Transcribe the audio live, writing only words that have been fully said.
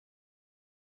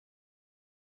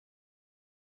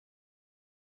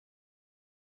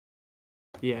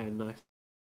Yeah, nice.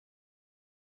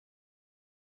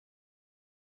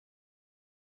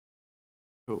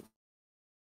 Cool.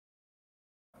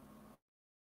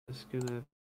 Just gonna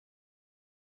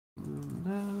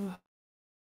no.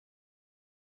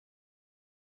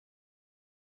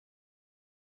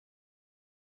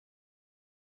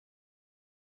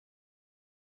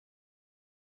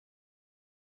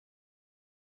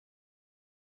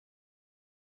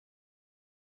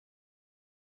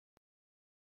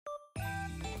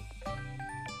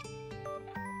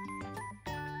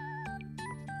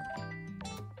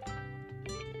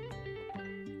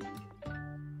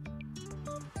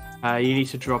 You need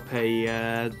to drop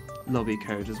a lobby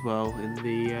code as well in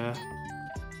the.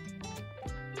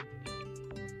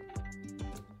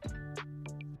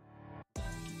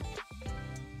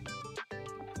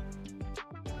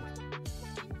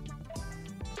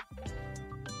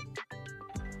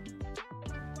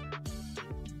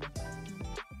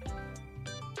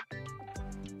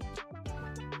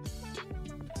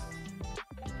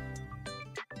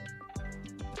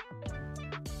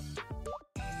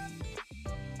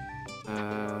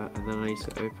 And then I need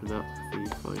to open up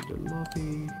the Find a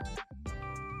Lobby.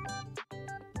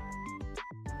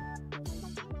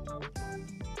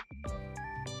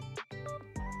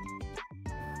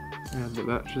 And the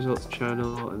match results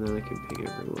channel, and then I can ping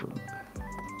everyone.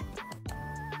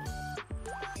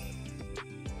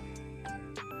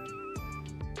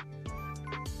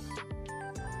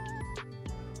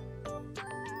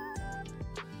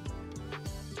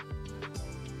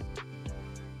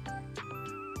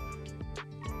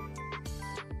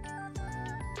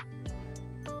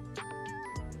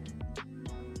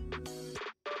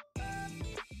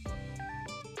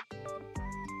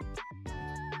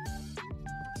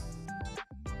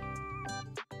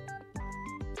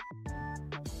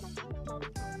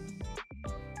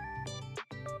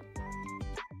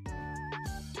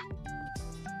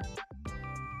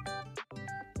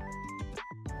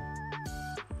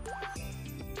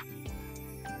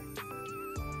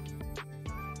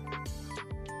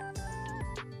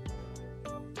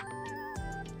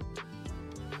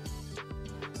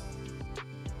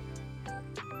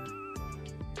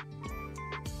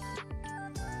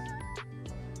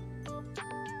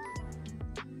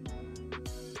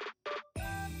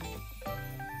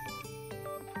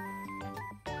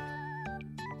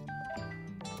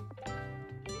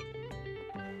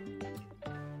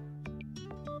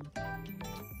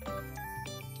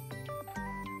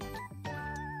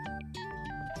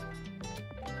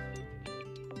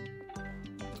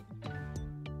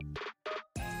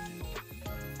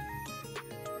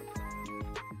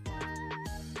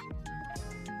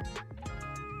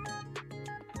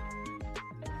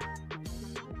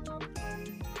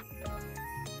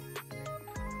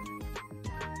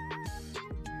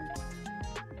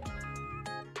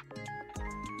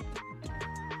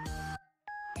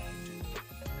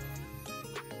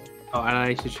 Oh, and I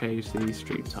need to change the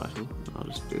stream title. I'll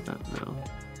just do that now.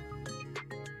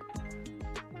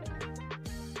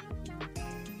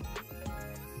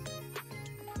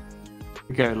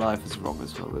 Go live is wrong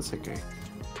as well, but it's okay.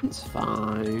 It's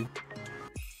fine.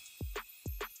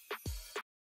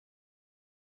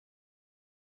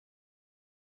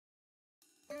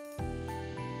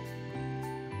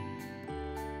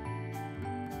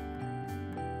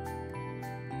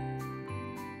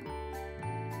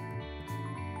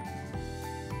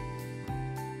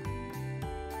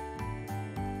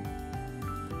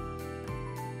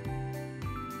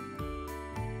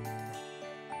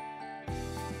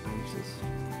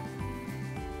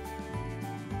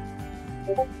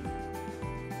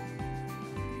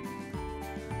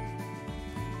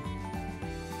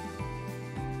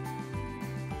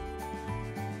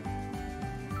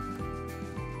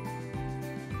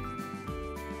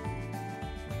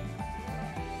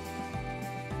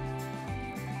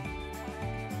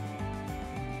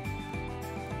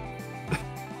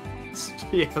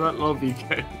 Yeah, that lobby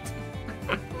code.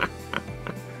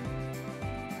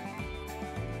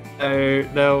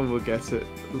 No one will get it.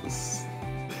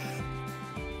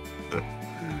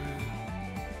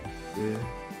 Yeah.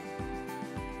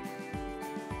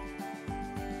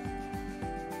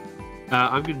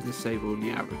 I'm going to disable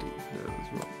narrative now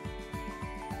as well.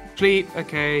 Sleep,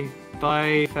 okay.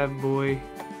 Bye, femboy.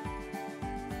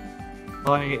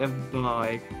 Bye and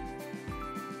bye.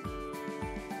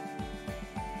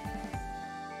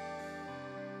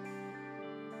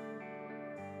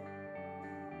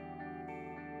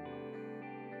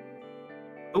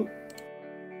 Oh.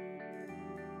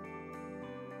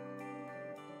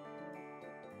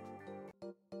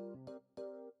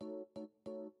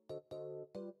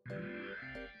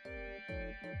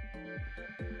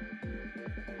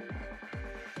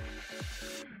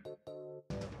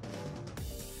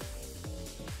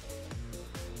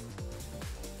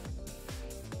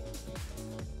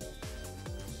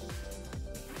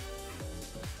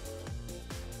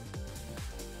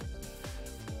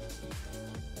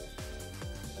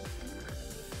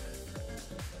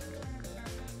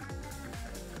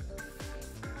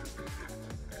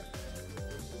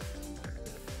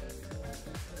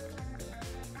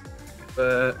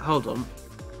 Hold on.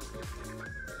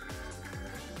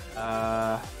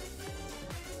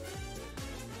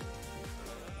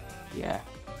 Yeah.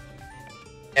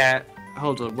 Yeah,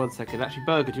 hold on 1 second. Actually,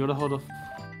 Burger, do you want to hold off?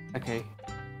 Okay.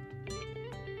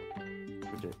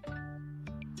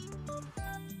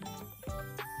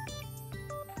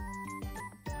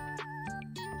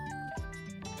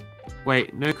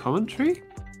 Wait, no commentary?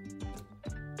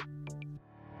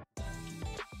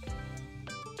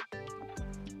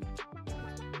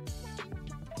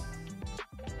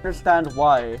 Understand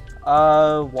why.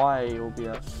 Why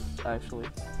OBS, actually.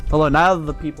 Hello, now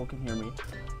the people can hear me.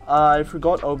 I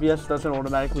forgot OBS doesn't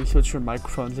automatically switch your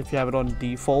microphones if you have it on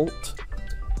default.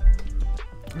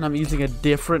 And I'm using a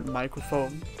different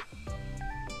microphone.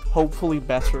 Hopefully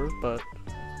better, but...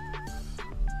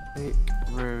 Nick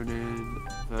Ronan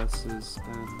versus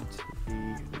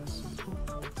MTV.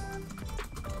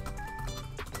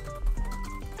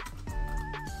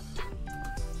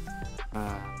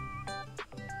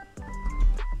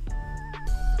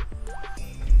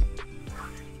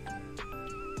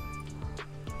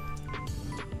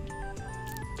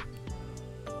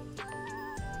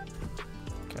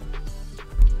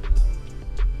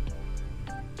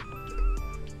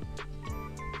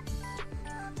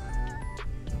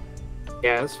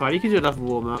 Yeah, that's fine. You can do another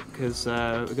warm up because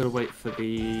we're gonna wait for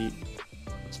the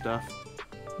stuff.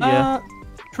 Yeah.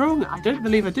 Trong, I don't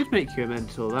believe I did make you a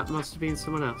mentor. That must have been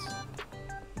someone else.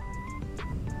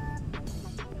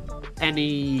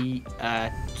 Any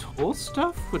tour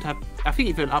stuff would have. I think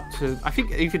even up to. I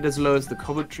think even as low as the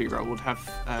commentary role would have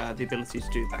the ability to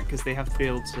do that because they have to be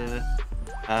able to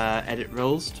edit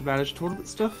roles to manage tournament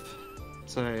stuff.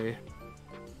 So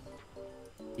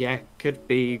yeah, could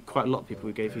be quite a lot of people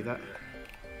who gave you that.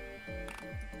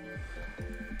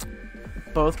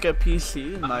 Both get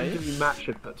PC, nice. Give you match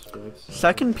inputs.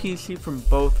 Second PC from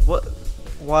both. What?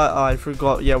 Why? Oh, I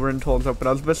forgot. Yeah, we're in TAWS Open.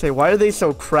 I was about to say, why are they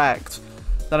so cracked?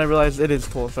 Then I realized it is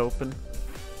TAWS Open.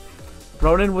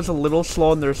 Ronin was a little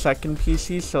slow on their second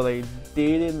PC, so they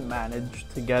didn't manage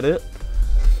to get it.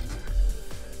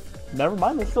 Never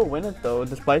mind, they still win it though,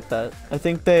 despite that. I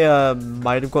think they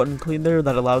might have gotten clean there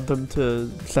that allowed them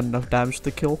to send enough damage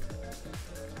to kill.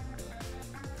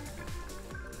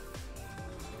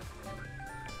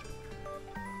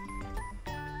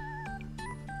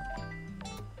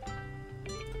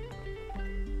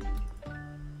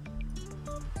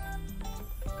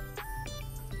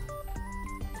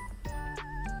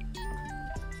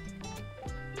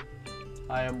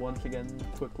 I am once again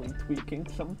quickly tweaking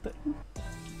something.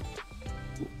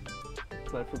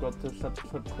 I forgot to set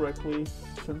this up correctly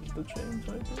since the change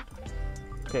I did.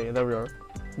 Okay, there we are.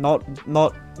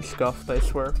 Not scuffed, I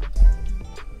swear.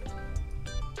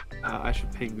 I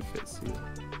should ping the fits here.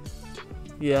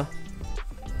 Yeah.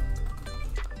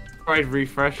 Tried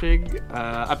refreshing.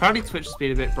 Apparently Twitch has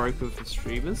been a bit broken for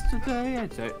streamers today. I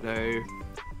don't know.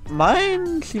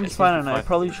 Mine seems fine, and I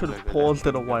probably should have paused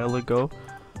it a while ago.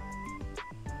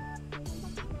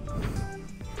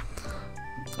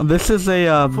 This is a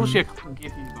Unfortunately, I couldn't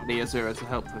give you money Azura to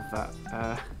help with that.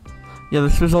 Yeah,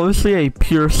 this was obviously a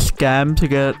pure scam to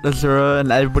get Azura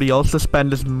and everybody else to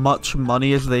spend as much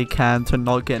money as they can to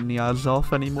not get any ads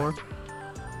off anymore.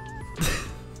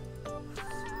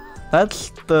 That's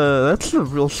the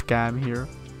real scam here.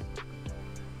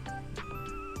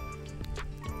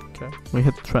 Okay, we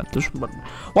hit the transition button.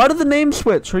 Why did the name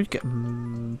switch? Are you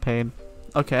getting pain?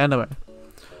 Okay, anyway,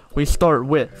 we start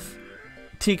with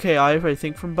TKI, I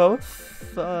think, from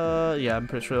both. Yeah, I'm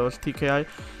pretty sure that was TKI.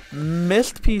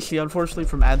 Missed PC, unfortunately,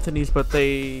 from Anthony's, but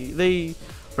they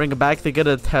bring it back. They get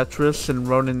a Tetris, and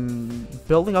Ronin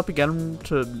building up again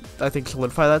to, I think,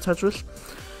 solidify that Tetris.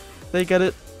 They get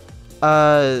it.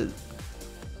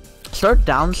 Start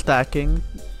down stacking.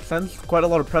 Sends quite a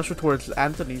lot of pressure towards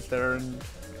Anthony's there, and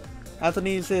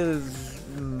Anthony's is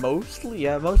mostly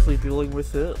dealing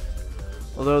with it.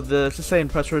 Although the sustained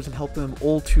pressure isn't helping them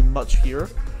all too much here.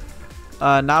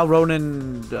 Now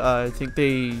Ronin, I think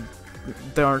they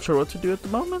aren't sure what to do at the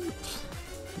moment.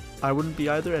 I wouldn't be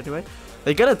either anyway.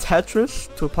 They get a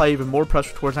Tetris to apply even more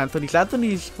pressure towards Anthony's.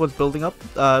 Anthony's was building up,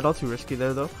 not too risky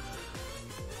there though.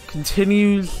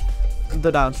 Continues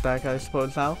the down stack, I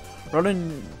suppose now.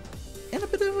 Ronin in a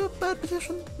bit of a bad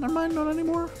position. Never mind, not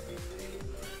anymore.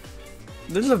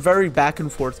 This is a very back and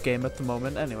forth game at the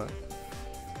moment anyway.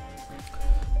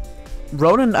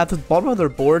 Ronin at the bottom of their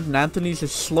board, and Anthony's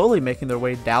is slowly making their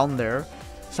way down there,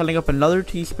 setting up another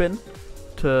T-spin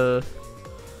to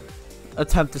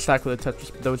attempt to stack with a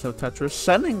Tetris, but there was no Tetris,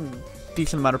 sending a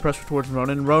decent amount of pressure towards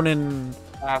Ronin. Ronin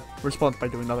responds by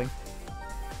doing nothing.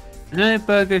 No,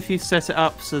 Burger, if you set it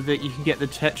up so that you can get the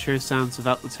Tetrio sounds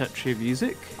without the Tetrio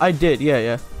music. I did,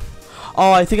 yeah.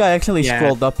 Oh, I think I accidentally Yeah.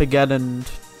 scrolled up again and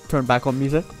turned back on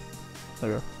music. There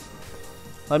we go.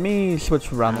 Let me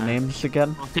switch around the names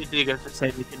again. I think they're going to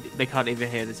say they can't even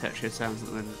hear the Tetrio sounds at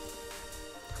the moment.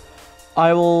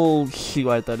 I will see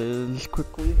why that is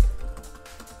quickly.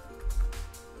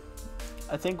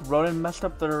 I think Ronin messed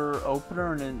up their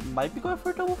opener and it might be going for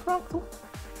a double fractal.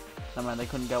 Never mind, they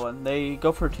couldn't get one. They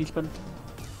go for a T-spin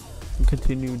and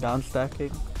continue down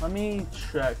stacking. Let me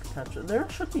check Tetris. There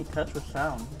should be Tetris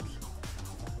sounds.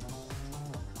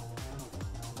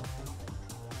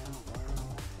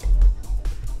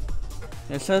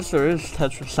 It says there is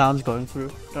Tetris sounds going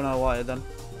through. Don't know why then.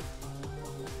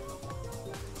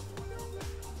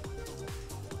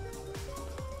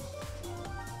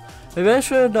 Maybe I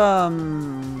should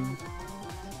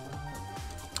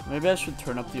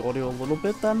turn up the audio a little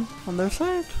bit then on their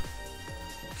side.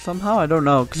 Somehow, I don't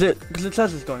know, cause it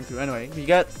says it's going through. Anyway, you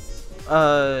get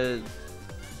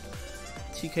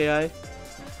TKI.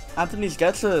 Anthony's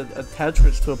gets a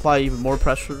Tetris to apply even more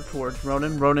pressure towards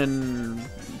Ronin. Ronin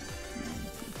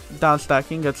down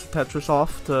stacking gets the Tetris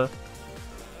off to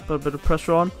put a bit of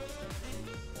pressure on.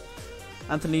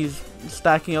 Anthony's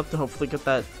stacking up to hopefully get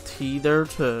that T there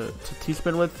to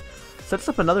T-spin with. Sets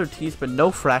up another T-spin,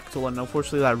 no fractal, and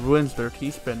unfortunately that ruins their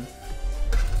T-spin.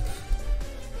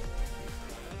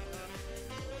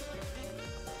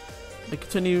 They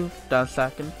continue down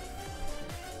stacking.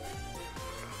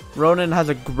 Ronin has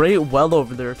a great well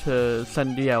over there to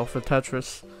send DL for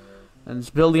Tetris, and is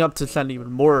building up to send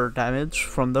even more damage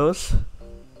from those.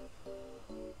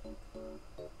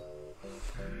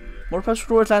 More pressure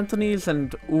towards Anthony's,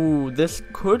 and ooh, this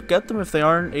could get them if they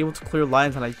aren't able to clear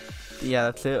lines, and yeah,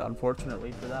 that's it,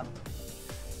 unfortunately for them.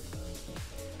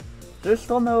 There's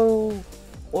still no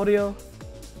audio,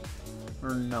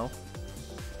 or no?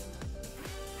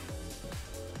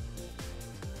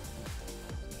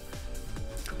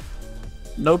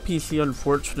 No PC,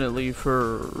 unfortunately,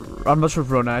 for... I'm not sure if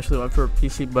Rona actually went for a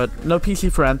PC, but no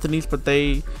PC for Anthony's, but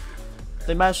they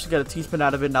managed to get a T-spin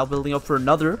out of it, now building up for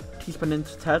another T-spin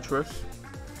into Tetris.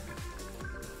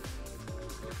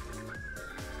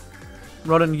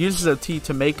 Ronan uses a T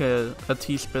to make a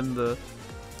T-spin, the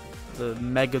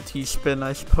mega T-spin,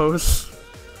 I suppose.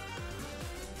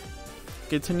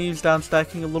 Continues down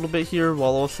stacking a little bit here,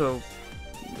 while also...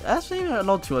 Actually,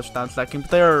 not too much down stacking,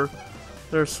 but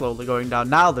they're slowly going down.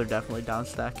 Now they're definitely down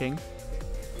stacking.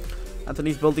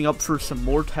 Anthony's building up for some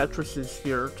more Tetrises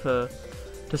here to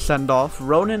send off.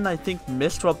 Ronin, I think,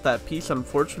 missed up that piece,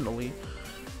 unfortunately.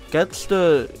 Gets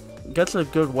a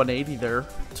good 180 there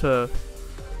to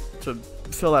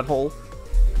fill that hole.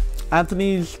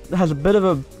 Anthony's has a bit of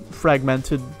a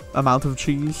fragmented amount of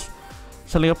cheese.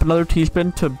 Setting up another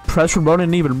T-spin to pressure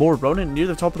Ronin even more. Ronin near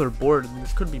the top of their board, and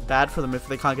this could be bad for them if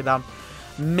they can't get down.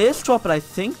 Missed drop, and I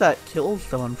think that kills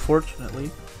them,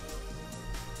 unfortunately.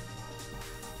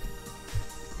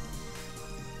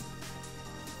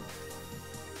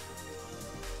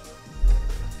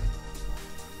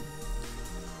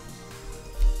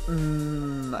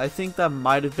 I think that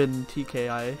might have been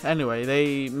TKI. Anyway,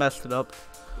 they messed it up.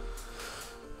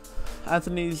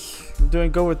 Anthony's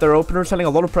doing good with their opener, sending a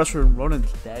lot of pressure, and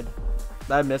Ronin's dead.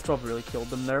 That missed drop really killed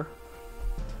them there.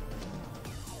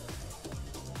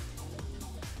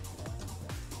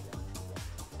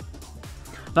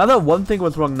 Now that one thing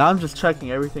was wrong, now I'm just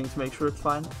checking everything to make sure it's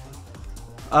fine.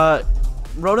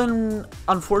 Ronin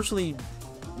unfortunately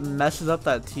messes up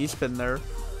that T-spin there.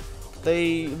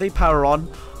 They power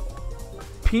on.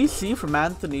 PC from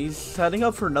Anthony's setting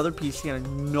up for another PC, and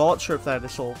I'm not sure if that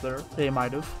is solved there. They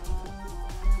might have.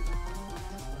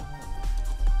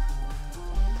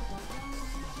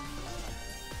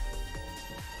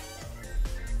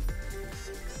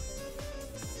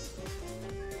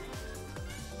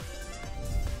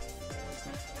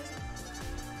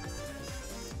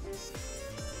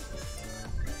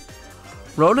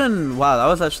 Ronin, wow, that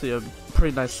was actually a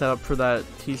pretty nice setup for that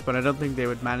T-spin. I don't think they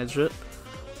would manage it,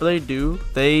 but they do.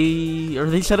 Are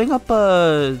they setting up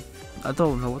I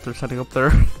don't know what they're setting up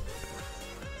there.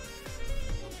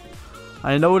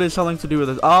 I know it is something to do with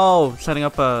it. Oh, setting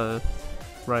up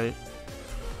right.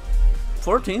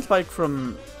 14 spike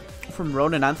from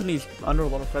Ronin. Anthony's under a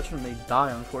lot of pressure and they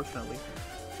die, unfortunately.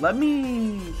 Let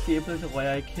me see if there's a way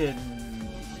I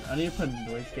need to put a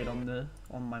noise gate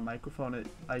on my microphone.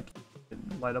 I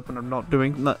can light up when I'm not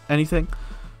doing anything.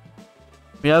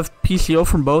 We have PCO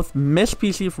from both. Missed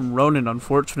PC from Ronin,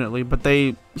 unfortunately, but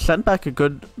they sent back a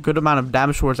good amount of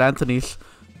damage towards Anthony's.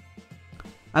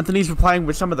 Anthony's replying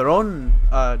with some of their own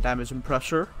damage and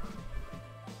pressure.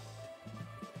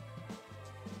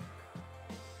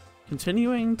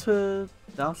 continuing to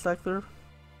downstack there.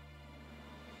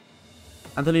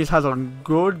 Anthony's has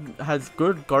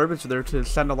good garbage there to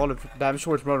send a lot of damage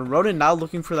towards Ronan. Ronan now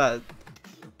looking for that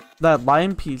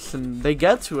line piece, and they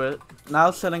get to it.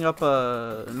 Now setting up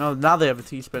a now they have a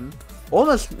T-spin.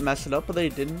 Almost messed it up, but they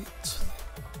didn't.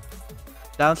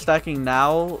 Downstacking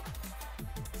now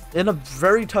in a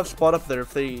very tough spot up there.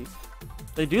 If they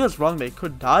do this wrong, they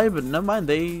could die, but never mind.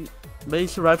 They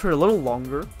survive for a little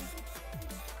longer.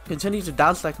 Continue to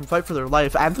downstack and fight for their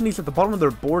life. Anthony's at the bottom of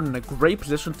their board in a great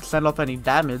position to send off any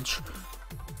damage.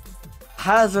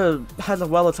 Has a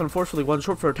well, it's unfortunately one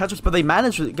short for a Tetris, but they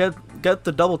manage to get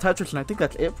the double Tetris, and I think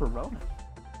that's it for Ronan.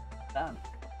 Damn.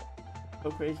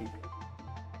 So crazy.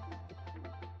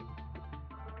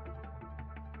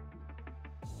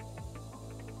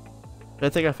 I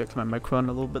think I fixed my microphone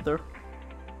a little bit there.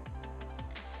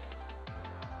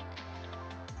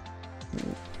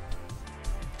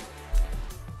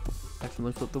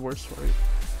 Definitely flipped the worst for it.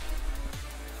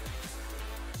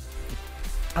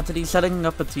 After setting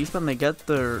up a T-spin, they get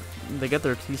their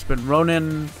T-spin.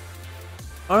 Ronan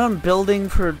building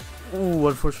for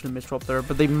unfortunate misdrop there,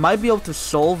 but they might be able to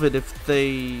solve it if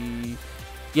they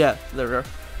there.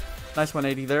 Nice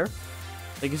 180 there.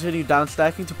 They continue down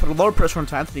stacking to put a lot of pressure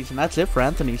onto Anthony's, and that's it for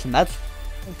Anthony's, and that's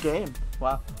the game.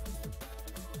 Wow.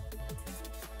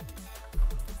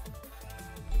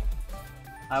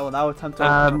 I will now attempt to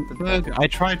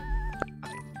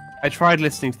I tried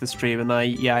listening to the stream, and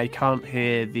I can't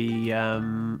hear the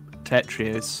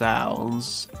Tetrio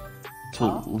sounds at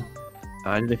all.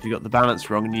 I don't know if you got the balance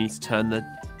wrong and you need to turn the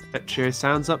Tetrio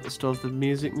sounds up but still have the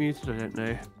music muted. I don't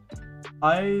know.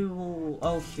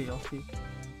 I'll see.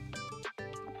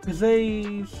 Because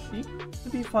they seem to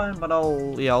be fine, but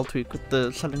I'll tweak with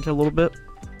the settings a little bit.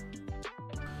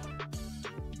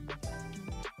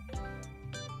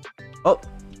 Oh,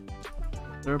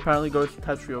 there apparently goes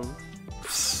Tetrio.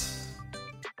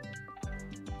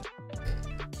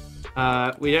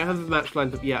 We don't have a match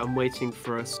lined up yet. I'm waiting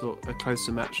for a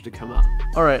closer match to come up.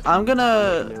 All right, I'm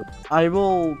gonna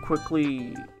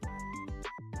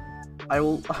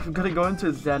go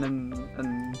into Zen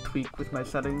and tweak with my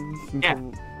settings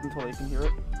until I can hear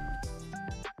it.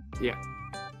 Yeah.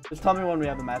 Just tell me when we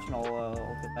have the match and I'll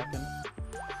get back in.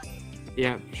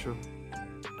 Yeah, sure.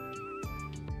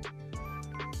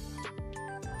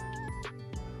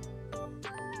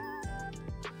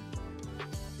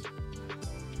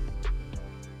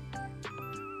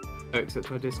 Oh,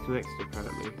 except I disconnected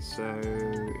apparently, so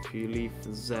if you leave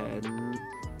the Zen,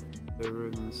 the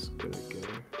room's gonna go.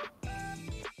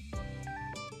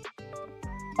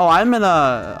 Oh, I'm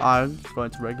just going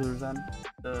to regular Zen.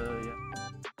 Yeah.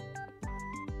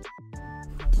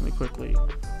 Let me quickly.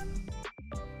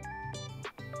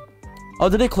 Oh,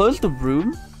 did they close the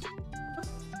room?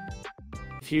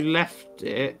 If you left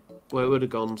it, well, it would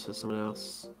have gone to someone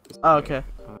else. Oh, okay.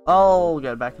 I'll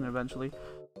get back in eventually.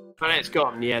 Oh, no, it's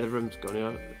gone. Yeah, the room's gone.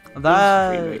 Yeah.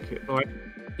 That. It. Right.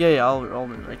 Yeah, I'll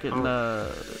remake it.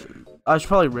 I should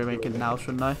probably remake it now,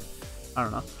 shouldn't I? I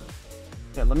don't know.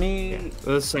 Okay, let me. Yeah,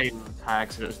 they're the same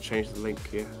tags, and it's changed the link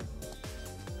here.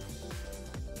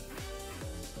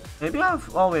 Maybe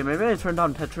maybe I turned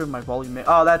down Tetra in my volume.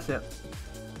 Oh, that's it.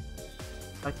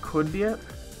 That could be it.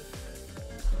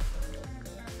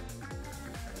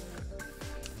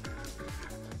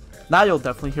 Now you'll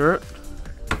definitely hear it.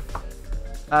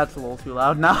 That's a little too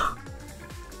loud now.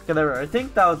 Okay, there. I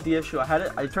think that was the issue.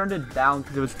 I turned it down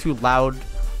because it was too loud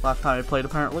last time I played,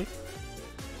 apparently.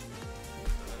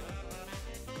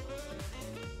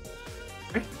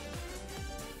 Okay.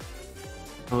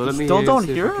 Well, let me still don't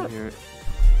hear it?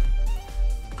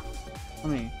 Let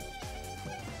me.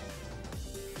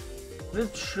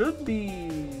 It should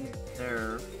be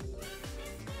there.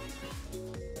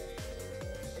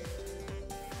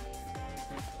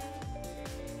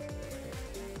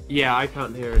 Yeah, I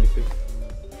can't hear anything.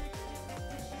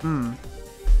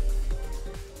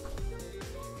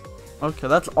 Okay,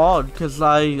 that's odd, because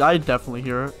I definitely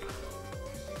hear it.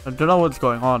 I don't know what's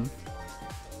going on.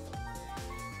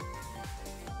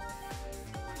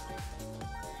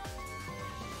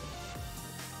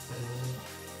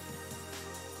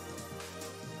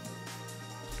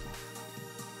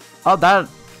 Oh, that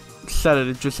said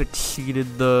it just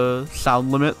exceeded the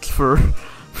sound limits for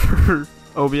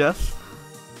OBS.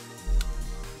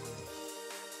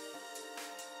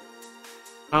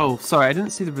 Oh, sorry, I didn't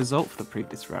see the result for the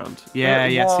previous round. Yeah,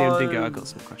 CM Dingo, I got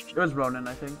some questions. It was Ronan,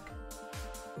 I think.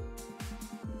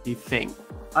 You think?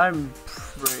 I'm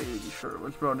pretty sure it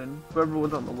was Ronan. Whoever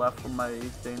was on the left on my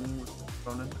thing was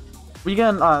Ronan. We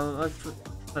can, let's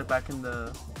put back in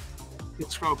the...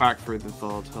 Let's scroll back through the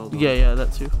VOD, hold on. Yeah,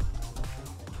 that too.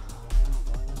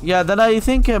 Yeah, then I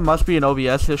think it must be an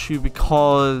OBS issue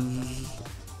because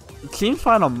it seems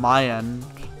fine on my end.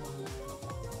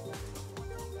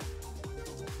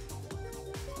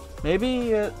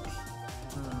 Maybe it...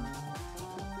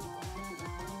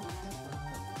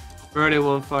 Friday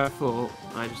 154.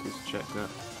 I just need to check that.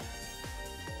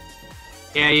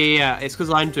 Yeah. It's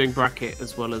because I'm doing bracket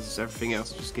as well as everything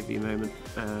else. Just give you a moment.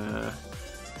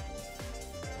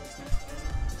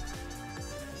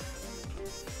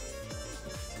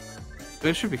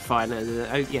 It should be fine.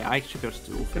 Yeah, I should be able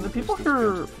to do all. Can the people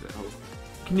hear?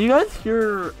 Can you guys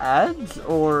hear ads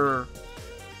or?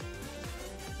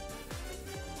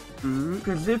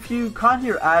 Because if you can't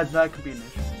hear ads, that could be an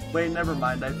issue. Wait, never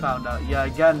mind. I found out. Yeah,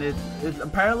 again, it's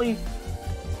apparently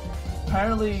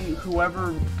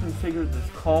whoever configured this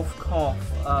cough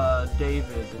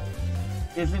David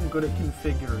isn't good at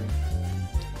configuring.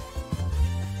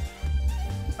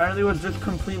 Apparently, it was just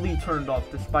completely turned off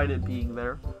despite it being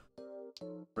there.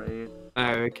 Right.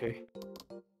 Oh, okay.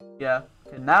 Yeah.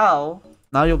 Okay, now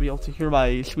you'll be able to hear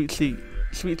my sweet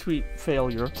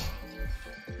failure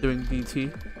doing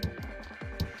BT.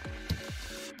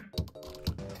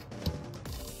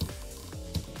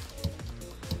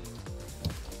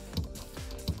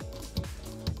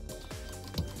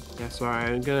 Yeah, sorry,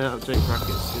 I'm gonna update bracket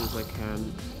as soon as I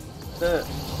can.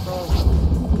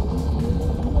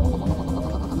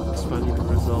 Let's find you the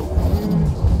result.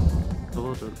 Oh,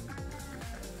 well done.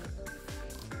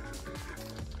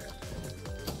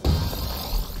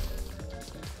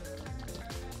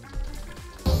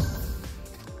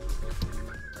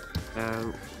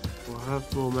 We'll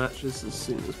have more matches as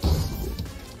soon as possible.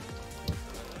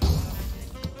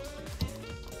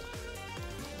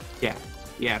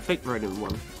 Yeah, Fake Ronin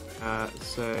won.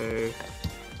 So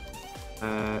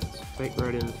Fake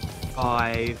Ronin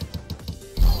 5.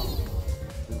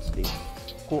 Let's see.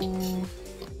 Cool.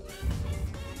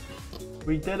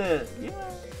 We did it! Yeah!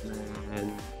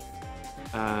 And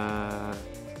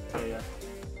yeah.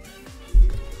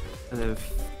 And then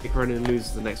Fake Ronin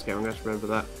loses the next game. I'm going to remember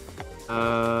that.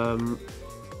 I'm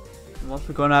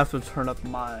also gonna have to turn up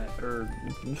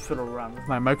fiddle around with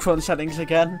my microphone settings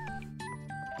again.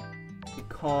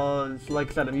 Because, like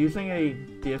I said, I'm using a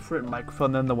different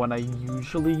microphone than the one I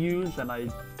usually use, and I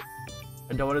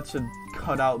don't want it to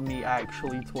cut out me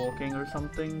actually talking or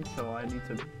something, so I need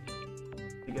to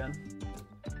again.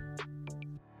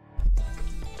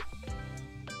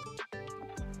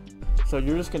 So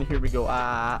you're just gonna hear me go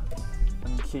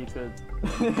and see if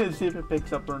it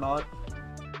picks up or not.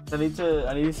 I need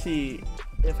to see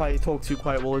if I talk too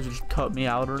quiet, will it just cut me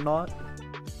out or not?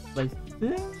 I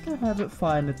think I have it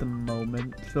fine at the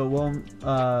moment, so it won't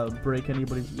break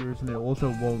anybody's ears, and it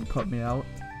also won't cut me out.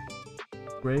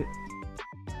 Great.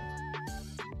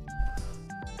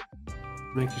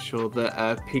 Making sure that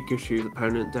Pikachu's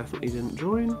opponent definitely didn't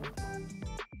join.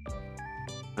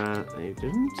 They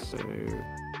didn't, so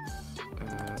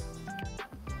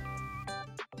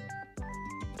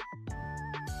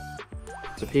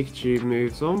so Pikachu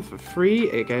moves on for free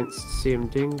against CM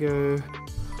Dingo.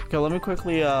 Okay, let me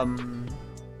quickly let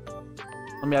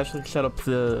me actually set up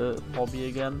the lobby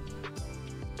again.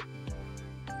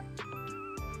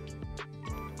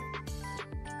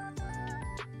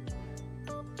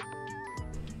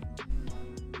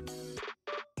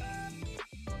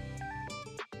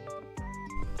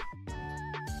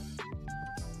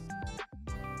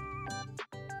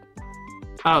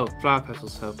 Oh, Flower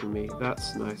Petal's helping me.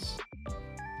 That's nice.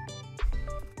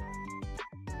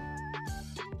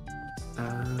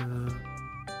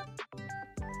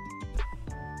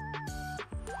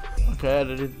 Okay, I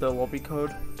edited the lobby code.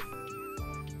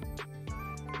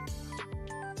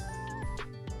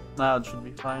 Now it should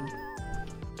be fine.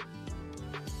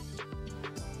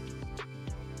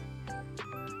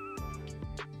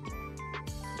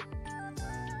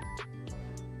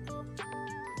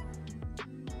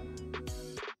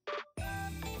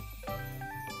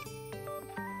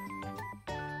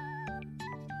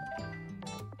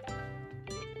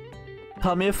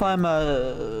 Tell me if I'm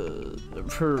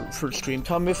for stream.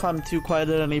 Tell me if I'm too quiet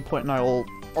at any point, and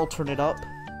I'll turn it up.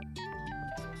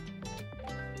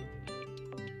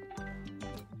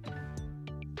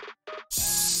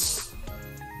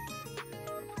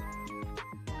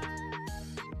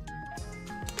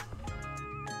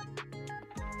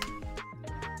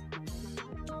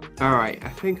 Alright, I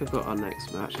think I've got our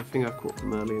next match. I think I've caught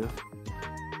them early enough.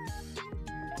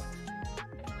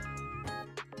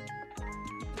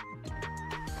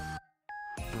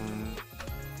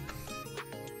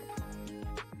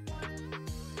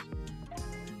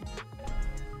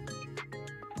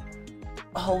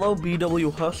 Hello,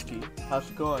 BW Husky. How's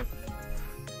it going?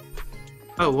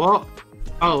 Oh, what?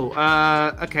 Oh,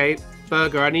 okay.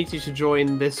 Burger, I need you to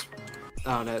join this.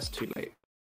 Oh no, it's too late.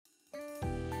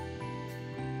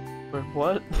 Wait,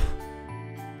 what?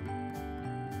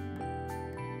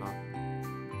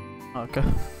 Oh. Okay.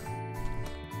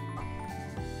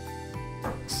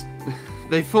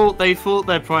 They thought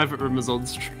their private room was on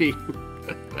stream.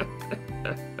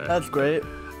 That's great.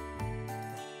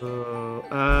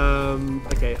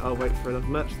 Okay, I'll wait for another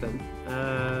match then.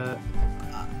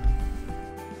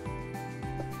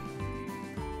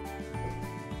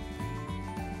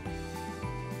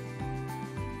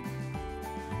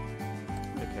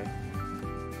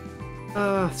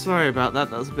 Sorry about that.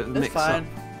 That was a bit of a mix-up.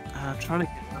 Trying to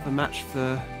get another match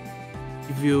for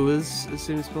viewers as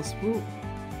soon as possible.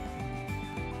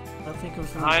 I think it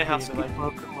was going I to have be like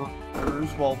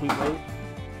while we wait.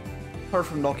 Apart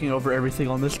from knocking over everything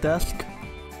on this desk.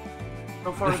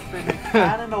 So far it's been a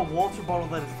can and a water bottle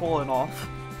that has fallen off.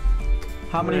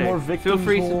 How many more victims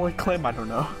will I claim? I don't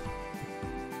know.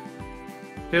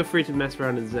 Feel free to mess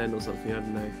around in Zen or something, I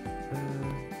don't know.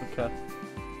 Okay.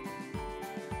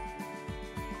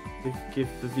 Give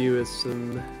the viewers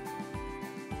some...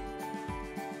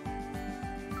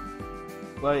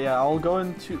 Well, yeah, I'll go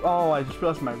into... Oh, I just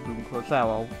realized my room closed.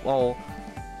 Now I'll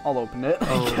open it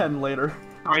again later.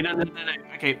 Alright, no.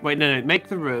 Okay, wait, no. Make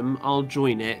the room, I'll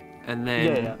join it, and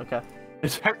then... Yeah, okay.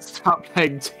 Don't start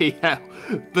playing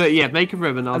TL. But yeah, make a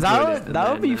room and I'll join it.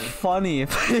 That would be funny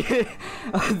if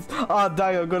oh,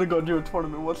 dang, I'm gonna go do a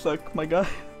tournament. One sec, my guy.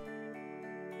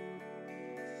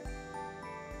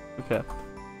 Okay.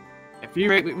 If you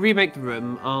remake the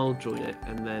room, I'll join it,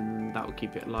 and then that will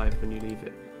keep it alive when you leave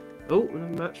it. Oh,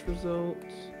 match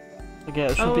results. Okay,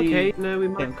 it should be okay. No, we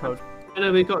might game code.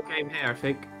 No, we've got a game here, I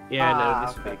think. Yeah, no,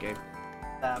 this will be a game.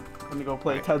 Damn, I'm gonna go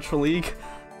play Tetra League.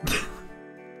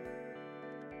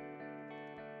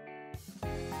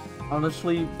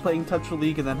 Honestly, playing Tetra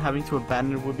League and then having to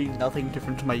abandon it would be nothing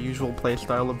different to my usual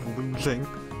playstyle of losing.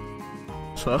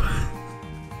 So...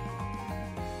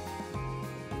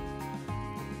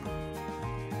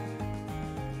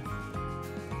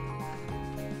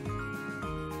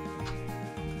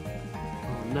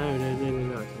 No, I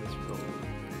think it's wrong.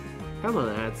 Come on,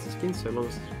 ads, it's been so long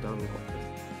since we've done what.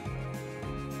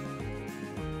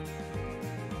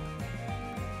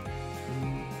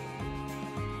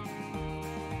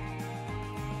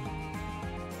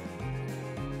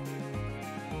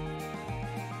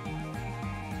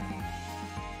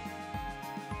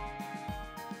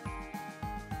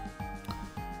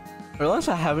 I realize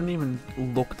I haven't even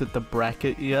looked at the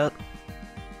bracket yet.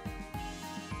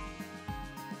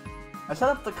 I set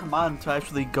up the command to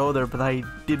actually go there, but I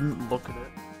didn't look at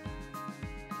it.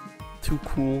 Too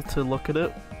cool to look at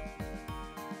it.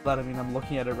 But I mean, I'm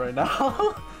looking at it right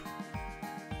now.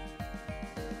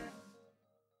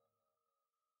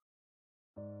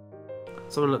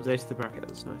 Someone updated the bracket,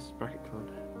 that's nice. Bracket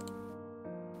command.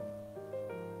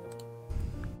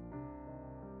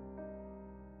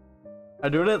 I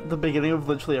do it at the beginning of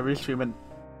literally every stream, and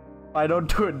if I don't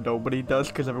do it, nobody does,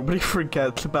 because everybody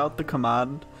forgets about the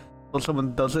command. Well,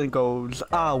 someone does it and goes,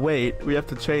 ah, wait, we have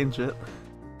to change it.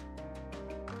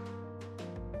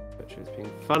 It's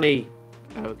being funny.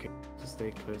 Okay, just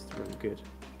stay close to the room. Good.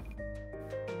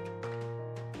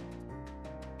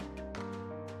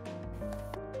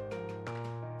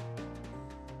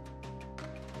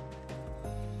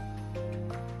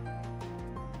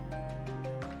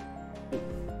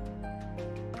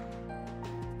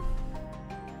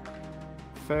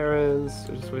 Ferens,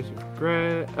 we're just waiting for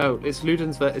Gran. Oh, it's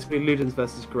Ludens it's been Ludens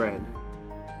versus Gran.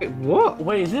 Wait, what?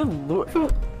 Wait, is it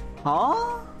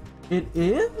Huh? It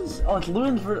is? Oh, it's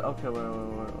Ludens versus... Okay,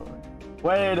 wait.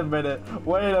 Wait a minute.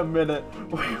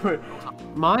 Wait.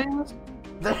 Mine?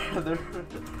 There.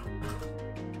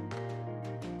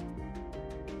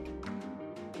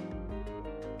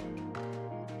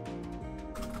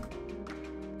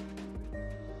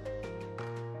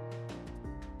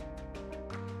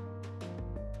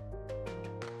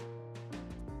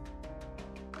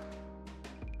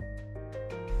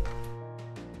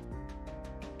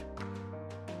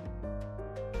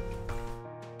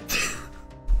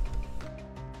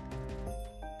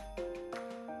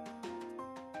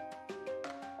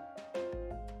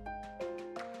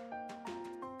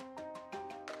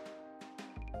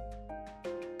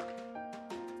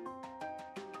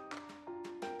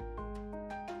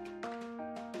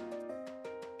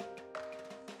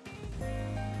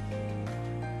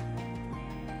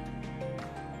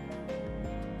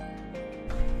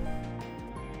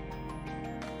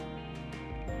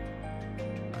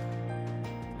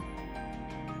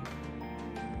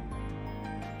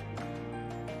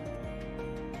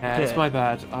 Yeah, it's my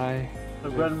bad. So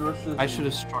Gren versus. I should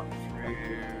have struck through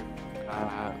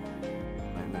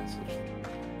my message.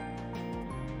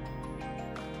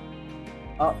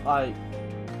 I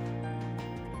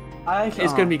actually,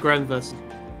 It's gonna be Gren versus.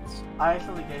 I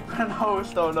actually gave Gren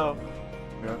host. Oh no.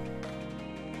 Yeah.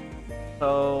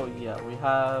 So yeah, we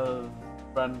have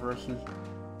Gren versus.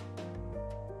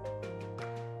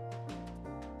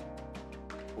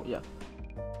 Oh, yeah.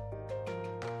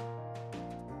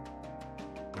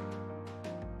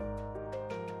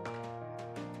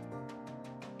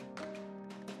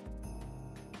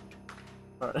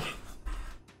 Alright.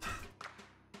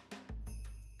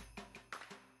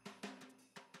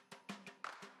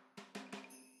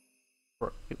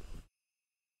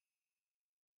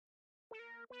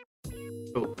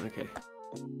 Oh, okay.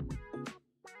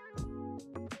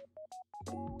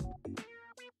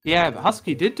 Yeah, but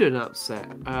Husky did do an upset.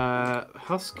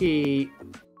 Husky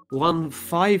won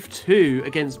 5-2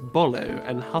 against Bolo,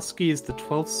 and Husky is the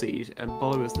 12th seed, and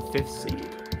Bolo is the 5th seed.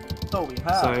 So we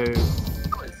have. So,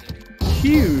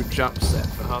 huge upset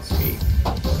for Husky.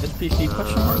 Is PC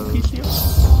question mark PCO?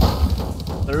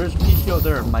 There is PCO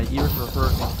there, my ears are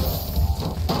hurting.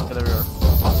 Okay, there we are.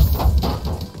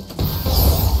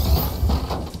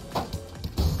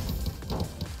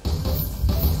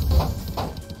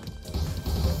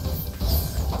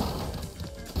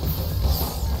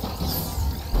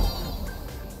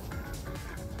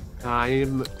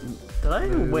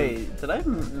 Wait, did I?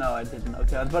 No, I didn't.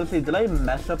 Okay, I was about to say, did I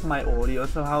mess up my audio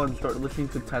somehow and start listening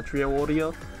to Tetrio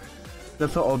audio?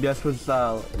 That's what OBS was,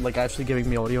 like, actually giving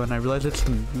me audio, and I realized it's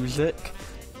music.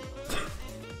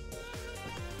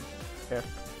 Yeah.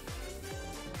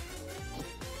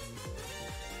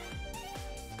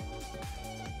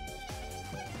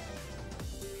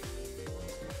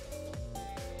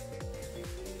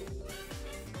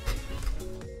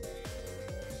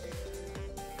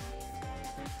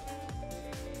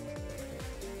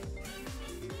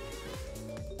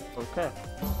 Okay.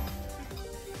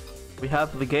 We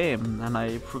have the game, and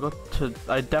I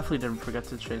definitely didn't forget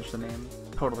to change the name.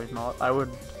 Totally not. I would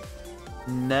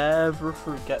never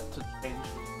forget to change it.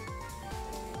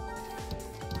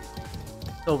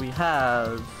 So we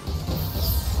have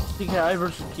PKI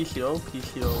versus PCO.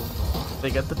 PCO, they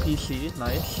get the PC,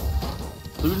 nice.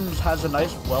 Ludens has a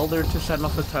nice well there to send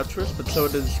off a Tetris, but so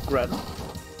does Gren.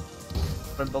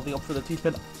 Gren building up for the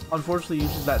T-spin. Unfortunately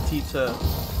uses that T to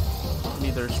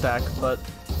neither stack, but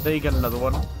they get another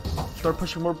one. Start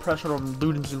pushing more pressure on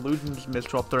Ludens, and Ludens missed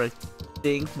drop there, I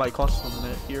think, might cost them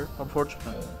it here,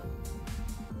 unfortunately.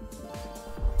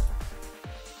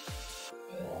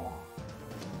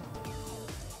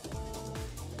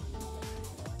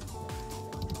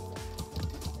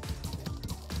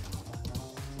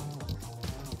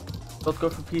 Let's go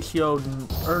for PCO,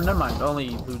 or never mind, only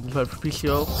Ludens went for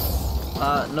PCO.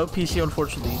 No PCO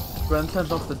unfortunately. Gren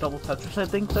sends off the double Tetris, I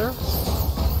think, there.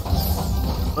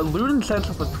 But Ludens sends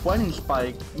off a 20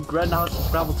 spike. Gren now has to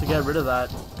scramble to get rid of that.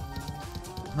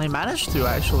 They managed to,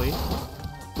 actually.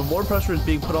 But more pressure is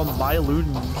being put on by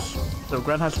Ludens, so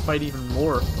Gren has to fight even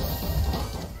more.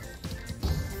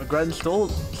 But Gren's still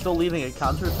leading a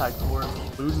counterattack towards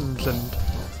Ludens, and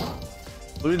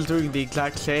Ludens doing the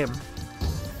exact same.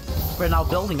 Gren now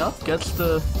building up, gets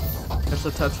the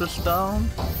Tetris down.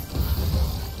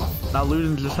 Now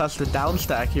Ludens just has to down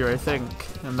stack here, I think,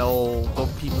 and they'll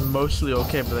be mostly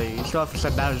okay, but they still have to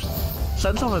send damage.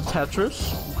 Sends on a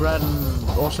Tetris. Gren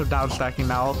also down stacking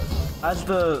now. Has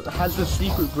the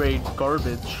secret grade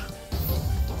garbage.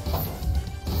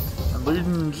 And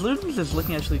Ludens is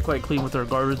looking actually quite clean with their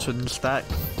garbage and stack.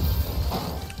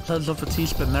 Sends off a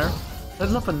T-spin there.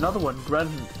 Sends off another one. Gren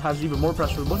has even more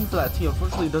pressure. Looking for that T,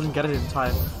 unfortunately doesn't get it in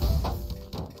time.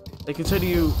 They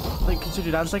continue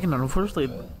down stacking, and unfortunately,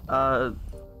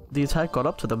 the attack got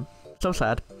up to them. So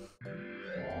sad.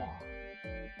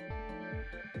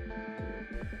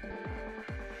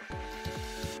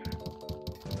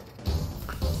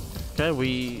 Okay,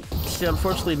 we see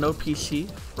unfortunately no PC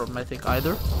from I think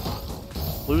either.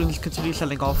 Ludens continue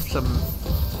sending off some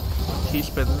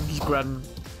T-spins. Gren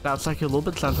down stacking a little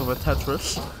bit, sends over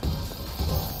Tetris.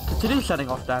 Continue sending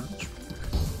off damage.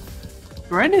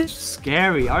 Gren is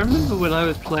scary. I remember when I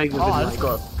was playing them in like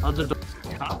Underdog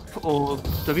Cup or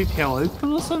WPL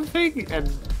Open or something, and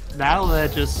now they're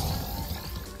just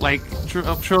like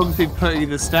Trong's been putting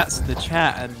the stats in the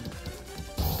chat, and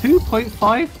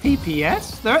 2.5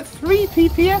 PPS? They're at 3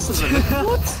 PPS at the minute.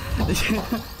 What?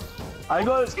 I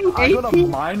got a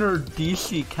minor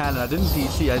DC cannon. I didn't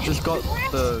DC, I just got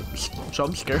the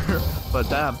jump scare, but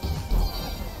damn.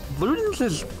 Ludens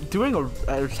is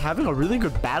having a really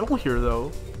good battle here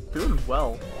though. Doing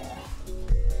well.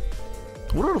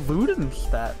 What are Ludens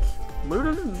stats?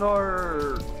 Ludens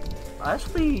are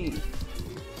actually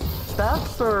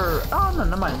stats are oh no,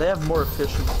 never mind. They have more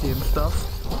efficiency and stuff.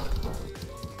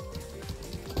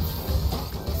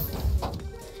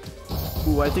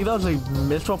 Ooh, I think that was a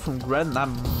misroll from Gren. That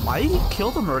might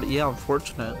kill them already. Yeah,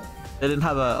 unfortunate. They didn't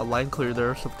have a line clear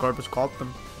there, so the garbage caught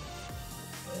them.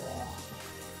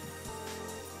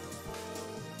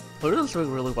 Ludens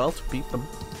doing really well to beat them.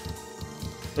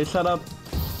 They set up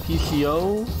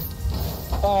PCO.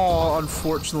 Oh,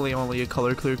 unfortunately, only a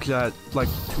color clear because I had like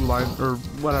 2 lines or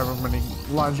whatever many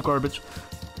lines of garbage.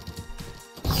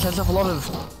 Sends up a lot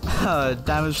of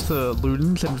damage to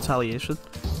Ludens in retaliation.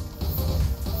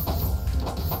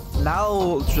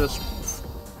 Now just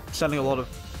sending a lot of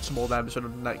small damage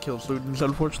and that kills Ludens,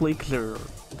 unfortunately, because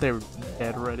they're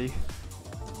dead already.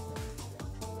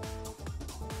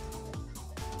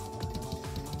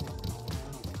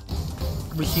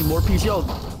 We see more PCO.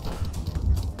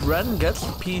 Ren gets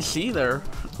the PC there.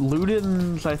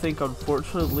 Ludens, I think,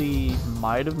 unfortunately,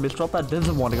 might have misdropped that.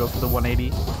 Doesn't want to go for the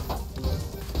 180.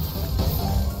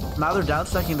 Now they're down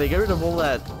stacking. They get rid of all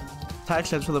that attack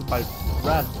sense for them by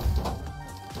Ren.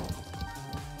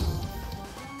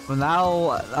 But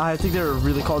now, I think they're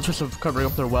really conscious of covering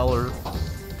up their well,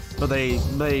 but they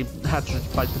had to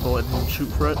bite the bullet and shoot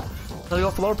for it. They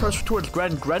off a lot of pressure towards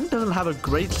Gren. Gren doesn't have a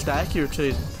great stack here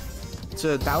to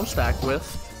down stack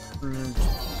with. And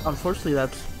unfortunately,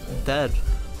 that's dead.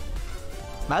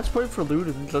 Match point for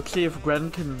Ludens. Let's see if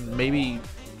Gren can maybe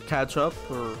catch up,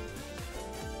 or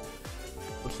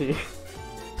let's see.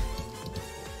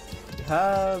 We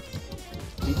have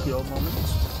DPO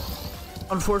moments.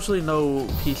 Unfortunately, no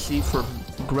PC for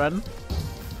Gren.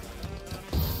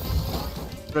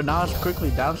 But now has to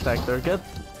quickly down stack there. Get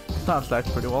down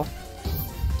stacks pretty well.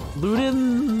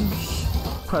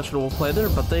 Ludens, questionable play there,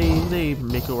 but they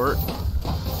make it work.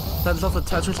 Sends off a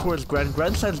Tetris towards Gren.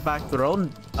 Gren sends back their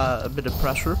own a bit of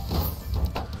pressure.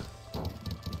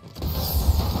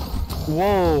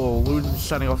 Whoa, Ludens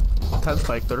sending off 10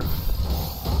 spike there.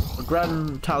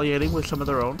 Gren retaliating with some of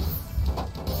their own.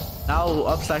 Now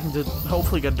upstacking to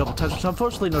hopefully get double Tetris.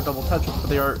 Unfortunately, no double Tetris,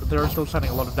 but they are still sending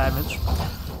a lot of damage.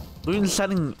 Ludens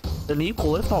sending an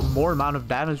equal, if not more, amount of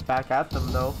damage back at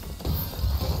them, though.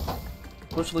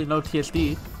 Fortunately, no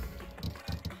TSD.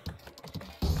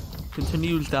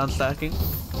 Continues down stacking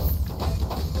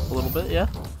a little bit, yeah.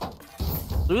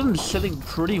 Ludens sitting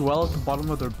pretty well at the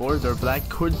bottom of their board there, but that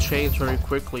could change very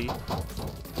quickly.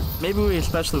 Maybe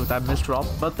especially with that misdrop,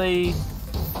 but they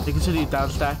continue down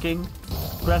stacking.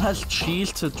 Gren has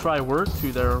cheese to try work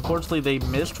through there. Unfortunately, they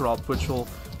misdrop, which will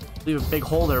leave a big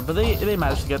hole there, but they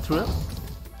managed to get through it.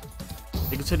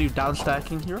 They continue down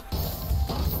stacking here.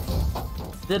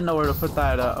 Didn't know where to put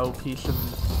that OP, and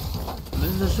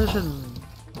this decision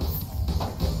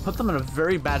put them in a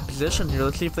very bad position here.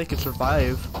 Let's see if they can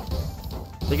survive.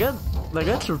 They get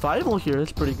survival here.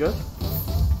 It's pretty good.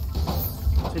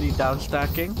 Continue down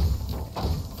stacking.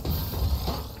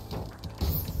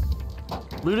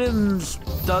 Ludens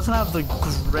doesn't have the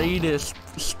greatest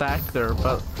stack there,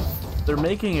 but they're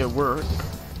making it work.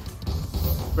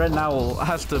 Red now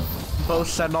has to both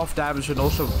send off damage and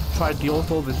also try to deal with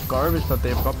all this garbage that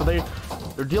they've got, but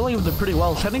they're dealing with it pretty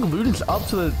well, sending Ludens up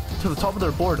to the top of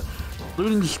their board.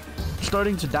 Ludens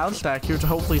starting to down stack here to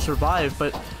hopefully survive,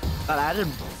 but that added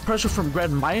pressure from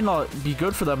Gren might not be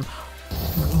good for them.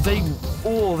 They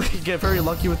get very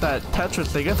lucky with that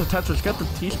Tetris. They get the Tetris, get the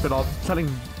T-spin off, sending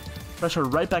pressure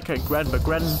right back at Gren, but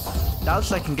Gren down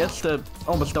stacking gets the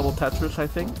almost double Tetris, I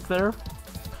think, there.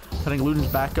 Sending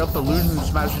Ludens back up, but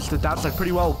Ludens manages to down stack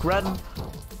pretty well. Gren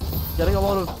getting a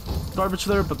lot of garbage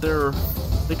there, but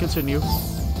they continue.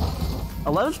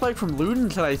 11 spike from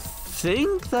Ludens, and I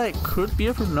think that could be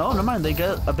it from... No, never mind, they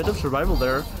get a bit of survival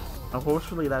there.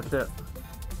 Unfortunately, that's it.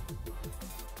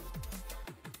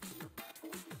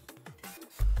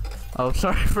 Oh,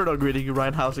 sorry for not greeting you,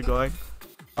 Ryan. How's it going?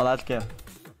 Oh, that's good.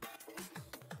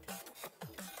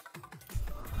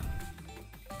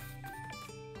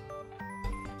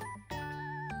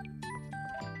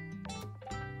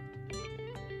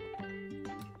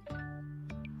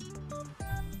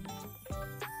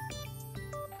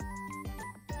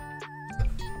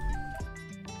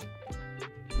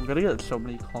 I'm gonna get so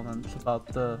many comments about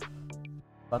the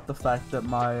fact that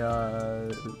my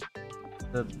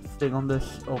the thing on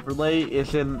this overlay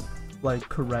isn't like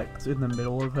correct in the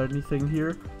middle of anything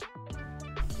here.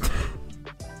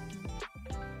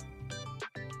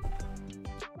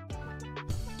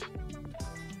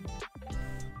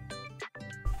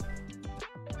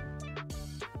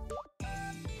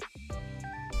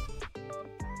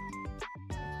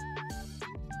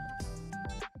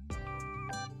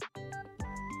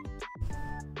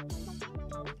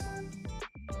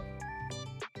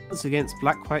 It's against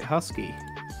Black White Husky.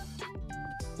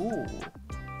 Ooh.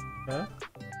 Okay.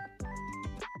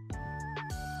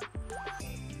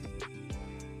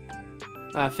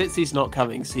 Fitzy's not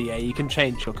coming, so yeah, you can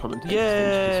change your commentator.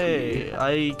 Yay!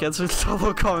 I get to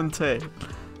solo commentate.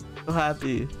 So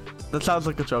happy. That sounds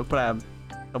like a joke, but I am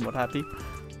somewhat happy.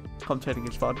 Commentating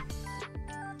is fun.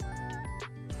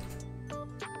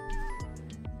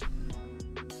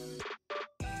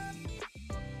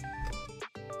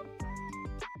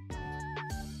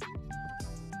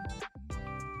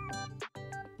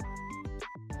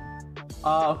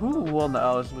 Who won the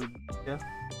hours league? Yeah.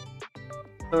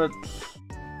 So it's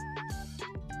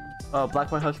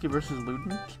Black White Husky versus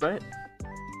Ludens, right?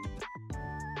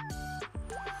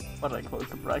 Why did I close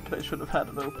the bracket? I should have had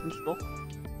it open still.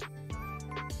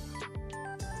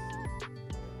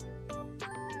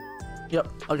 Yep,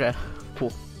 okay.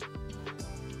 Cool.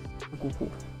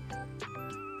 Cool.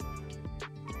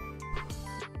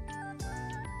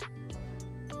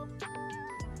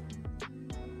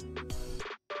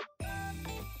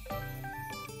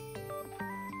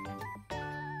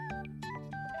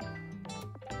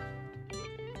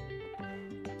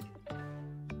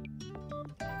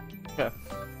 Okay.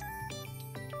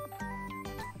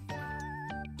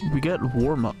 We get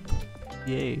warm up.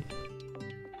 Yay.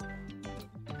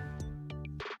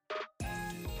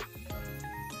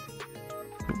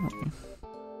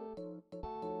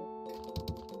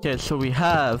 Okay, so we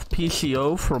have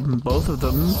PCO from both of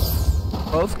them.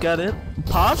 Both get it.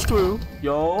 Pass through.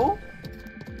 Yo.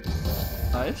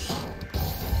 Nice.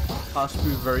 Pass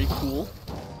through, very cool.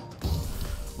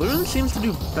 Literally seems to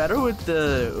do better with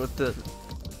the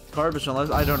garbage, unless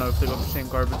I don't know if they got the same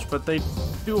garbage, but they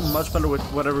do much better with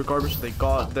whatever garbage they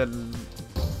got than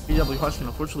BW Husky.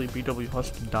 Unfortunately, BW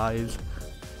Husky dies.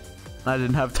 I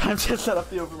didn't have time to set up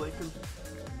the overlay because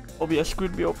OBS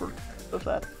screwed me over. So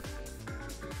sad.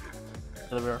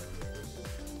 There we are.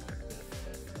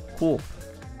 Cool.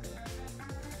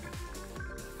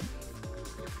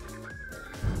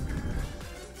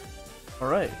 All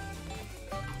right.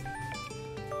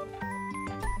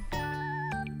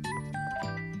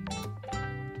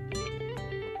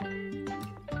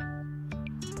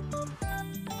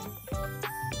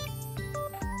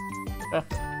 Yeah.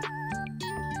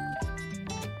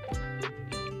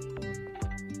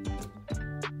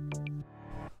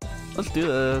 Let's do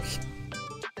this.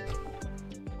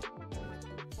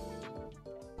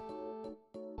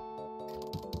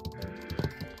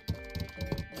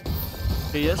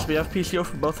 Okay, yes, we have PCO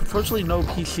for both. Unfortunately, no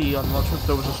PC on Launch if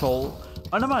there was a soul.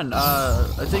 Oh, never mind.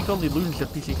 I think only Ludens get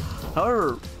PC.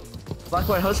 However, Black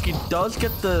White Husky does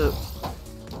get the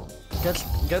gets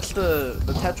the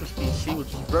Tetris PC, which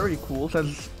is very cool.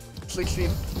 Says 16.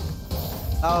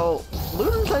 Now,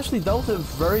 Ludens actually dealt it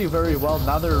very, very well.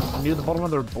 Now they're near the bottom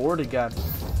of their board again.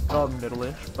 Oh,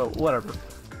 middle-ish, but whatever.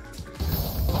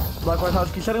 Black White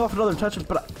Husky setting off another Tetris,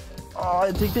 but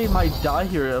I think they might die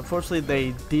here. Unfortunately,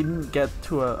 they didn't get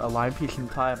to a line piece in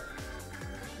time.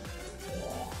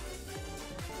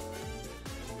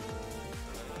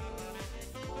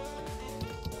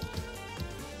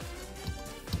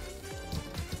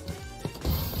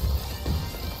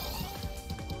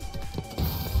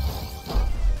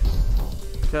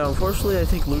 Okay, unfortunately, I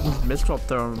think Ludens misdropped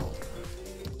their own.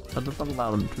 That doesn't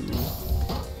allow them to.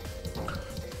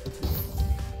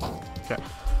 Okay.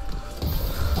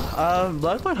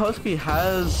 Black White Husky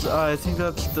has, I think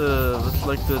that's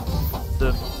like the,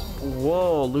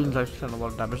 whoa, Ludens actually sent a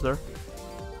lot of damage there.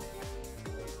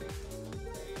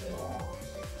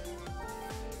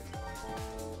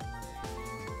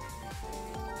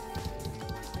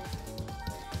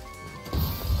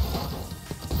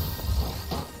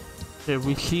 Okay,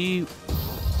 we see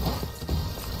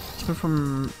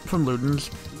from Ludens.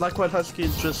 Black White Husky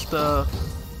is just I'm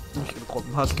just gonna call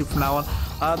them Husky from now on.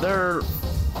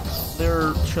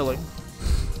 They're chilling.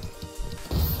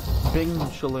 Bing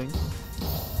chilling.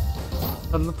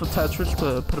 Setting up the Tetris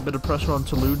to put a bit of pressure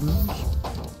onto Ludens.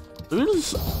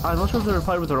 Ludens, I'm not sure if they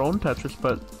replied with their own Tetris,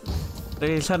 but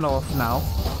they send off now.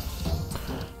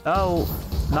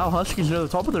 Now Husky's near the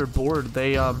top of their board.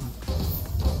 They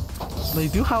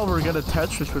do, however, get a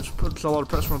Tetris, which puts a lot of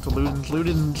pressure onto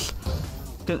Ludens.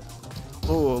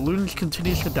 Ludens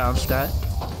continues to downstack.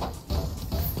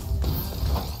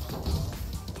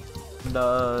 And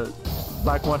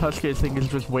Black White Husky, I think, is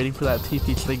just waiting for that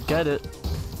TP, so they get it.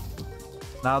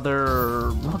 Now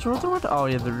they're not sure what they're with. Oh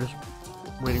yeah, they're just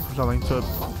waiting for something to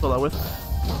fill that with.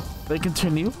 They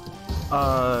continue.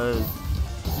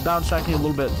 Downstacking a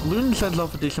little bit. Ludens sends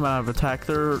off a decent amount of attack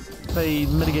there. They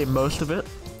mitigate most of it.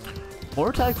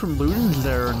 More attack from Ludens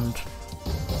there, and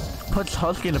puts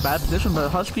Husky in a bad position, but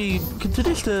Husky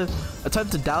continues to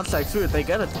attempt to downstack through it. They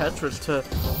get a Tetris to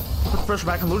put the pressure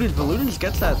back on Looney's, but Looney's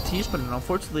gets that T-spin, and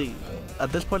unfortunately,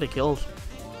 at this point, it kills.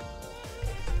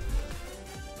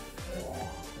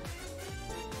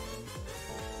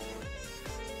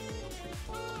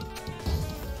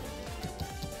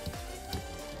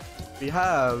 We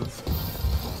have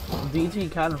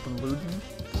DT cannon from Luden.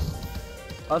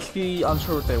 Husky,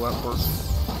 unsure what they went for.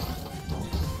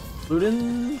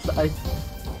 Luden's,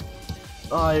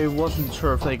 I wasn't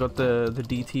sure if they got the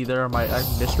DT there. I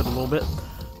missed it a little bit.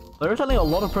 They're sending a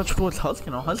lot of pressure towards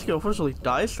Husky now. Husky unfortunately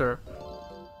dies there.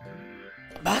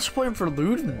 Match point for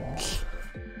Luden's.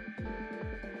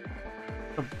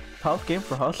 A tough game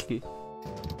for Husky.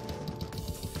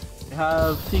 We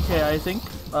have TK, I think.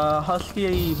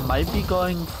 Husky might be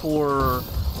going for,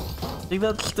 I think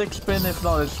that's stick spin. If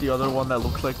not, it's the other one that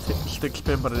looks like stick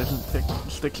spin, but it isn't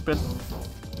stick spin.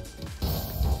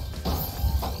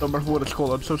 Don't remember what it's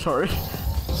called, I'm so sorry.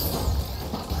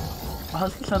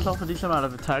 Husky sends off a decent amount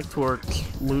of attack towards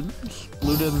Luden's.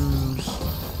 Luden's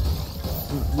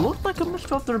looked like a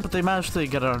misdrop there, but they managed to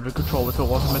get it under control if it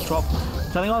was a misdrop.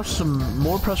 Sending off some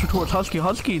more pressure towards Husky.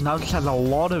 Husky now just has a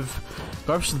lot of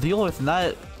garbage to deal with, and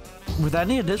that, with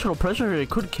any additional pressure, it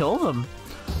could kill them.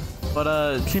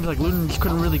 But it seems like Luden just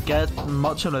couldn't really get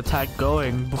much of an attack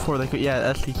going before they could.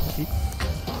 Yeah, SDT.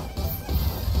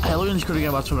 Yeah, Luden just couldn't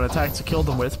get much of an attack to kill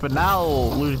them with, but now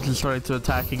Luden is starting to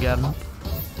attack again.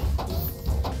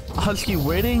 Husky was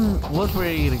waiting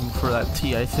for that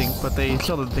T, I think, but they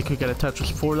saw that they could get a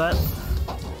Tetris for that.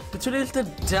 Continues to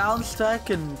down stack,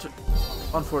 and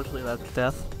unfortunately that's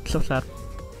death. So sad.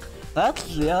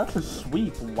 That's a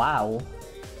sweep. Wow.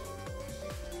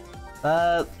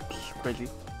 That's crazy.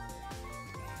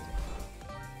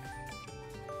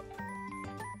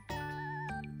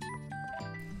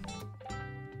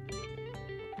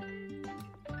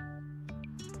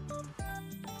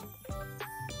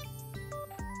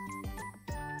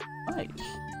 Nice.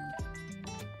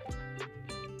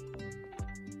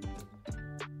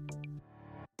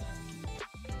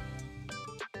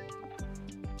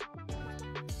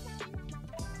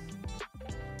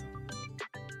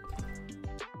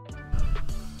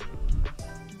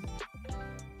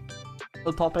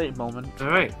 The top 8 moment.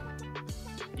 Alright.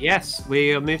 Yes,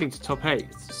 we are moving to top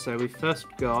 8. So we first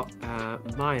got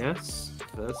Myas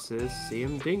versus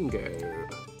CM Dingo.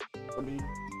 Let me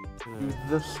do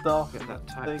this stuff. Get that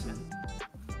tagged in.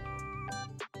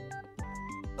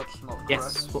 That's not correct.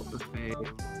 Yes, what would be...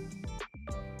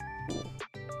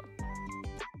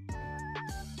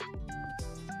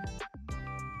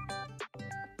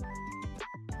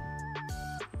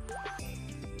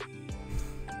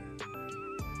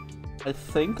 I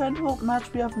think I know what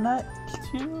match we have next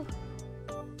here.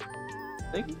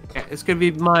 I think. Yeah, it's gonna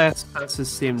be Myas versus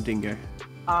CM Dingo.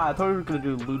 Ah, I thought we were gonna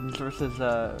do Ludens versus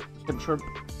Shrimp.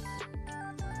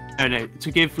 Oh no,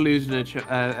 to give Luden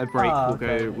a break,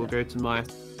 we'll go to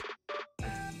Myas.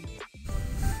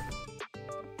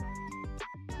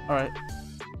 Alright.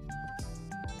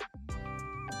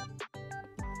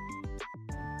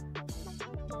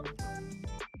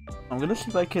 I'm gonna see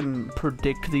if I can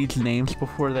predict these names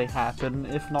before they happen.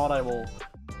 If not, I will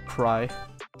cry.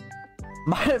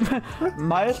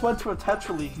 Myas went to a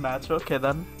Tetra League match. Okay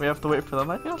then, we have to wait for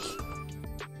them, I guess.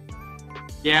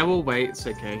 Yeah, we'll wait, it's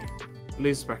okay.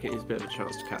 Loser's bracket is a bit of a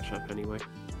chance to catch up anyway.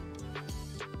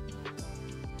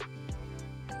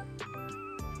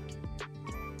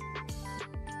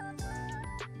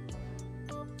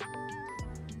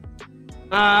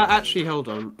 Actually, hold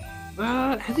on.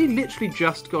 Has he literally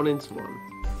just gone into one?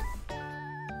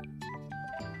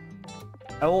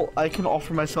 I can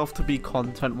offer myself to be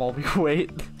content while we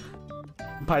wait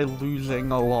by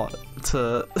losing a lot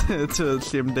to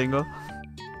CM Dingo.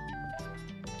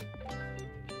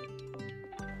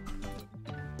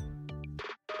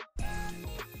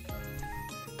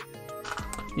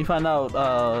 You find out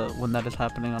when that is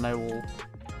happening, and I will.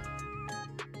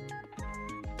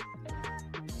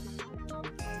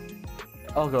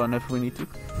 I'll go in if we need to.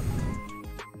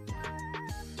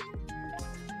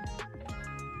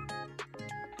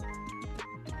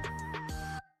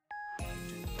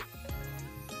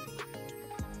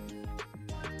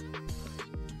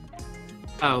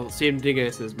 Oh, CM Dingo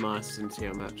says Myas in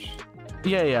TO match.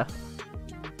 Yeah.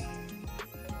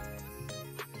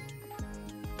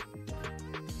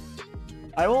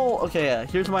 I will. Okay, yeah.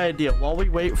 Here's my idea. While we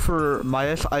wait for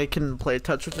Myas, I can play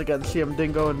Tetris against CM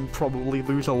Dingo and probably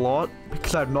lose a lot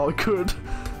because I'm not good.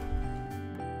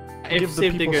 If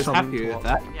CM Dingo's happy with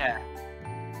that, yeah.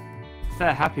 If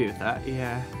they're happy with that,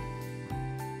 yeah.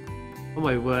 Oh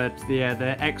my word, yeah,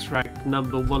 they're X-Rank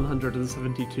number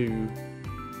 172.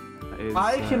 Is,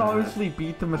 I can honestly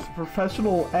beat them as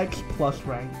professional X plus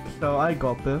rank, so I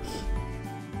got this.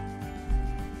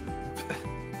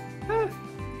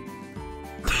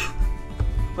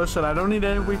 Listen, I don't need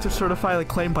anybody to certify the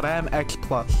claim, but I am X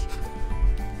plus.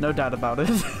 No doubt about it.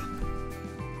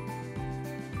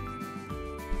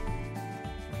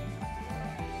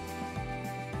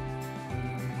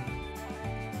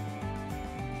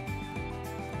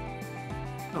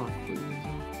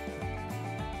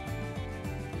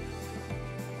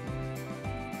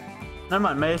 Never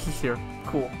mind, Mace is here.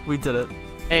 Cool, we did it.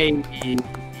 Hey,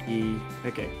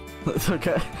 okay. It's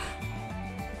okay.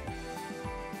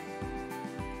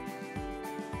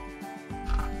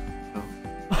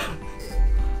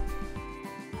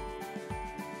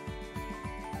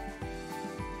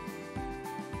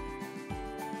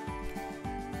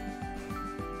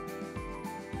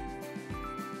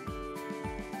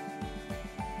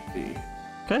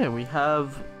 Okay, we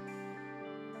have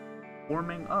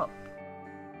warming up.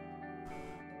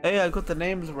 Hey, I got the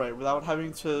names right without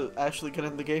having to actually get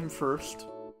in the game first.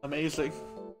 Amazing.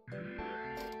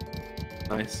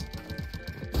 Nice.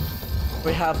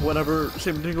 We have whatever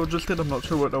Simdingo just did. I'm not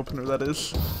sure what opener that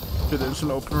is. If it is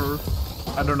an opener,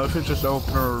 I don't know if it's just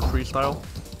opener or freestyle.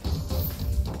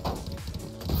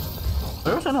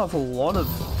 There's an awful lot of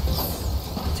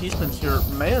T-spins here.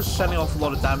 Maya's sending off a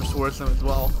lot of damage towards them as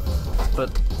well,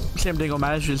 but Simdingo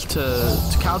manages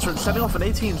to counter it, sending off an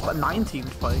 18 but 19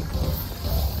 spike.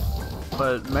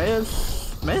 But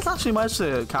Maya's actually managed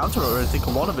to counter, or I think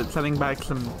a lot of it, sending back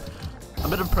a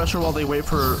bit of pressure while they wait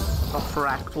for a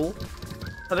fractal.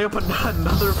 Setting up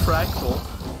another fractal.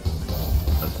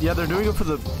 Yeah, they're doing it for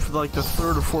like the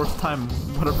third or fourth time,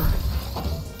 whatever.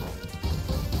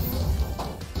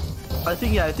 I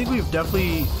think we've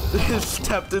definitely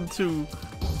stepped into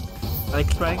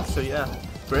X rank, so yeah,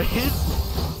 great.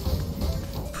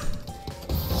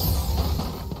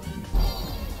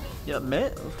 Yeah,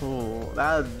 mate. Oh,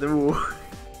 that. Ooh.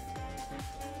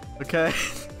 Okay.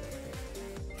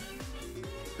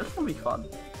 This will be fun.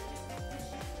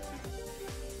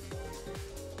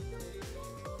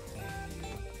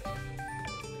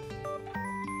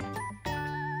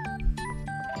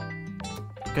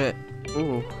 Okay.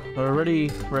 Ooh, we're already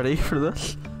ready for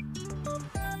this.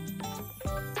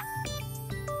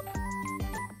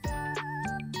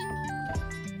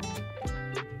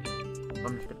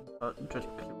 I'm just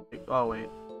oh wait,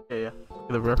 yeah,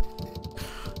 there.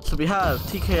 So we have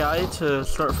TKI to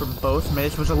start from both.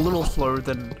 Mace was a little slower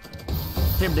than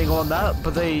Simdingo on that,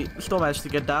 but they still managed to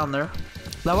get down there.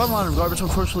 That one line of garbage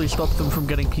unfortunately stopped them from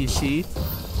getting PC.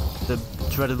 The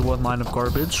dreaded one line of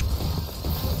garbage.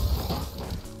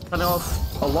 Setting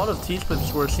off a lot of T-spins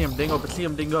for Simdingo, but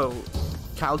Simdingo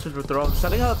countered with their own,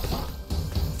 setting up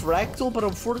Fractal, but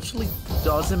unfortunately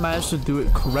doesn't manage to do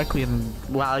it correctly, and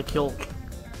wow, I killed.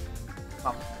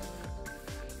 Oh.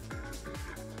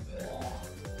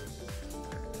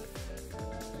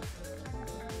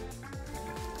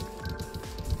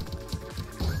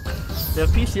 They have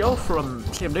PCO from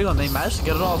Simdingo and they managed to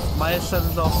get it off. Maya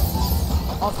sends off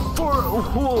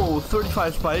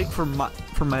 35 spike from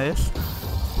Maes.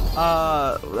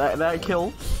 That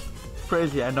killed.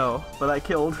 Crazy, I know, but that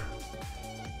killed.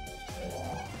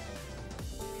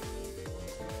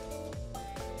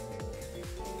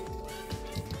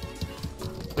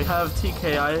 We have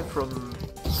TKI from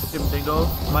Simdingo.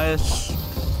 Maes,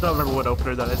 I don't remember what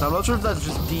opener that is. I'm not sure if that's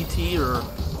just DT or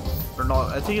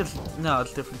not. I think it's, no,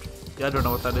 it's different. Yeah, I don't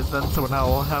know what that is then. Someone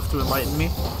will have to enlighten me.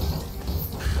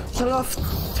 Setting off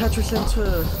Tetris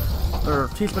into, or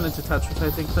T-spin into Tetris, I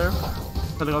think there.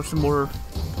 Setting off some more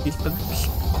T-spins.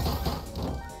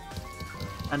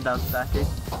 And down stacking.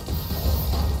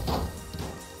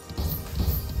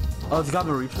 Oh, it's got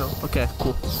Mauricio. Okay,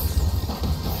 cool.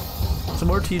 Some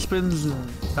more T-spins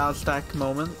and down stack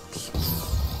moments.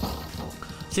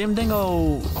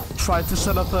 Simdingo tried to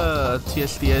set up a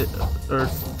TSD, or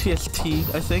TST,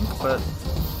 I think, but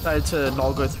decided to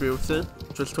not go through with it,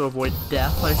 just to avoid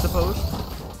death, I suppose.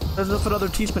 There's enough another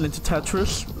T-spin into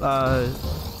Tetris.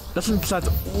 Doesn't decide to,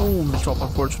 ooh, misdrop,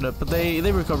 unfortunate, but they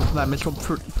recover from that misdrop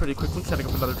pretty quickly, setting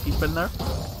up another T-spin there.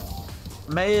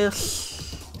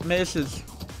 Mace is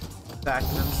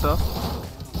stacking and stuff.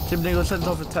 Simdingo sends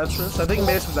off a Tetris. I think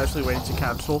Mace was actually waiting to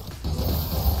cancel.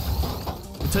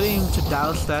 Continuing to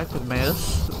down stack with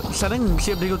Mace, sending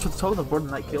Simdingo to the top of the board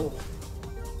and that kill.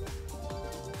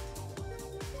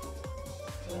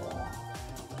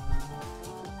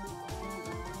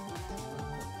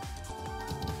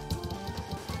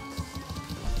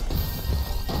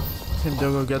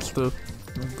 Simdingo gets the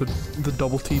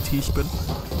double TT spin.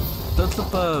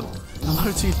 sets up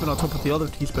another T-spin on top of the other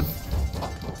T-spin.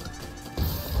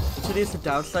 Continues to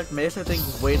down stack. Mace, I think,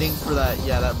 waiting for that,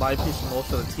 that my piece and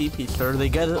also the T piece there. They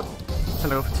get it.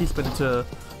 Sending off a T-spin into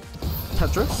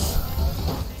Tetris.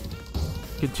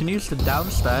 Continues to down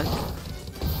stack.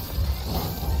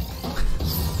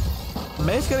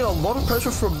 Mace getting a lot of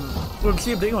pressure from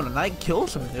CM Dingo, and that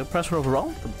kills him. The pressure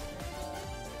overwhelmed him.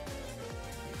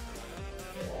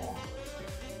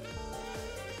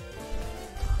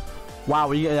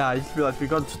 Wow, I just realized we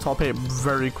got to top 8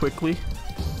 very quickly.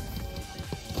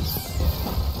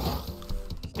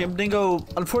 CM Dingo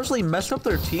unfortunately messed up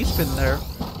their T-spin there.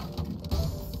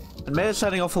 And May is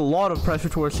setting off a lot of pressure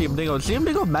towards CM Dingo. CM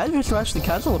Dingo manages to actually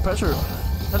cancel the pressure.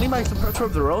 Sending back some pressure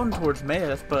of their own towards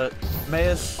Mayas, but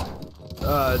Mayas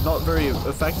not very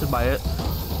affected by it.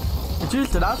 It's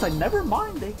used it outside, never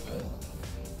mind.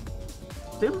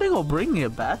 CM Dingo bringing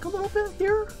it back a little bit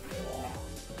here.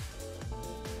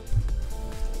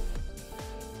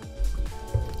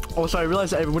 Oh, sorry, I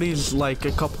realized everybody's like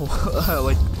a couple,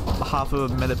 like half a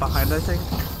minute behind, I think.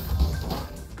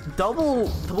 Double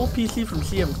PC from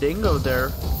CM Dingo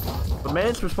there. But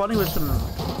May's responding with some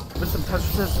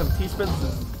touches, some T-spins,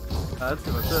 and that's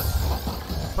pretty much it.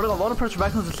 Putting a lot of pressure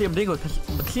back onto CM Dingo,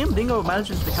 but CM Dingo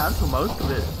manages to cancel most of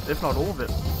it, if not all of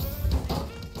it.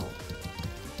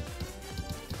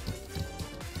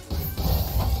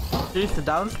 Here's the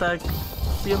down stack.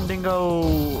 CM Dingo.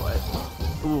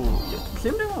 Ooh, yeah.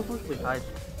 CM Dingo unfortunately died.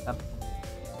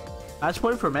 Match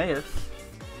point for Mayas.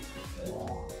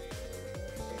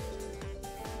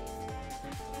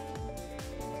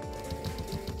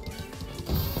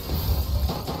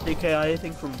 DKI, I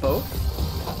think, from both.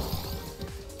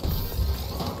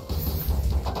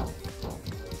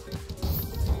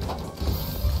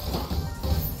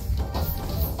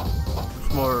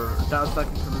 More down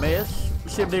stacking from Mayas.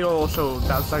 CM Dingo also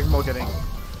down stacking more, getting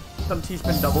some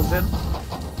T-spin doubles in.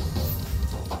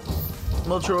 I'm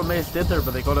not sure what Mayas did there,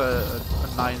 but they got a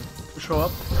 9 to show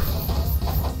up.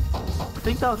 I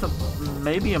think that was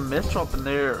maybe a miss drop in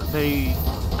there. They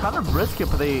kind of risk it,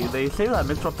 but they save that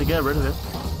miss drop to get rid of it.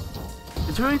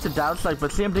 It's really to down stack,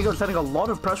 but CM Dingo is setting a lot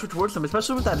of pressure towards them,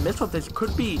 especially with that miss drop. This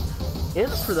could be it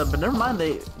for them, but never mind.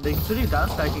 They continue down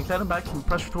stacking, sending back some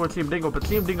pressure towards CM Dingo, but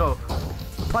CM Dingo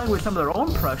applying with some of their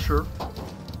own pressure.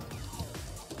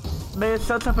 May it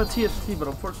sets up a TST, but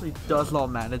unfortunately does not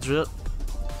manage it.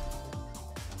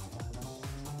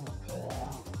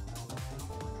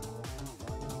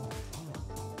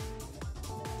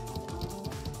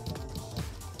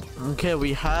 Okay,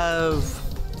 we have,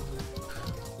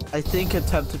 I think,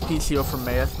 attempted PCO from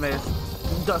Mayas. Mayas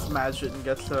does manage it and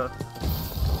gets a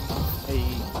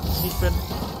T-spin.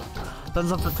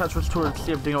 Sends off a Tetris towards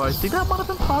CM Dingo. I think that might have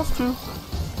been paused too.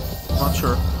 I'm not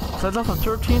sure. Sends off a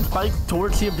 13 spike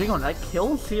towards CM Dingo, and that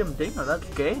kills CM Dingo. That's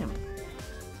game.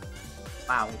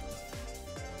 Wow.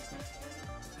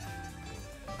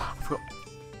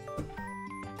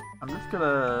 I'm just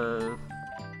gonna.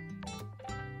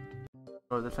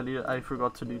 Oh, this I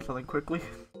forgot to do something quickly.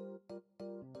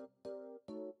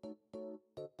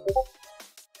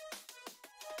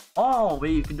 Oh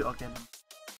wait, you can do okay.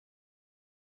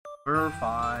 We're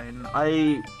fine.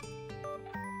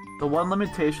 The one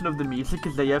limitation of the music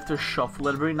is that you have to shuffle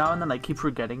it every now and then. I keep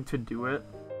forgetting to do it.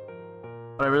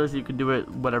 But I realize you can do it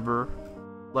whatever.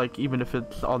 Like, even if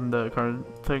it's on the current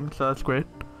thing, so that's great.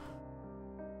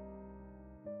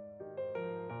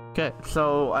 Okay,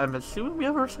 so I'm assuming we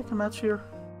have our second match here.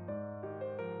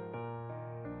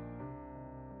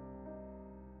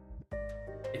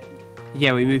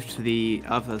 Yeah, we moved to the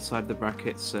other side of the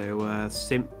bracket, so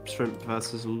Simp Shrimp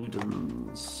versus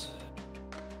Ludens.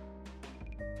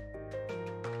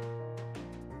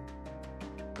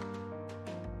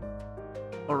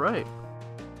 Alright.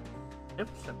 Yep.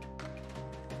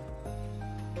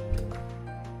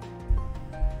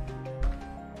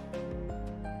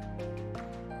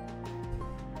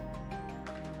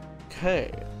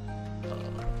 Okay.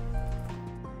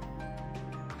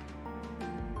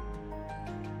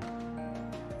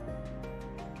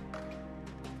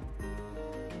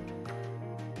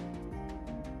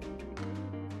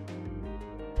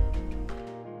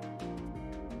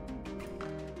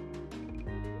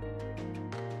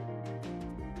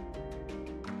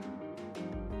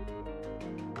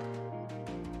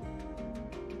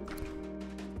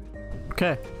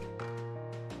 Okay.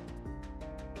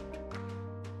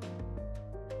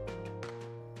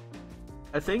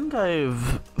 I think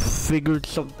I've figured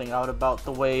something out about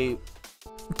the way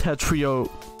Tetrio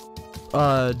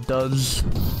does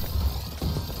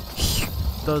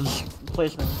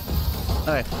placement.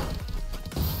 Alright.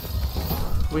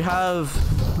 We have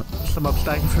some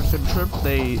upstacking for Simtrip.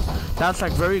 They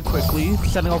downstack very quickly,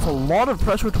 sending off a lot of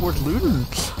pressure towards Luden.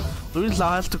 Luden now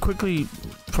has to quickly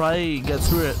try get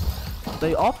through it.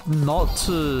 They opt not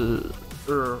to...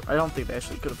 I don't think they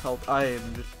actually could have helped. I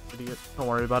am just an idiot. Don't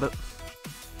worry about it.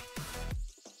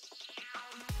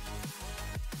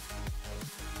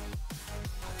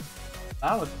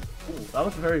 That was cool. That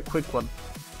was a very quick one.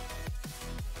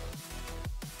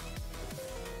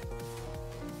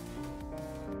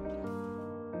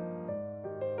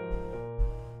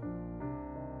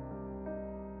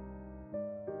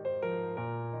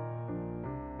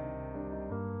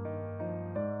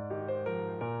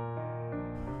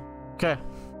 Okay.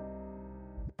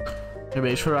 Let me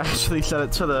make sure I actually set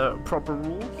it to the proper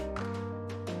rules.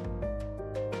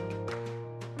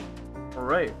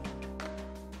 Alright.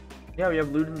 Yeah, we have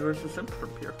Luden versus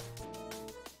Simtrip here.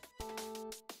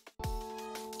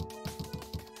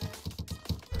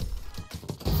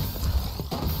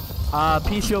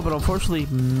 PC Open unfortunately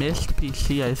missed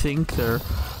PC, I think.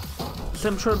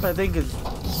 Simtrip, I think, is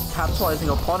capitalizing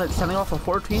upon it, sending off a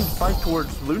 14 spike towards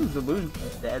Luden. The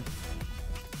Luden's dead.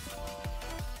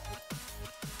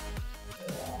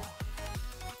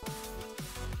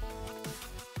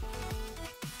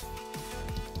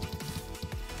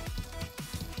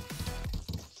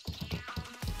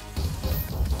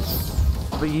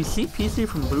 But you see PC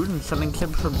from Luden sending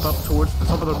Simtrip up towards the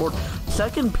top of the board.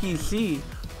 Second PC.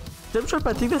 Simtrip,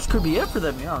 I think this could be it for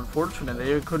them. Yeah, unfortunate.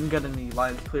 They couldn't get any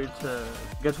lines cleared to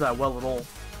get to that well at all.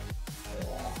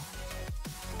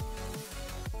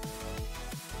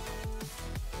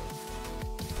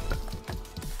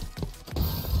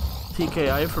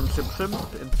 TKI from Simtrip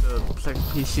into second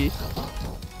PC.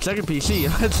 Second PC?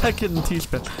 Second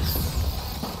T-spin.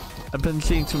 I've been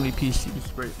seeing too many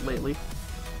PCs lately.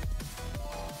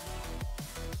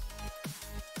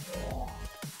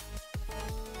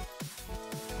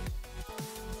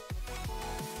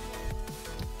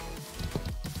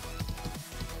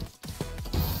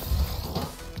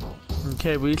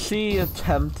 Okay, we see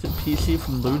attempted PC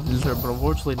from Luden there, but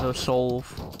unfortunately no solve.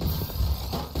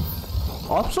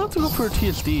 Opts not to go for a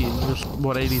TSD, just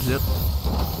 180 zip.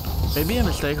 Maybe a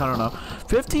mistake, I don't know.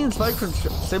 15 spike from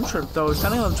Simtrip though,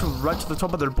 sending them to right to the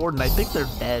top of their board, and I think they're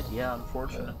dead. Yeah,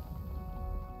 unfortunate.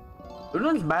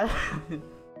 Luden's mad.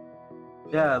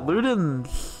 Yeah, Luden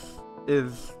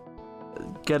is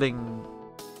getting...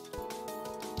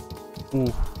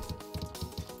 Ooh.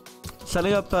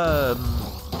 Setting up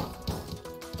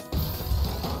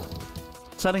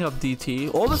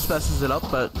DT. Almost messes it up,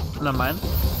 but never mind.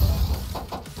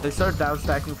 They start down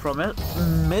stacking from it.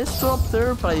 Missed up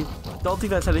there, but I don't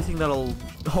think that's anything that'll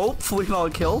hopefully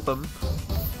not kill them.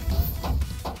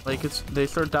 Like they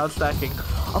start down stacking.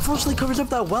 Unfortunately, covers up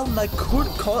that well, and that could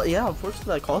cost. Yeah,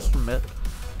 unfortunately, that cost them it.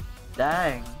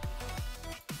 Dang.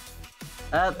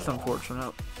 That's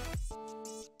unfortunate.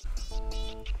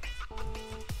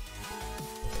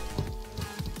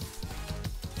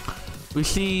 We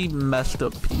see messed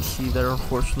up PC there,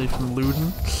 unfortunately, from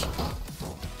Luden.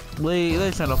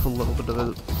 They sent off a little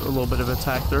bit of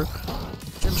attack there.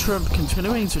 Simtrip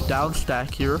continuing to down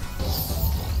stack here.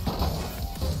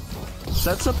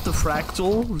 Sets up the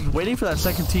fractal, waiting for that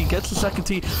second T, gets the second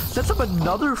T, sets up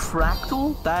another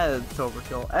fractal. That's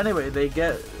overkill. Anyway, they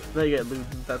get Luden.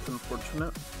 That's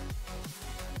unfortunate.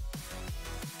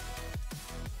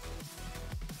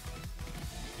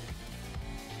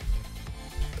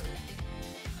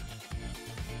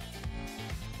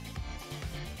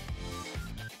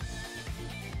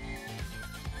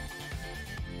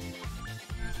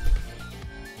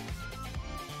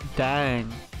 Dang.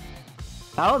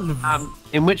 That was...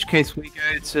 in which case we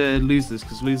go to losers,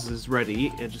 because losers is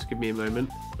ready. Yeah, just give me a moment.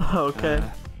 Okay.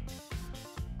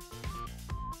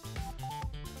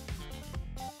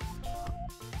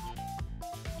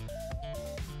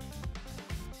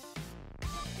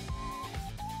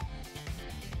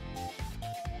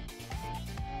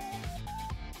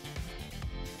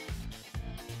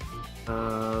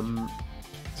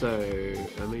 So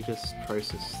let me just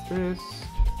process this.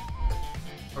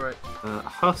 Alright.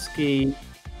 Husky's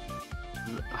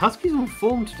on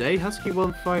form today. Husky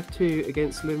 1-5-2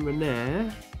 against Lynn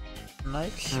Renair.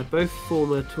 Nice. Both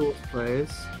former TAWS players.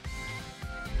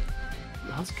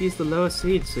 Husky's the lower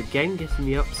seed, so Gang getting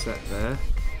the upset there.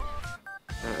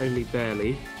 Only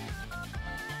barely.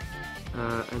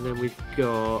 And then we've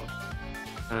got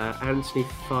Anthony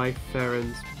 5,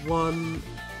 Ferens 1.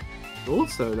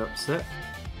 Also an upset.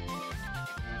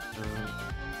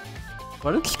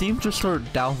 Why did Steam just start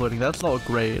downloading? That's not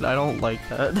great. I don't like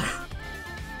that.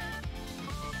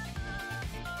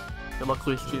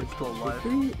 Luckily Steam's still alive.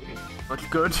 That's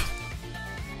good.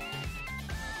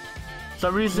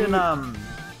 some reason,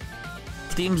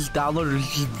 Steam's downloader is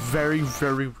just very,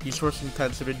 very resource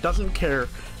intensive. It doesn't care.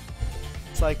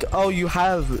 It's like, oh, you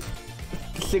have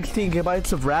 16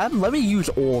 gigabytes of RAM? Let me use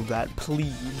all of that,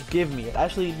 please. Give me it.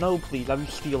 Actually, no, please. I'm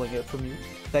stealing it from you.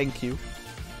 Thank you.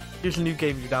 Here's a new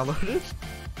game you downloaded.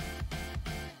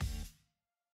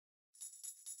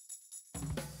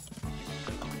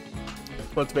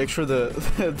 Let's make sure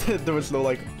there was no,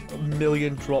 like, a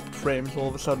million dropped frames all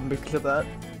of a sudden because of that.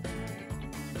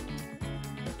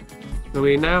 So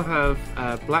we now have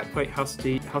Black White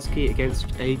Husky against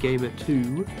A Gamer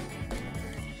 2.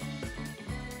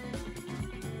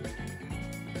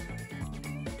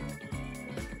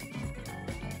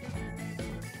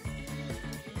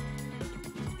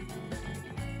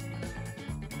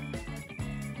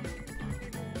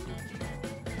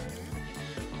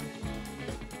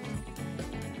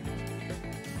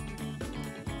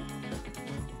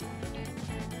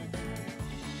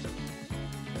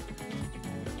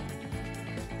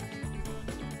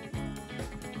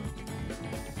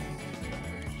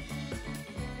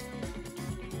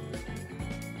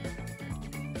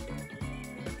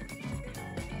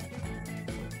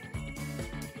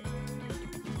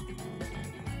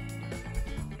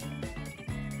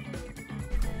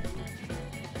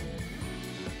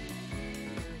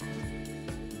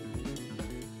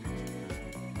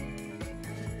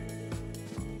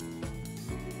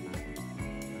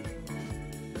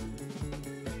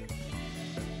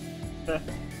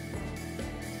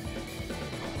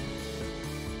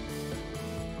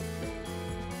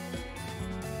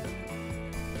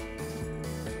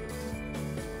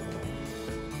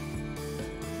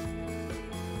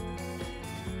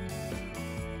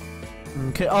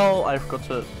 Okay, oh, I forgot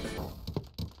to...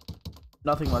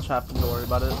 Nothing much happened, don't worry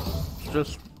about it.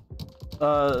 Just,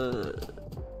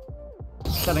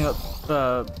 setting up,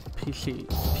 PC.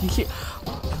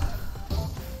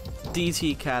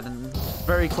 DT cannon.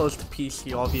 Very close to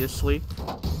PC, obviously.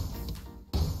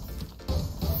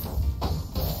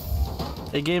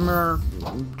 A gamer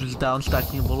just down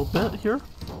stacking a little bit here.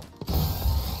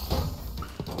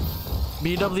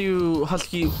 BW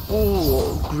Husky,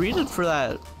 ooh, greeted for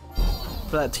that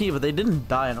T, but they didn't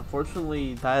die, and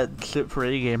unfortunately that's it for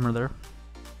A gamer there.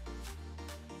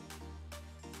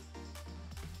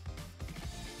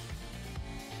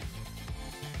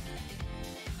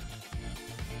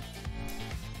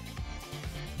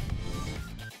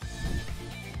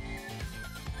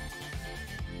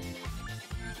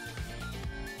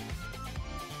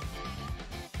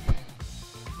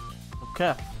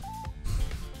 Okay.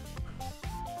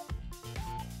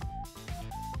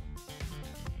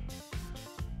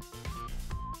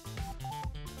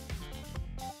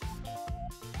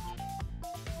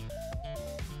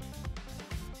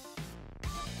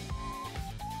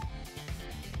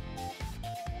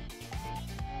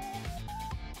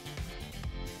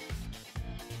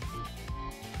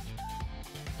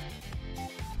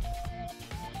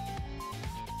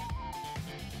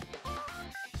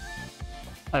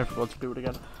 I forgot to do it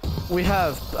again. We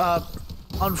have,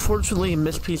 unfortunately,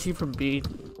 missed PC from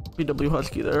BW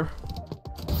Husky there.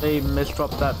 They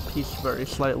misdropped that piece very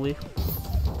slightly.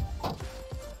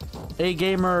 A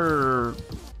gamer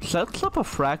sets up a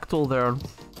fractal there,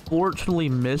 unfortunately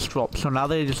misdropped, so now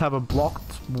they just have a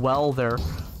blocked well there.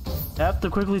 They have to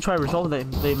quickly try to resolve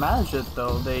it. They managed it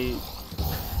though. They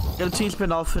get a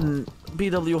T-spin off, and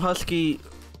BW Husky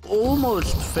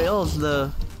almost fails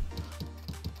the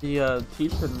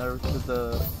T-spin there because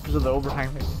of the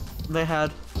overhang they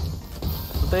had.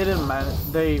 But they didn't manage.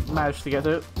 They managed to get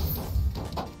it.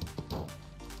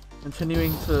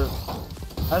 Continuing to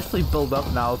actually build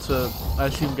up now to, I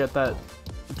assume, get that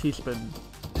T-spin.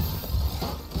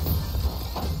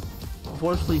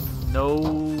 Unfortunately, no.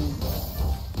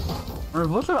 Or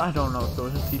was there? I don't know if there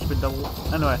was a T-spin double.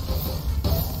 Anyway,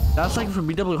 that's like from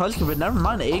BW Husky, but never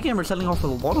mind. A gamer setting off a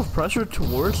lot of pressure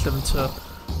towards them to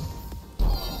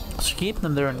keep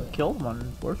them there and kill them,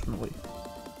 unfortunately.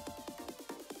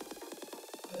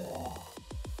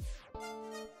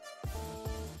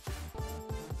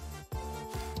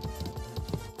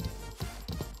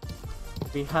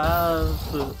 We have,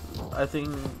 I think,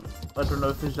 I don't know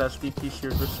if this SDPC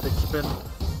or just stick spin.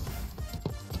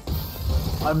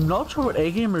 I'm not sure what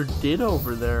A gamer did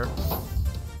over there.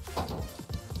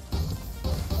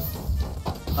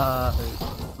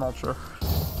 Not sure.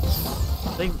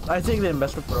 I think they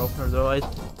messed up their opener though.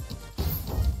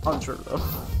 Unsure though.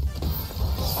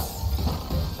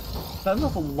 Sends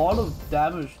off a lot of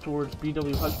damage towards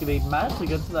BW Husky. They managed to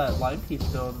get to that line piece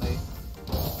though, and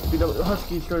BW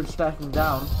Husky started stacking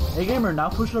down. A gamer now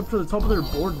pushing up to the top of their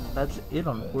board, and that's it,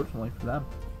 unfortunately, for them.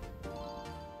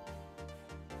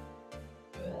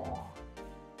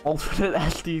 Alternate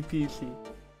SDPC.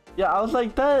 Yeah, I was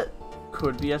like, that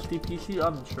could be SDPC.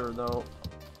 I'm sure though.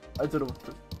 I don't know what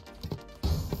the...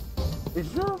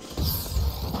 Is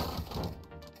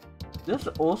this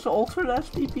also alternate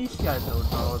SDPC? I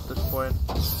don't know at this point.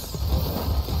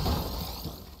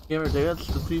 Gamer Day, that's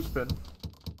the T-spin.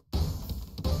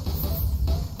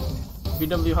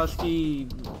 VW Husky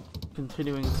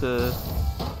continuing to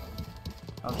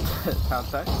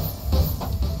contact.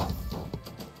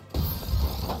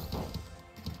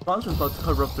 Johnson's about to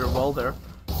cover up their wall there.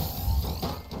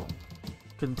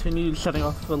 Continue setting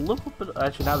off a little bit.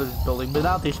 Actually, now they're just building, but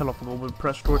now they set off a little bit.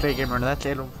 Press towards A Gamer, and that's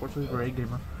it, unfortunately, for A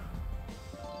Gamer.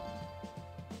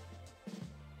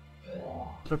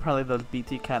 So probably the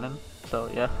BT cannon, so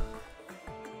yeah.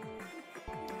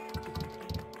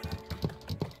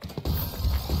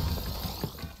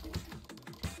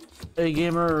 A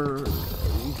Gamer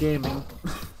gaming.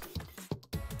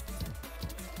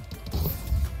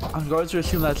 I'm going to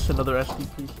assume that's another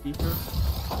SPP speaker.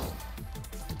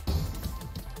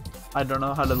 I don't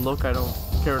know how to look, I don't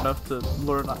care enough to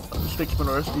learn Sticksman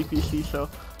or SPPC, so...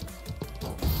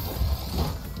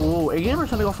 Oh, A Gamer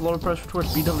sending off a lot of pressure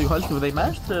towards BW Husky, but they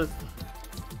managed to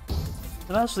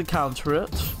counter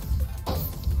it.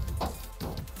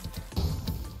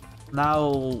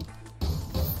 Now...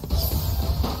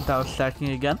 Down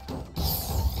stacking again.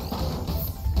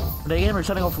 The Gamer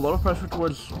setting off a lot of pressure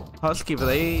towards Husky, but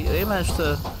they managed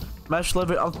to match a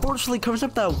little bit. Unfortunately, covers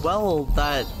up that well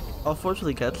that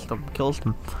unfortunately gets them, kills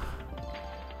them.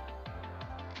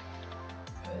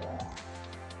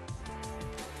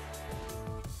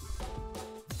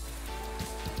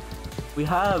 We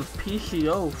have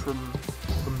PCO from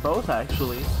both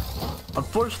actually.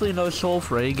 Unfortunately, no soul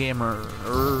for A Gamer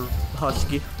or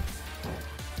Husky.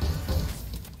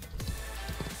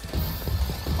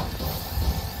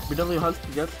 BW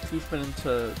Husky gets T-spin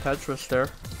into Tetris there.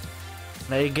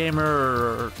 And A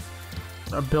Gamer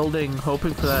are building,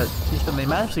 hoping for that T-spin. They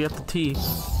managed to get the T.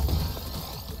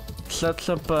 Sets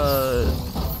up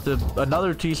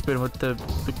another T-spin with the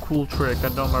cool trick. I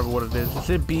don't remember what it is. Is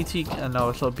it BT? No,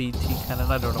 it's not BT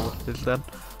cannon. I don't know what it is then.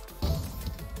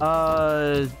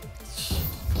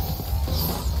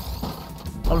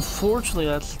 Unfortunately,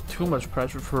 that's too much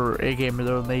pressure for A Gamer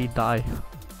though, and they die.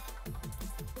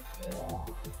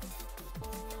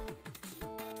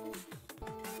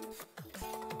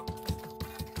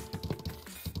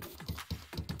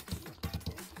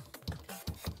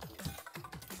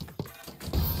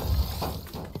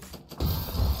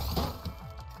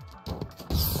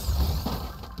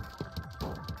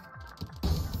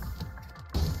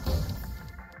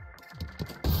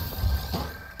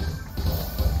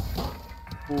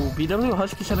 BW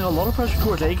Husky sending a lot of pressure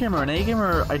towards A Gamer, and A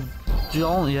Gamer,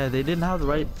 yeah, they didn't have the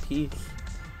right piece,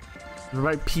 the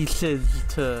right pieces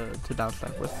to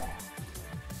downstack with.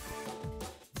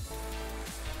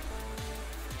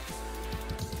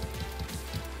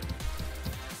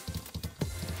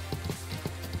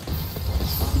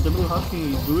 BW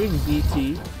Husky doing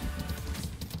BT,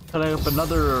 setting up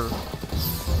another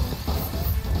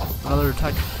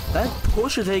attack. That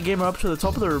pushes A Gamer up to the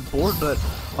top of their board, but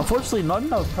unfortunately not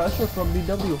enough pressure from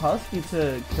BW Husky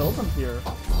to kill them here.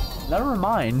 Never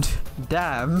mind.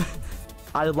 Damn.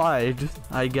 I lied,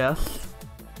 I guess.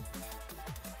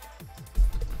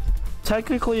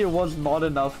 Technically it was not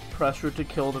enough pressure to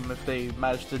kill them if they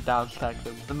managed to downstack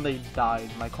them. Then they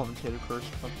died. My commentator cursed.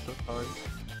 I'm so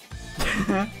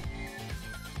sorry.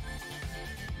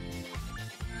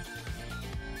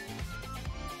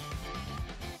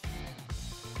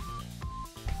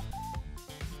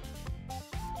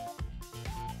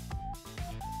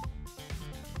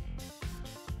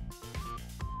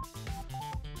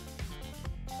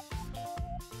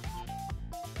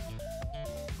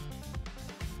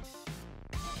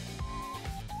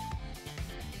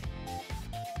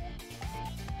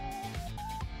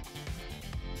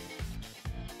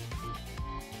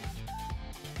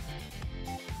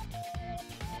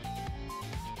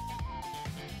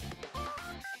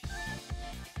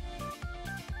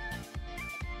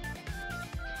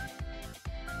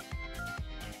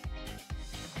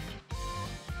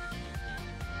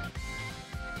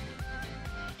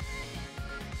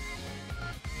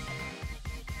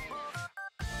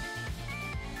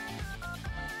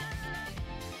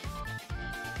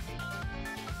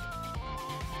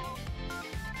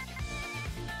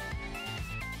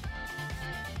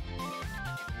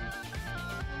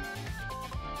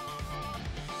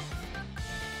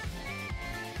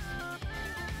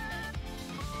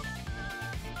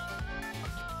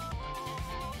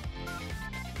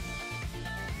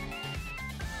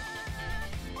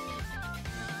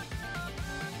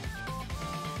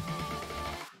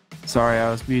 Sorry,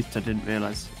 I was muted. I didn't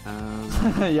realise.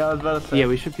 Yeah, I was about to say. Yeah,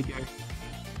 we should be going.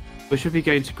 We should be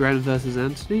going to Gren versus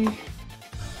Anthony. Okay,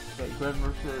 Gren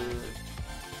versus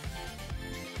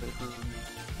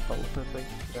both, I think.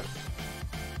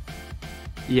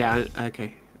 Yeah. Yeah.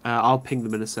 Okay. I'll ping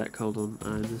them in a sec. Hold on.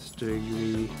 I'm just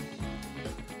doing the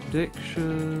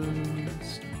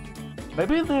predictions.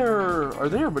 Maybe are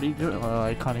they already doing? Well,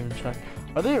 I can't even check.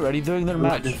 Are they already doing their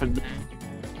match?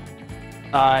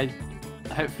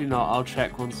 Hopefully not. I'll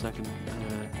check 1 second.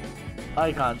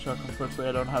 I can't check. Unfortunately,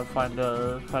 I don't have find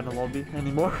a lobby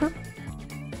anymore.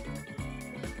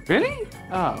 Really?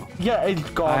 Oh. Yeah, it's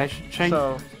gone. I should change.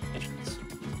 So,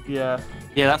 yeah.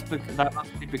 Yeah, that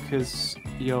must be because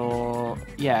your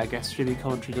I guess streaming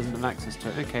commentary doesn't have access to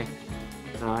it. Okay.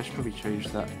 No, I should probably change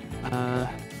that.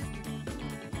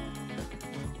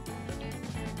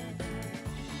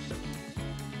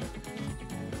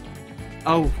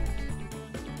 Oh.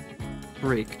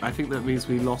 Freak. I think that means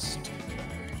we lost.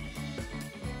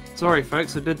 Sorry,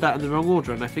 folks, I did that in the wrong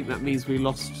order, and I think that means we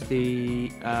lost the.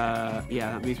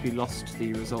 That means we lost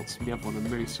the results from the other one. I'm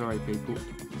really sorry, people.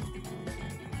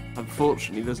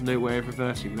 Unfortunately, there's no way of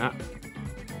reversing that.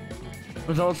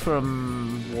 Results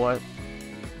from what?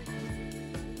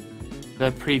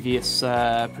 The previous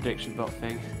prediction bot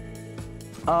thing.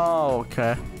 Oh,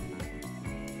 okay.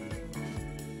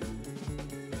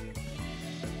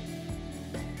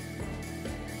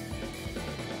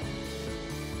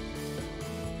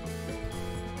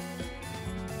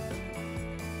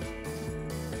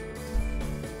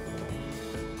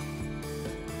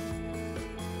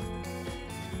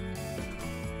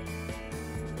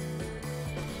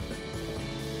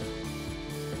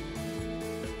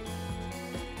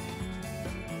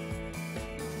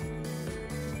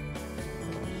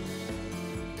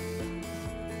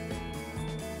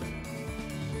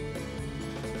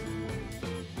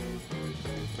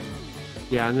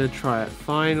 Yeah, I'm gonna try it.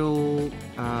 Final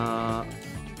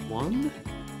one.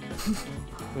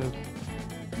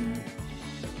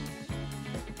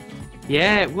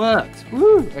 Yeah, it worked.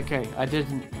 Woo! Okay, I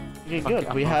didn't. Okay,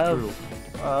 good. We have both.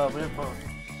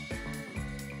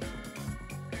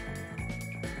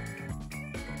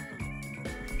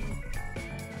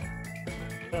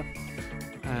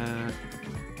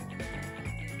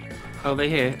 Oh, they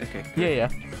here? Okay. Yeah, yeah.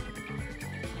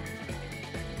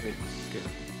 Good.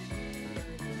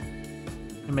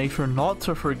 And make sure not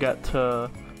to forget to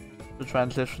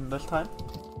transition this time.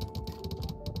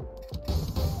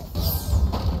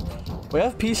 We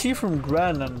have PC from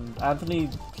Gren and Anthony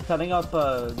setting up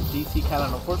a DC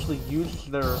cannon. Unfortunately, uses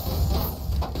their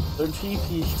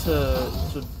GPs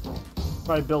to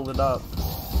try build it up.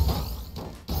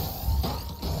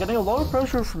 Getting a lot of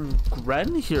pressure from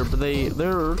Gren here, but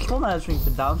they're still managing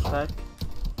to downstack.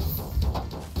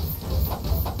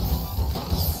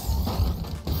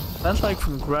 Downstack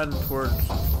from Gren towards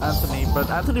Anthony, but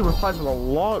Anthony replies with a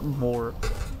lot more.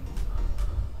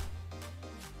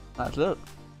 That's it.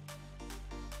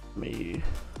 Me.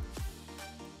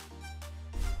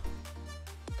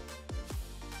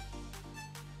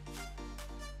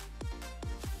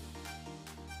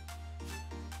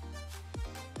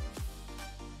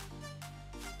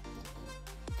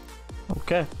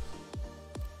 Okay.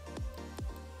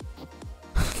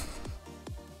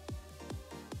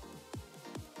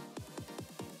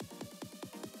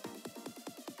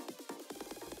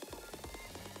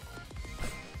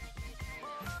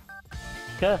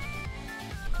 Okay.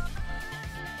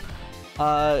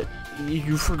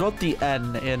 You forgot the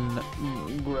N in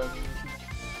Gren.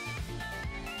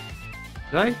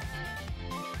 Did I?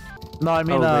 No, I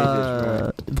mean,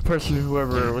 right. the person,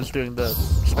 whoever was doing the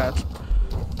stats.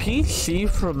 PC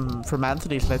from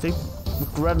Anthony's, and I think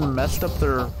Gren messed up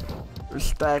their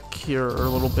stack here a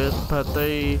little bit, but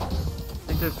I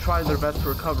think they're trying their best to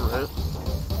recover it.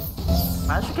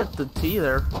 Managed to get the T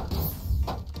there.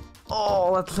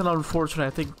 Oh, that's an unfortunate,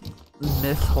 I think,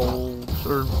 miss hold,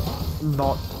 or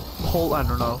not hold, I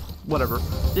don't know, whatever.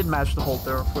 Didn't match the hold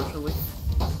there, unfortunately.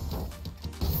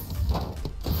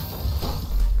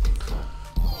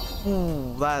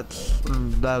 Ooh, that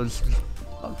was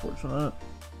unfortunate.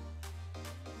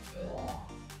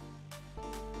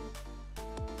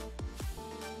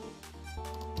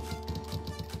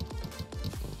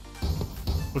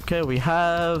 Okay, we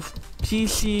have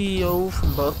PCO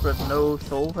from both, but no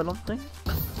solve, I don't think.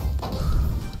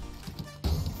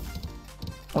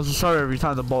 Also, sorry every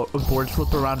time the board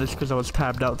flipped around, it's because I was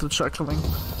tabbed out to check something.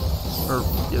 Or,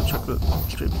 yeah, check the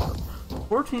stream.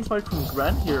 14 spike from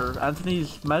Gren here.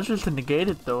 Anthony's manages to negate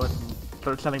it though and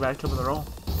start sending back to them on their own.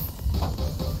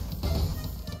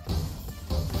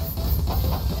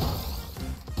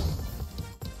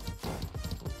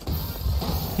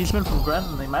 T-spin from Gren,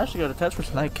 and they managed to get a Tetris,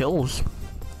 and that kills.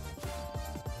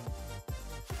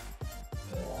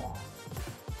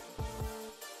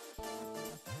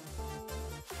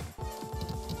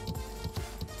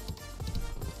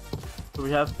 So we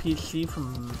have PC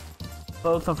from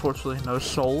both, unfortunately, no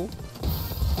soul.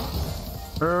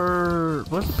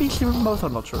 Was it PC from both?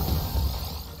 I'm not sure.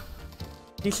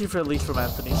 PC for at least from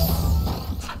Anthony.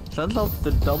 Sends out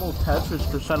the double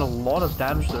Tetris to send a lot of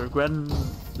damage there. Gren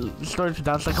starting to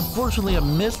dance like, unfortunately, a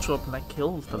missed drop, and that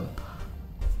kills them.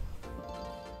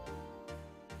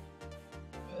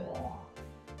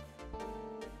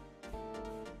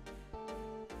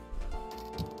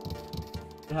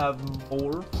 We have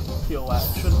more PO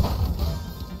action.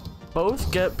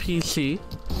 Both get PC.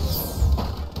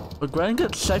 But Gren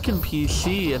gets second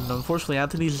PC, and unfortunately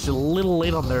Anthony's a little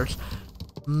late on theirs.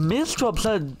 Missed drops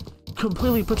that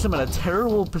completely puts them in a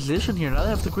terrible position here. Now they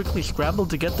have to quickly scramble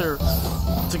to get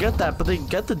that, but they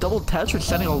get the double Tetris,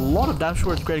 sending a lot of damage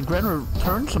towards Gren. Gren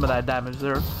returns some of that damage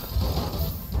there.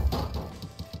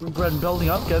 Gren building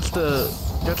up, gets the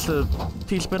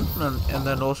T-spin, and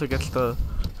then also gets the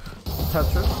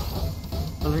Tetris.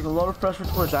 There's a lot of pressure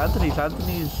towards Anthony's.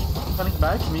 Anthony's cutting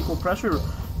back some equal pressure,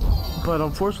 but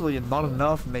unfortunately not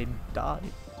enough, and they die.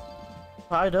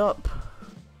 Tied up.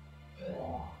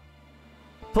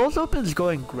 TAWS Open is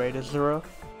going great as Zero.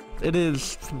 It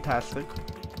is fantastic.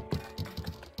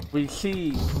 We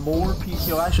see more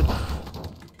PCO action.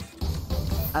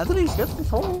 Anthony's gets this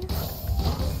hole.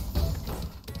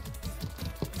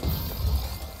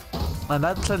 And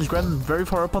that sends Gren very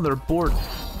far up on their board.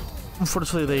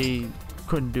 Unfortunately, they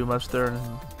couldn't do much there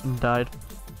and died.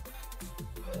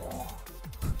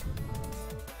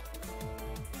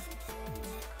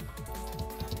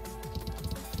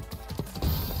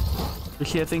 You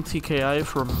see, I think TKI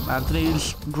from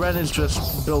Anthony's. Gren is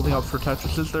just building up for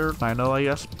Tetrises there. I know, I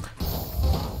guess.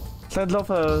 Sends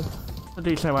off a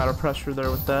decent amount of pressure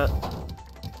there with that.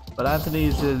 But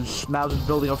Anthony's is now just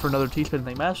building up for another T-spin.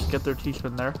 They managed to get their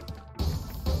T-spin there.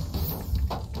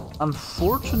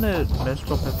 Unfortunate missed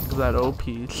up, I think, of that O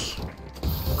piece.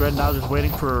 Gren now just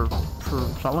waiting for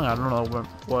something. I don't know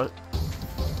what.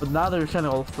 But now they're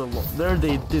sending off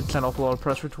they did send off a lot of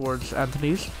pressure towards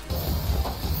Anthony's.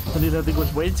 Anthony's, I think,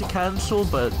 was waiting to cancel,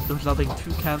 but there was nothing to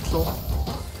cancel.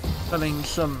 Sending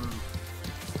some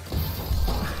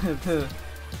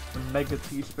mega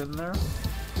T-spin there.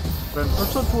 Gren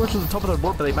puts up towards the top of their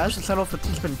board, but they managed to send off a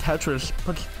T-spin Tetris.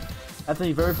 Puts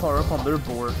Anthony very far up on their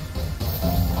board.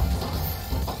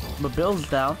 But Bill's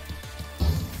down.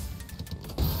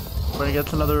 Gren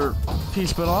gets another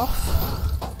T-spin off.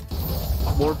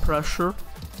 More pressure.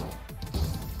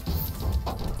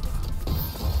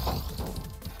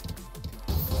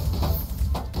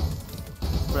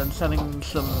 Gren sending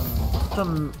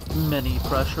some mini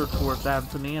pressure towards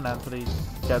Anthony, and Anthony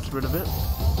gets rid of it.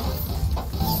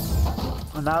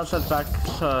 And now sends back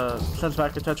a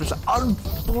Tetris.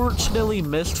 Unfortunately,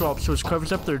 misdrops, which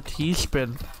covers up their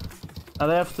T-spin. Now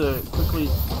they have to quickly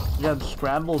again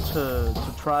scramble to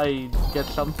try get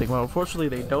something. Well, unfortunately,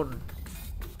 they don't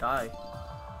die.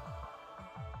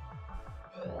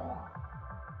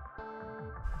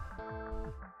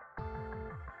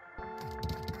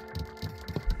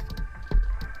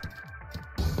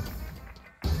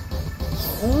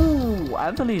 Ooh,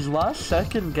 Anthony's last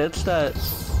second gets that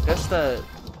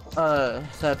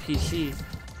PC.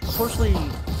 Unfortunately,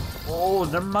 oh,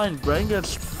 never mind. Gren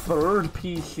gets third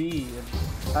PC,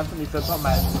 and Anthony says not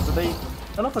match. So they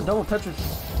set off a double Tetris,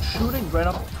 shooting Gren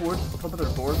up towards the top of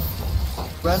their board.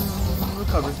 Gren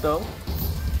recovers though.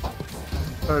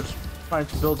 Starts trying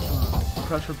to build some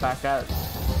pressure back at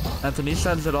Anthony,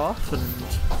 sends it off, and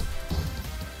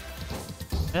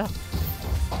yeah.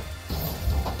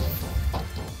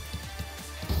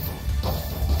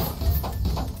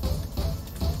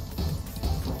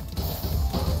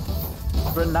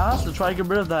 Gren now has to try to get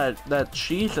rid of that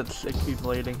cheese that's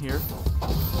accumulating here.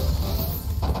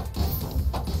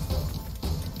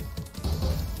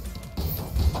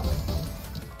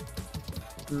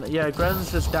 Yeah,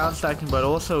 Gren's just down stacking, but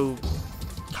also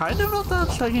kind of not down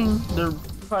stacking. They're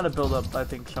trying to build up, I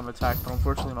think, some attack, but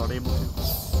unfortunately not able to.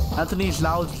 Anthony's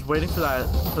now just waiting for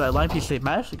that line piece. They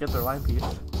managed to get their line piece.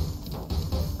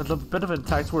 There's a bit of an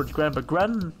attack towards Gren, but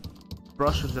Gren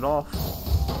brushes it off.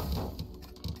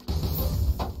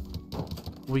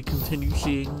 We continue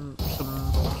seeing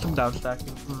some down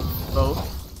stacking from both.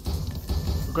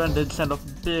 Gren did send off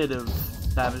a bit of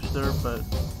damage there, but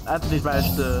Anthony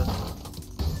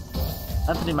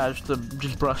managed to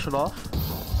just brush it off.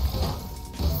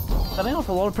 Sending off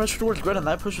a lot of pressure towards Gren, and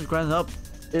that pushes Gren up.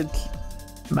 It's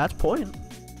match point.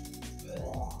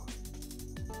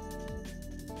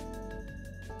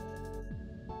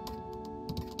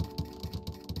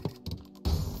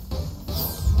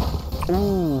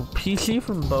 Ooh, PC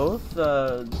from both.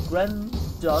 Gren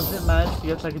doesn't manage to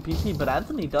get second PC, but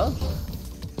Anthony does.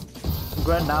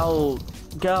 Gren now,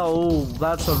 oh,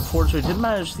 that's unfortunate. Didn't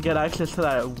manage to get access to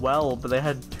that well, but they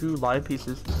had 2 live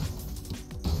pieces.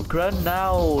 Gren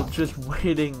now just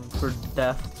waiting for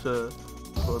death to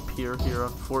appear here,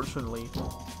 unfortunately.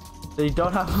 They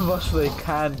don't have much they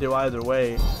can do either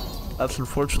way. That's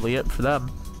unfortunately it for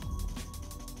them.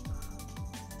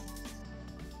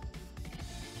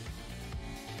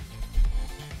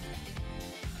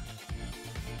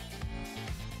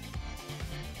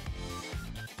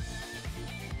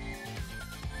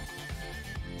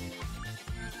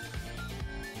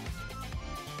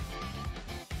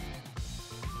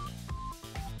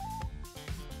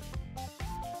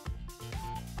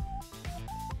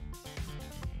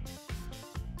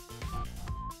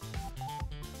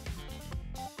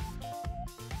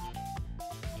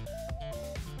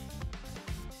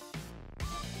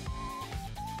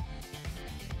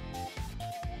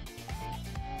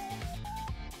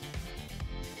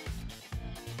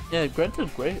 Yeah, Grant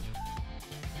did great.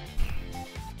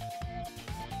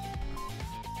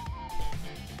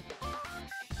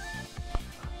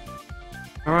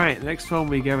 Alright, next one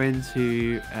we go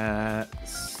into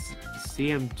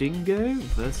CM Dingo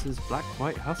versus Black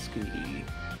White Husky. I'm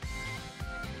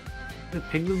gonna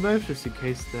ping them both just in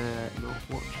case they're not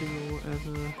watching or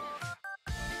whatever.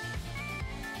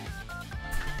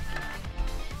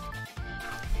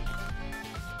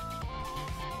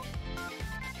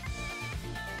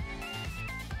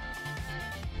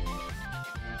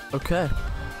 Okay.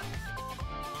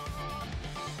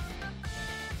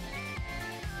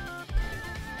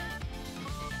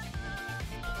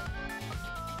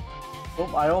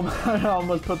 Oh, I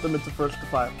almost put them into first to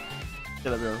 5.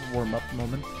 Get up your warm-up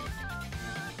moment.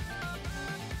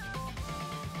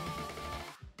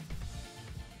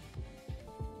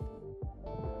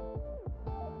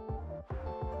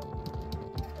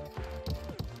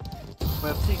 We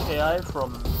have TKI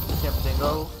from Camp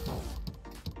Dingo.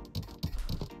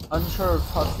 Unsure if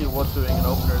Husky was doing an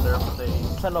opener there, but they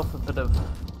sent off a bit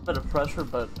of pressure,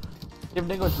 but Camp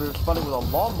Dingo is responding with a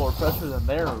lot more pressure than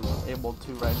they're able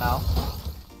to right now.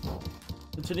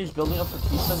 Continues building up for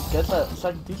T-Spin, gets that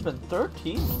second T-Spin,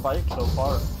 13 spikes so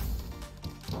far.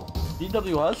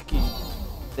 BW Husky,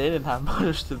 they didn't have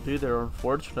much to do there,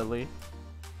 unfortunately.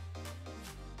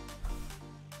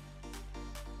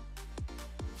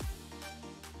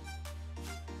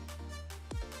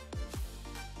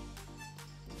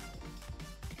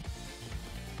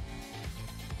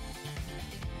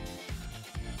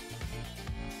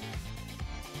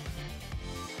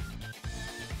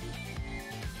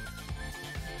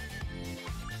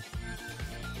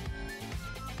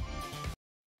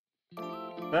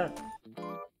 Okay.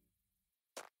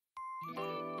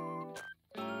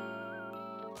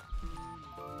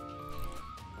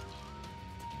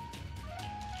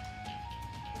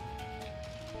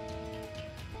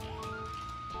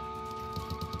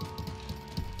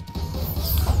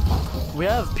 We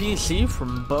have PC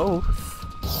from both.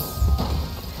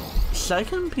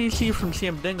 Second PC from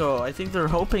CM Dingo. I think they're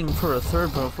hoping for a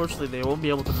third, but unfortunately they won't be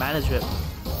able to manage it.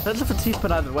 Depends if it's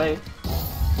T-Spin either way.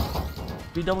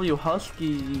 BW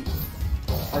Husky,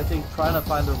 I think, trying to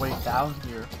find their way down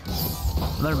here.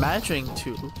 And they're managing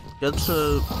to get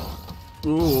to...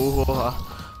 Ooh,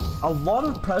 a lot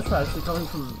of pressure actually coming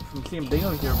from CM Dingo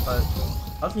here, but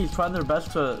Husky's trying their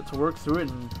best to work through it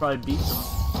and try and beat them.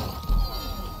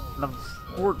 And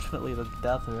unfortunately, that's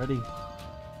death already.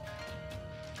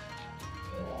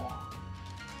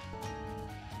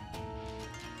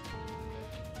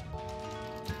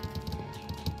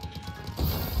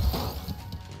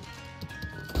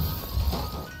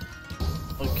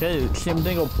 Okay, CM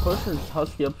Dingo pushes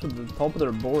Husky up to the top of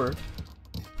their board.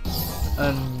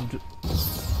 And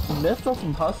missed off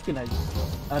from Husky, and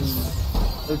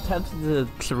they're tempted to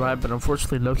survive, but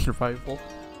unfortunately no survival.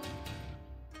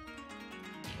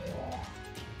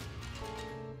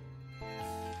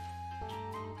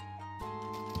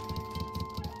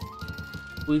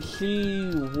 We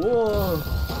see... Whoa!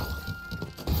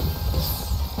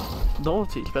 No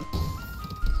T-Spin.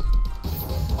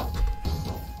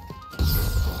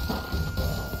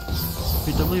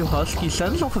 BW Husky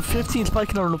sends off a 15 spike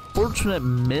and an unfortunate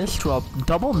miss drop,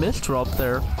 double miss drop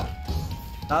there.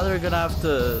 Now they're gonna have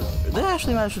to. They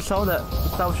actually managed to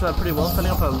establish that pretty well,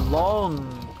 setting up a long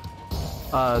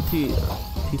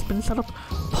T-spin setup,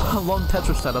 a long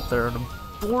Tetris setup there, and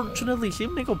unfortunately,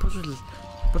 CM Dingo puts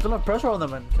a lot of pressure on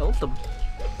them and kills them.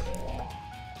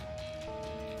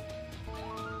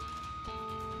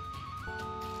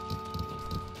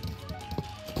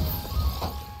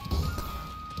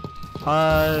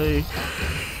 I'm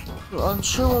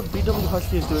unsure what BW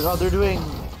Husky is doing. Oh, they're doing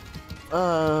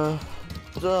the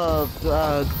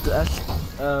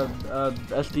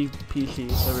SDPC.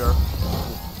 There we are.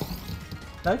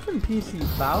 Section PC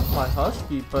found my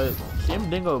Husky, but Sam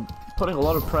Dingo putting a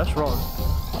lot of pressure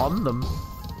on them.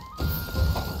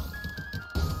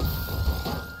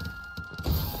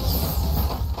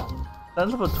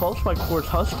 Ends up a 12 spike towards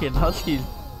Husky, and Husky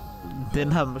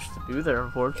didn't have much to do there,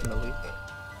 unfortunately.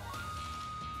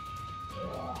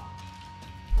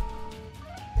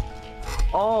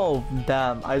 Oh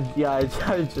damn! I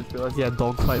just realized, yeah,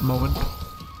 dogfight moment.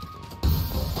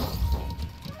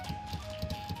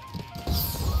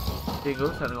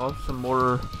 Dingo setting off some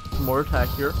more attack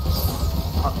here.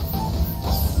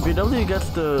 VW gets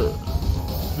the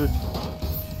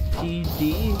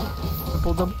PD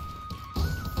triple them.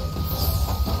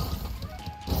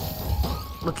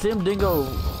 But Sam Dingo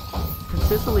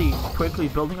consistently quickly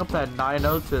building up that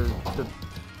 9-0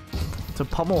 to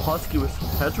pummel Husky with some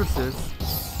Tetrises.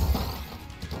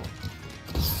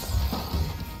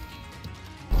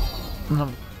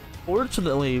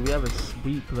 Unfortunately, we have a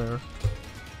sweep there.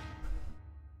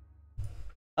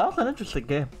 That was an interesting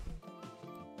game.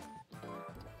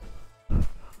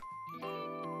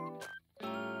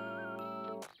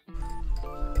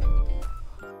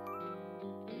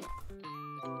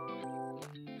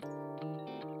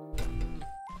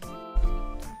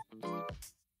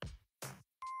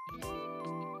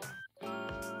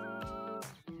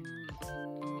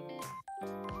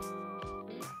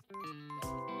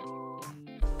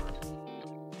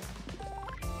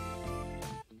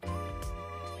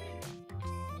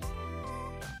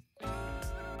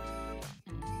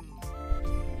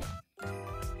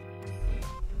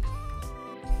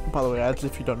 By the way, as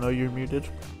if you don't know, you're muted.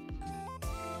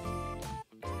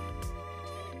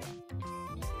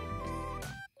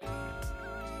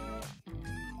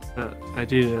 I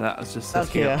do know that. I was just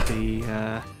looking up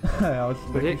the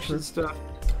prediction stuff.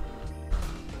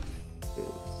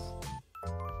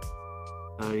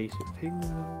 I need to ping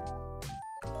them.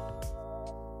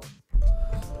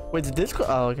 Wait, did Discord?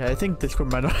 Oh, okay. I think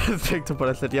Discord might not have picked up what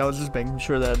I said. Yeah, I was just making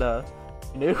sure that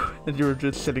you knew that you were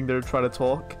just sitting there trying to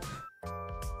talk.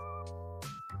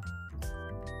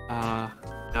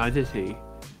 No, I did hear you.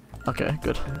 Okay,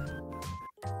 good.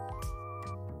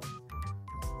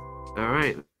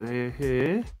 Alright, they're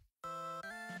here.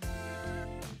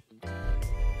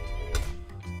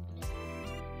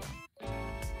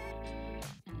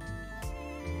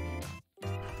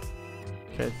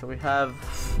 Okay, so we have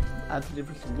Anthony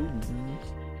versus Ludens.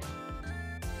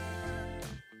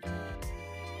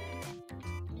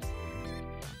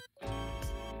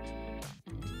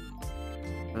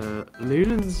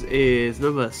 Ludens is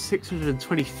number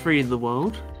 623 in the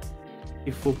world,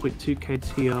 4.2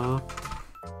 KTR.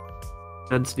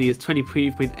 Anthony is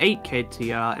 20.8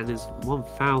 KTR and is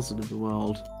 1000 in the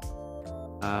world.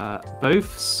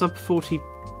 Both sub 40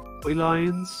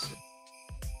 lions.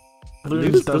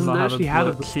 Ludens doesn't actually have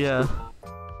a blitz, yeah.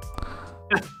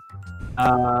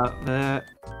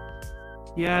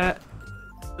 Yeah,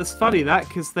 it's funny that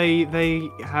because they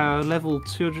are level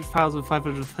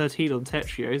 200,513 on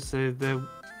Tetrio, so they're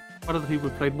one of the people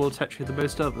who played more Tetrio than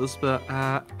most others, but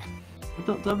they've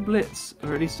not done Blitz,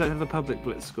 or at least don't have a public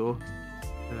Blitz score.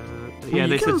 Yeah,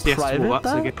 they said yes to more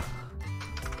ups again.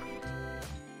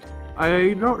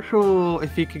 I'm not sure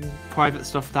if you can private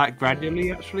stuff that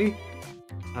gradually, actually.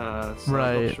 So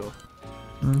right. I'm not sure.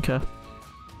 Okay.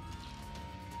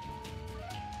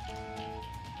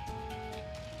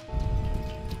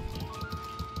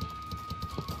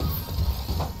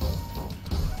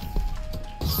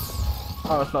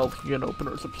 Oh, it's not looking an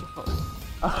opener or something.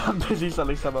 I'm busy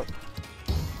selling some up.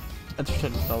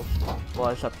 Entertain myself while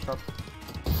I set stuff.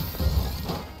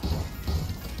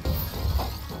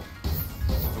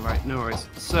 Alright, no worries.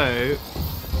 So...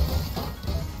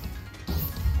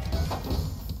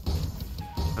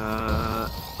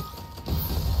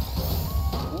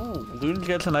 Ooh, Loon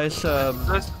gets a nice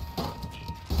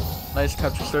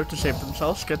touch there to save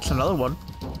themselves, gets another one.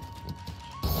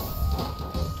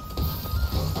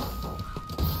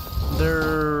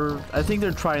 I think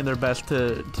they're trying their best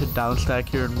to downstack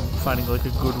here and finding like a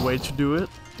good way to do it.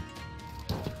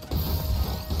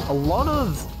 A lot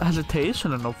of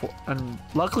hesitation and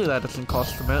luckily that doesn't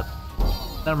cost from it.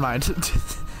 Never mind.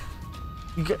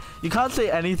 You can't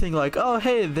say anything like, oh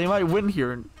hey, they might win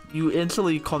here, and you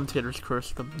instantly commentators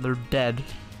curse them. They're dead.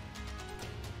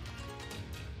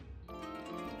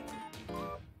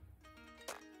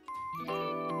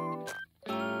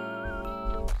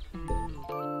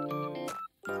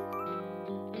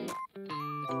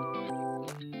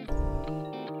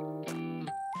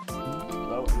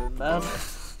 man.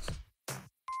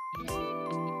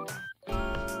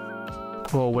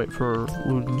 We'll wait for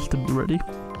Ludens to be ready.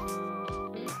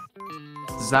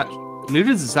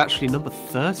 Ludens is actually number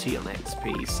 30 on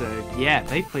XP, so yeah,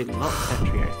 they played a lot of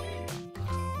Tetrio.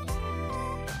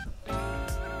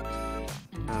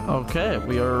 Okay,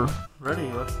 we are ready.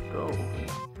 Let's go.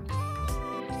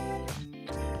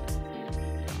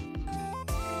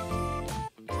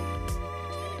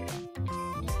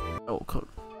 Oh, code.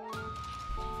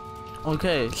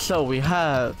 Okay, so we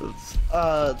have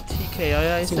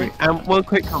TKI, I think. One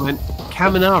quick comment.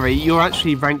 Kaminari, you're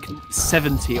actually rank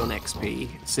 70 on XP,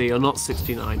 so you're not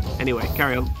 69. Anyway,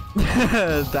 carry on.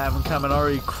 Damn,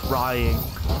 Kaminari crying.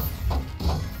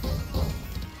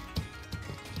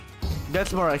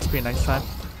 Get more XP next time.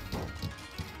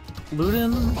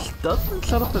 Ludens doesn't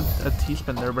set up a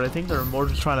T-spin there, but I think they're more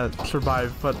just trying to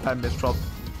survive, but that misdrop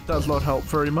does not help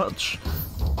very much.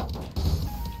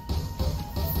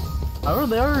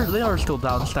 However, they are still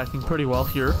down stacking pretty well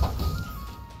here.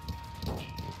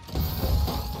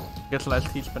 Gets a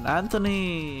nice T-spin.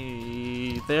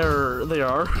 Anthony, they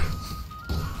are.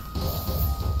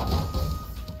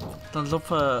 Turns up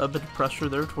a bit of pressure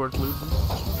there towards Ludens.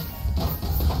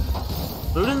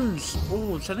 Ludens,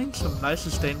 oh, sending some nice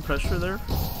sustained pressure there.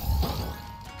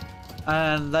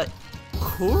 And that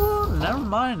cool, never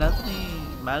mind, Anthony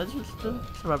manages to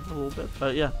survive a little bit,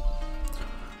 but yeah.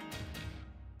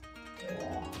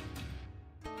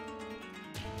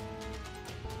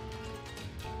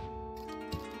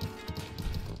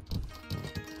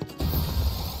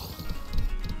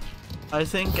 I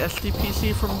think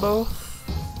SDPC from both.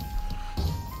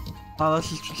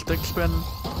 Unless it's just stick spin.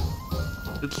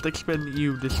 It's stick spin,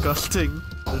 you disgusting.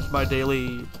 There's my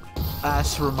daily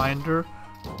ass reminder.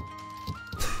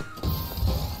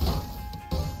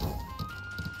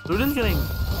 Ludens getting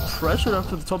pressured up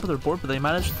to the top of their board, but they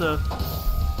managed to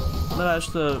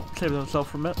save themselves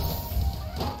from it.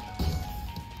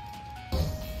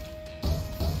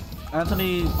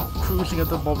 Anthony cruising at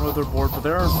the bottom of their board, but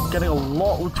they're getting a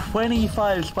lot with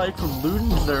 25 spike from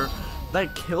Ludens there.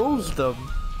 That kills them.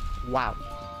 Wow.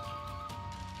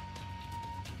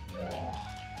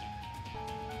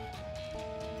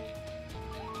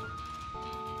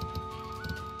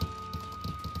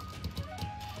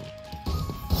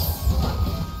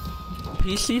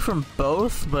 PC from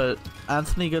both, but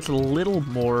Anthony gets a little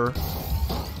more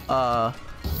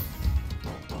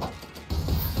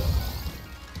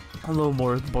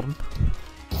at the bottom.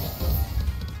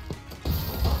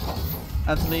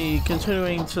 Anthony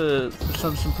continuing to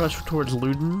send some pressure towards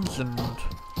Ludens, and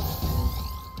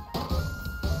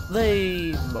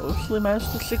they mostly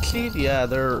managed to succeed. Yeah,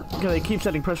 they keep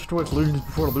sending pressure towards Ludens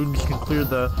before Ludens can clear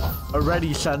the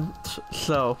already sent.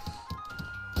 So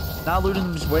now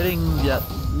Ludens waiting. Yeah,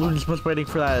 Ludens was waiting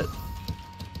for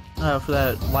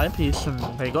that line piece, and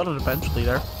they got it eventually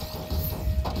there.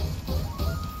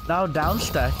 Now down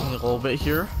stacking a little bit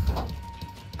here.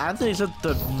 Anthony's at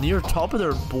the near top of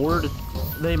their board.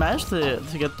 They managed to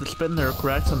get the spin there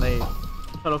correct, and they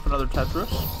cut off another Tetris.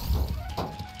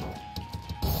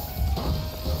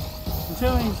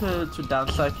 Continuing to down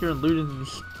stack here, and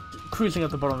Ludens cruising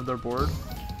at the bottom of their board.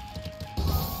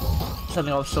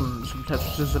 Sending off some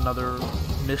Tetrises and other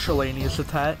miscellaneous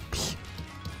attacks.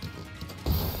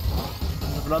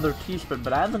 Another T-spin,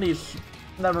 but Anthony's...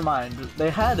 Never mind. They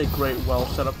had a great well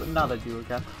set up, but now they do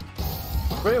again.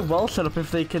 Great well set up if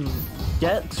they can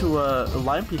get to a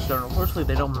line piece there, and unfortunately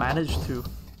they don't manage to.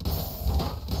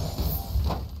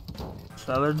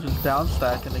 So they're just down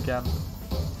stacking again.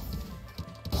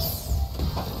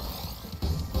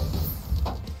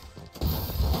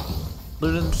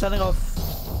 Ludens sending off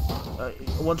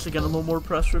once again a little more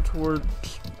pressure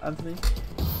towards Anthony.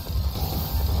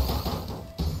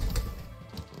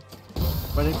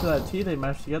 Waiting for that T, they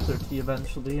managed to get their T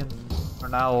eventually, and are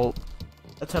now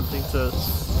attempting to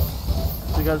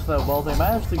get to that well. They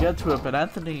managed to get to it, but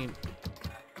Anthony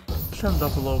sends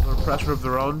up a little bit of pressure of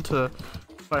their own to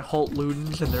try halt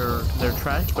Ludens in their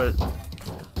tracks, but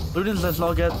Ludens does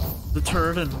not get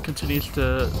deterred and continues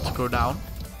to go down.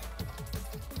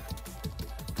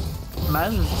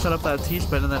 Manages to set up that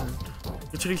T-spin and then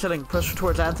continues setting pressure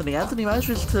towards Anthony. Anthony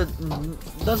manages to...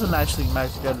 doesn't actually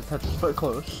manage to get a Tetris, but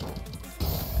close.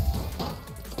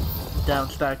 Down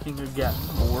stacking again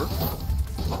more.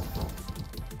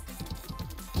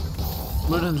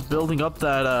 Ludens building up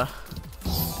that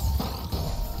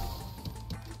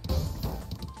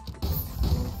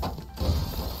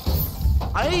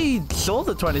I saw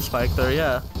the 20 spike there,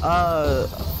 yeah.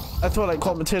 I thought I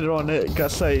commentated on it,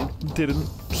 guess I didn't.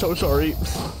 So sorry.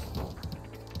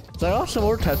 So I got some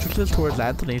more Tetrises towards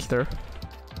Anthony's there.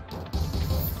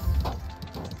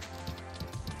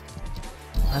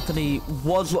 Anthony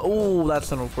was. Oh,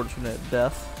 that's an unfortunate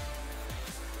death.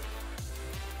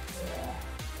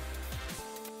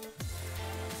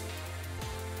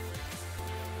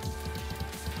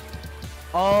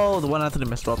 Oh, the one Anthony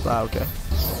missed up. Ah, okay.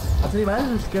 Anthony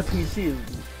manages to get PC and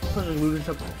pushing Ludens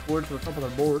up towards the top of the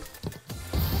board.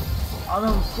 An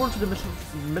unfortunate missed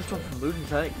one from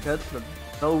Ludens. I think that's the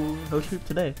no sweep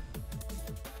today.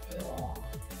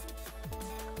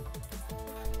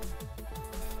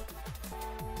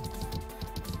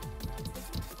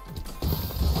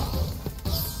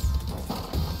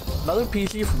 Another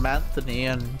PC from Anthony,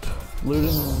 and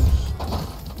Ludens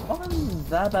not in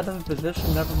that bad of a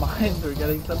position. Never mind, they're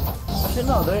getting some. Actually,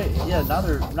 no, now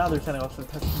they're sending off some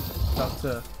touchdowns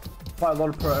to apply a lot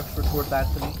of pressure towards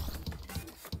Anthony.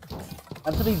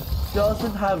 Anthony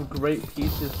doesn't have great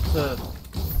pieces to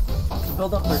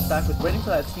build up their stack with. Waiting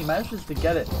for that team, manages to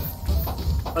get it,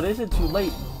 but is it too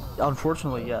late?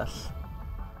 Unfortunately, yes.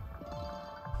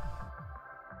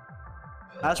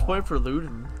 Match point for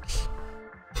Ludens.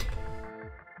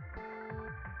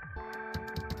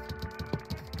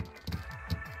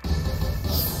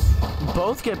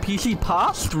 Both get PC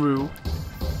pass through.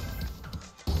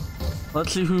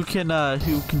 Let's see who can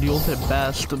deal with it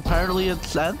best. Apparently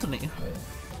it's Anthony.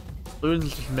 Ludens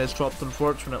just misdropped,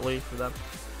 unfortunately for them.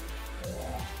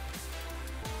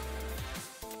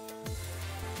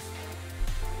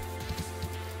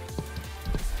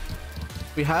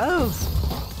 We have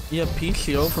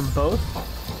PCO from both.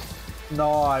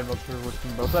 No, I'm not sure which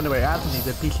from both. Anyway, Anthony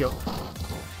did PCO.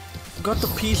 Got the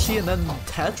PC and then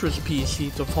Tetris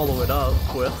PC to follow it up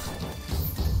with.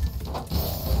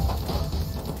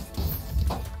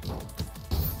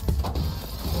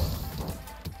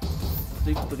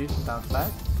 Please produce a bounce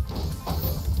back.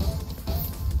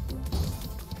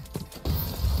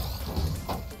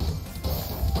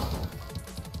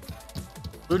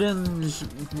 Ludens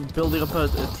building up a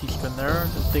T-spin there. I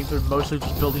think they're mostly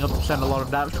just building up to send a lot of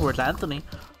damage towards Anthony.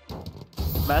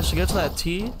 Managed to get to that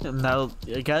T, and now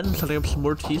again setting up some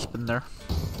more T-spin there.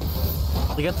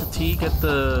 They get the T, get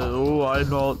the. Oh, I'm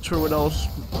not sure what else.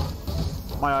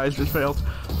 My eyes just failed.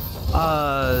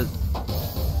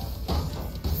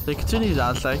 They continue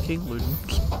down stacking.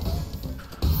 Ludens.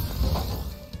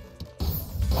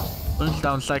 Ludens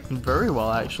down stacking very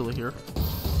well actually here.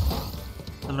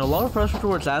 And a lot of pressure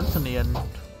towards Anthony, and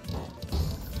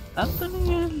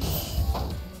Anthony is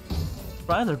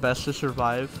trying their best to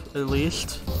survive, at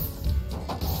least.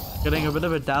 Getting a bit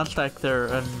of a down stack there,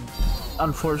 and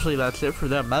unfortunately that's it for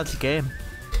them. That's the game.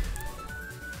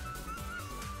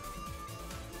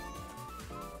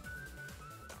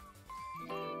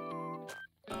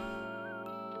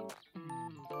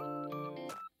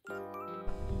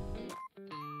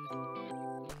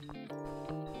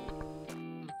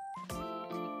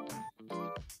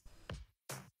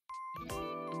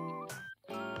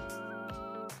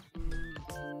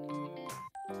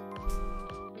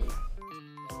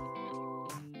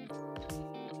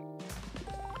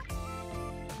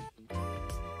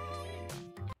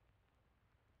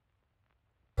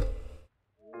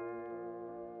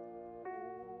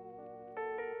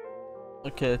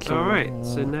 Okay, so alright,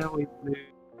 so now we move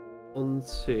on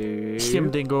to Sim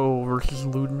Dingo versus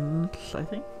Ludens, I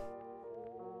think.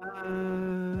 I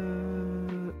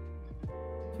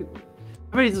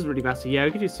mean, it doesn't really matter. Yeah,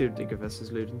 we could do Sim Dingo versus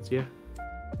Ludens, yeah.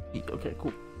 Okay,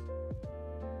 cool.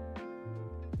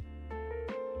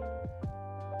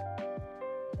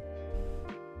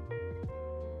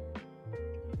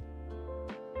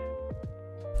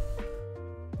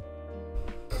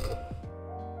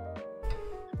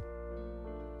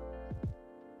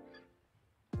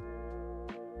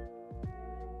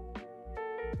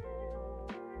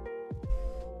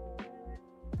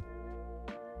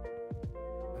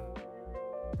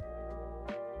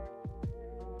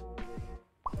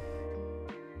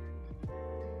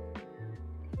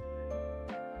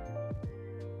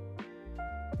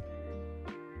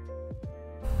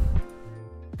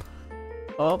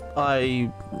 Oh,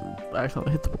 I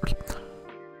accidentally hit the board.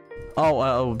 Oh,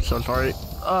 I'm so sorry.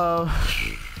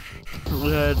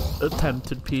 We had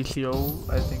attempted PCO,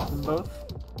 I think, from both.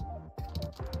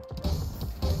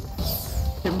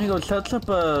 Sim Dingo sets up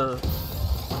a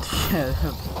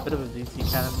bit of a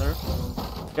DC cannon there.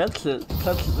 Gets it.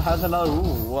 Has another.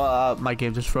 Ooh, my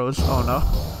game just froze. Oh no.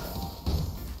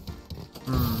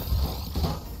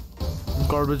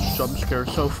 Garbage jump scare,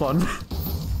 so fun.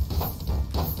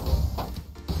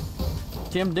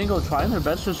 Sim Dingo trying their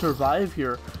best to survive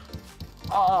here.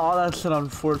 Oh, that's an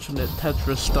unfortunate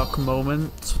Tetris stuck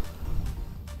moment.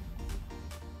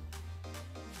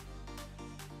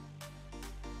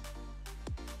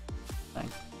 Dang.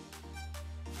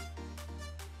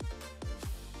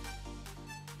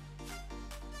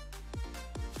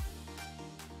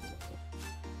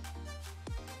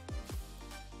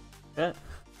 Okay.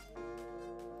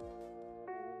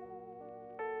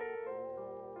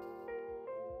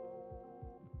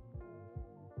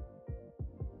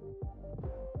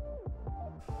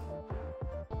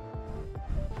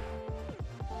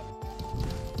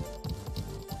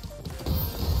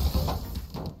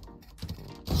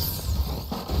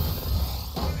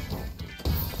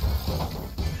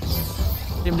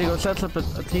 Team Dingo sets up a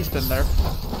T-spin there.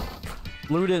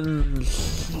 Luden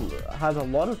has a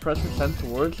lot of pressure sent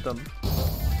towards them.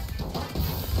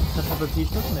 Sets up a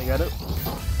T-spin and they get it.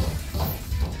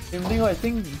 Team Dingo, I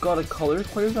think, got a color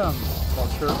clear down. Not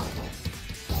sure.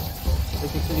 They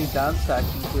continue down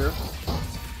stacking here.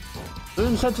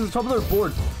 Luden sent to the top of their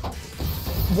board.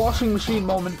 Washing machine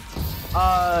moment.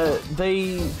 That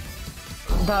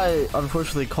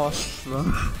unfortunately costs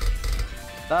them.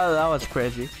 that was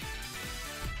crazy.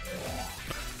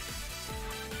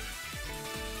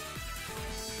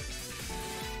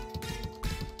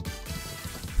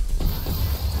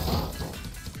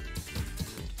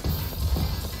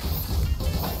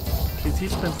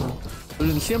 T-spin from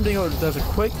Luden. CM Dingo does a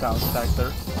quick bounce back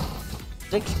there.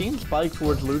 16 spike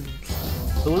towards Luden.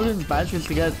 The Luden manages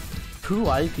to get 2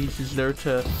 eyepieces there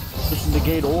to just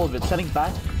negate all of it, setting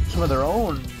back some of their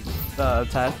own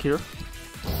attack here.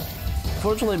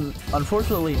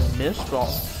 Unfortunately missed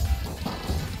drops.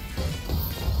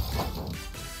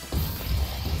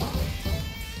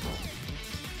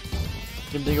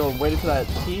 CM Dingo waiting for that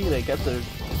T. They get their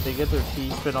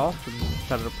T spin off and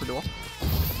set it up pretty well.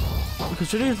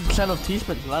 Considering the percent of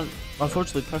T-spin, that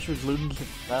unfortunately pressures Luden's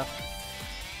death.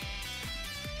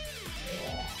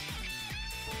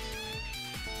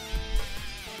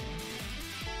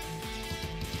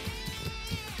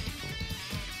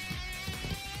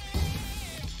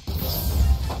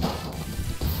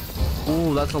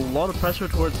 Ooh, that's a lot of pressure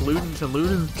towards Luden's, and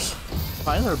Luden's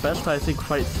trying their best to, I think,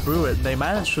 fight through it. And they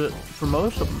managed it for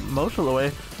most of the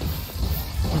way.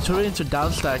 Continuing to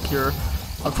downstack here.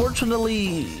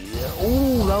 Unfortunately,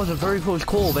 ooh, that was a very close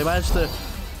call. They managed to,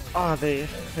 they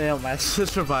managed to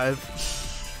survive.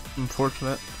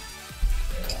 Unfortunate.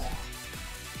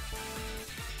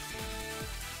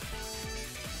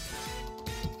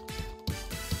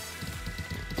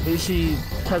 AC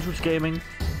Tetris Gaming.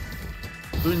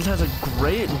 Luden has a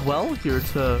great well here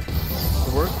to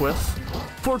work with.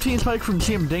 14 spike from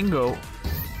CM Dingo.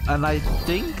 And I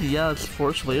think, yeah, it's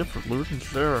fortunately it for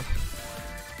Luden's there.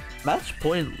 Match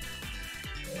point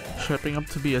shaping up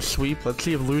to be a sweep. Let's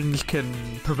see if Luden's can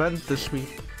prevent the sweep.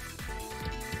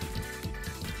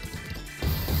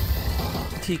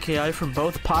 TKI from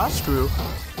both pass through.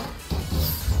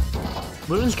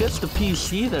 Luden's gets the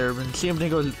PC there, and CM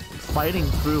Dingo fighting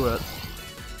through it.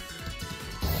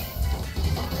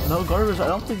 No garbage. I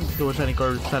don't think there was any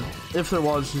garbage sent. If there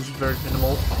was, it's very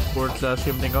minimal towards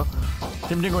CM Dingo.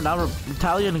 CM Dingo now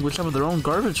retaliating with some of their own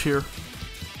garbage here.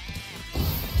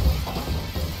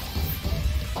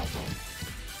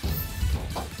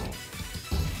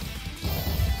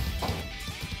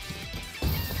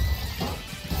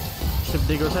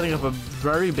 Dingo setting up a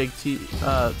very big T-spin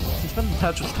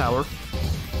Tetris tower.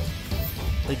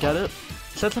 They get it.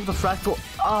 Sets up the fractal.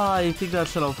 I think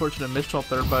that's an unfortunate misdrop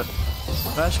there, but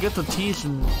managed to get the T's,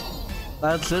 and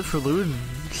that's it for Luden.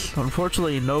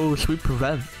 Unfortunately, no sweep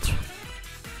prevent.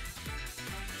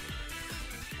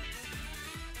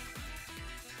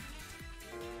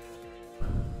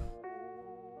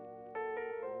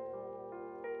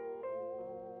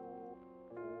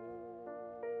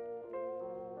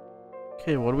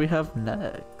 Okay, what do we have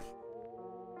next?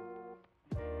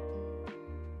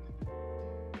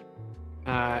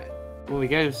 Well, we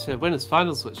go to winners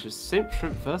finals, which is Simp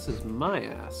Shrimp versus My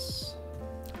Ass.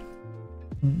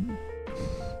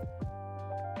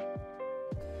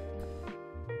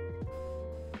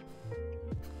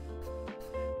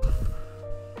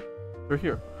 We're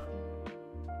here.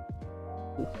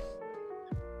 Ooh.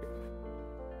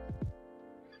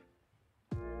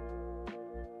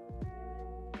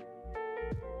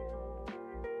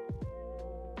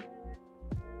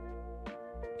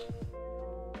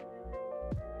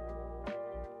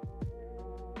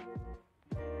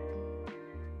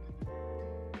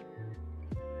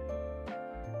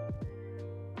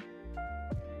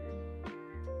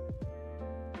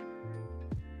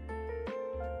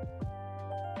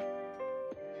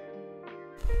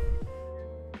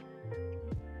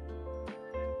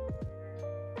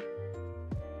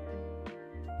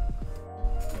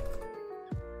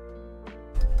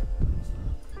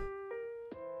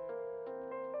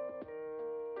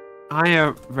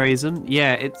 Hiya, Raisin.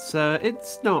 Yeah, it's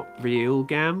not real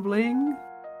gambling.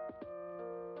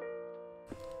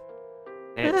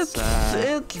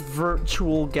 It's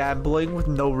virtual gambling with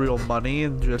no real money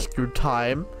and just your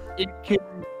time. You can,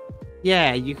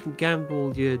 yeah, you can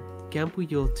gamble your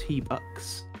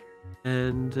T-bucks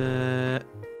and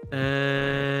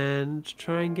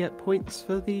try and get points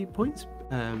for the points.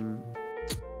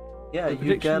 Yeah, the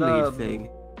you get thing.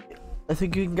 I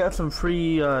think you can get some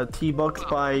free T-bucks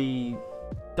by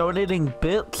donating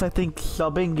bits. I think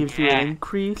subbing gives you an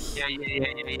increase.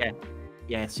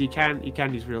 Yeah, so you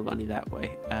can use real money that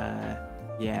way. Yeah.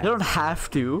 You don't have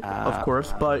to, of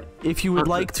course, but if you would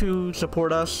like to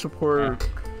support us, support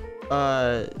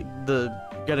the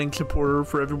getting support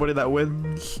for everybody that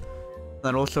wins,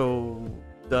 and also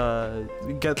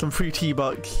get some free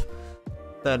T-bucks,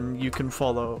 then you can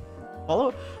follow.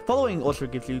 Following also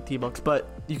gives you T-bucks, but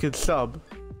you can sub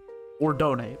or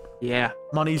donate. Yeah.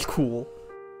 Money's cool.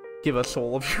 Give us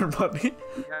all of your money.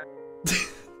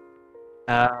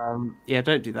 Yeah,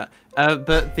 don't do that.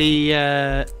 But the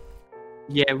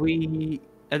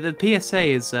the PSA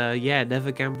is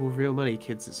never gamble with real money,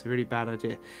 kids. It's a really bad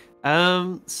idea.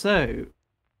 So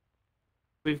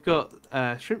we've got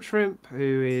Shrimp,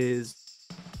 who is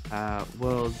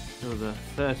world number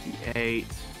 38,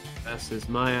 versus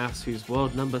Myas, who's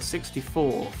world number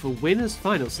 64. For winners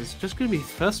finals, it's just going to be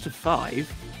first to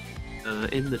 5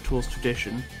 in the TAWS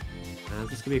tradition.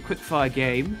 This is going to be a quick fire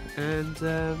game, and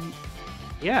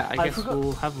yeah, I guess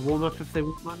we'll have a warm up if they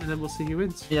want one, and then we'll see who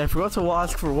wins. Yeah, I forgot to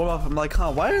ask for a warm up. I'm like,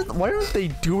 why aren't they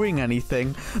doing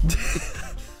anything?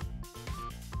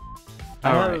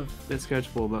 Alright, let's go to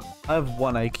warm up. I have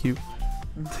 1 IQ.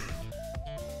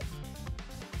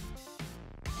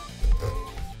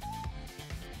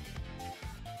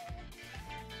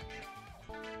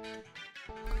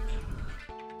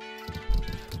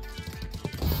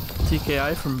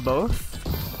 TKI from both.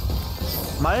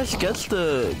 Myas gets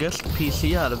the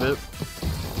PC out of it.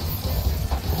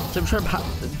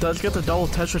 Simshrimp does get the double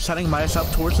Tetris, setting Myas up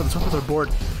towards the top of their board.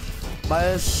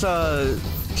 Myas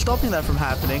stopping that from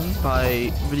happening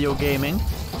by video gaming.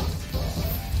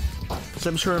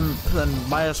 Simshrimp and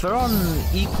Myas, they're on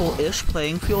equal-ish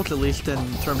playing fields, at least in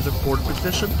terms of board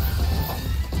position.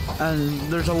 And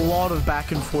there's a lot of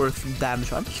back and forth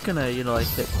damage. I'm just gonna, like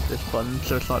hit this button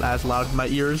so it's not as loud in my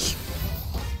ears.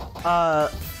 Tell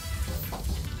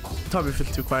me if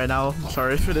it's too quiet now. I'm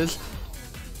sorry if it is.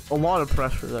 A lot of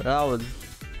pressure there. That was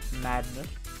madness.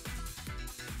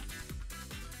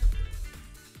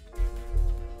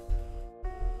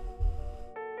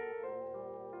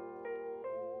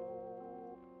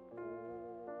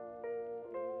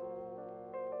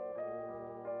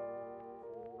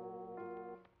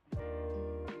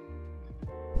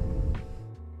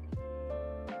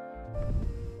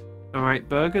 Alright,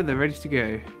 Burger, they're ready to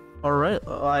go. Alright,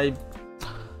 I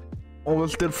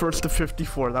almost did first to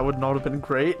 54. That would not have been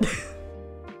great.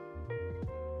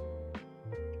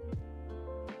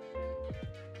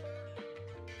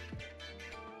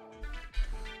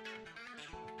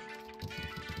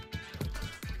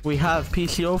 We have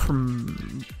PCO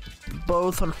from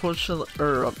both, unfortunately,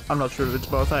 or I'm not sure if it's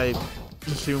both, I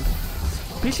assume.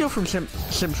 PCO from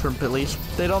Simshrimp, at least.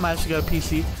 They don't manage to get a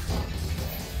PC.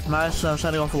 Myas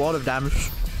sending off a lot of damage.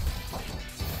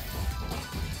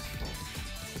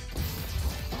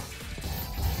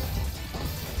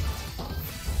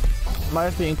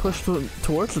 Myas being pushed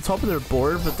towards the top of their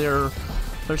board, but they're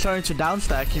starting to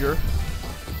downstack here.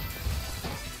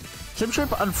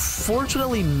 Simshrimp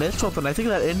unfortunately missed up, and I think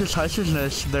that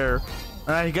indecisiveness there,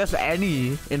 and I guess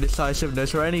any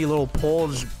indecisiveness or any little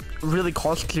pulls really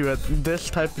costs you at this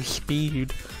type of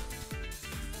speed.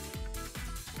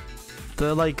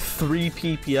 The like 3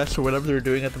 PPS or whatever they're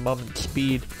doing at the moment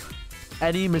speed.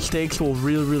 Any mistakes will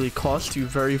really cost you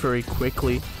very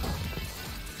quickly.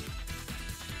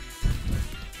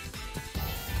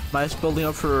 Myas building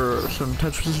up for some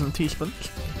Tetris and T-spins.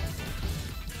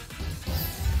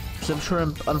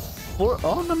 Simshrimp,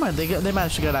 oh never mind, they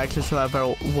managed to get access to that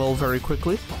very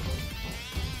quickly.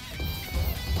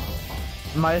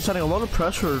 Myas setting a lot of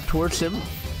pressure towards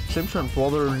Simshrimp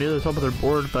while they're near the top of their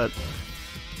board, but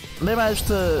they managed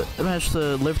to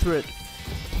live through it.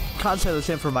 Can't say the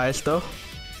same for Myas though.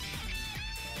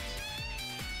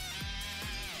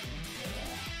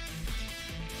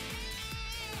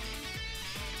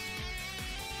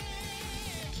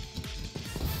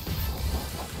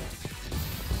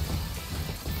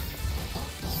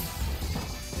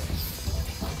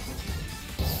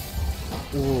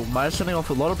 Ooh, Myas sending off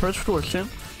a lot of pressure towards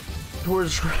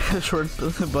short,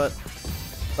 but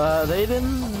they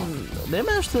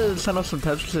managed to send off some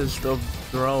Tetrises of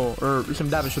their own, or some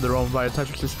damage to their own via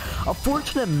Tetrises. A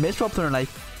fortunate miss up there, and I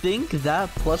think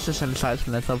that plus this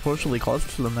indecisiveness unfortunately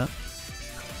cost them that.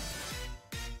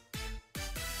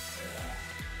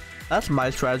 That's my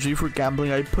strategy for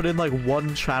gambling. I put in like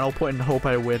one channel point and hope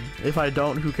I win. If I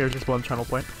don't, who cares, just one channel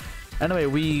point. Anyway,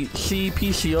 we see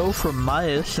PCO from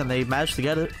Myas and they managed to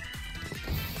get it.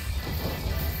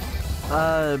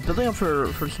 Building up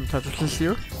for some Tetris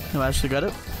here. They managed to get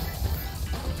it.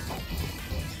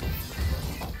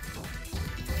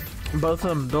 Both of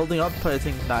them building up, I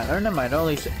think 9, or never mind,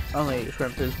 only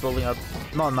Shrimp is building up,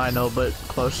 not 9-0, but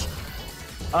close.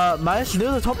 Myas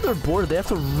near the top of their board, they have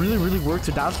to really work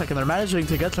to downstack, and they're managing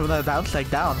to get some of that downstack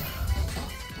down.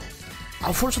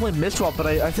 Unfortunately, misdrop, but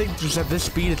I think just at this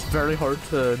speed, it's very hard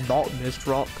to not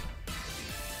misdrop.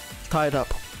 Tie it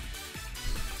up.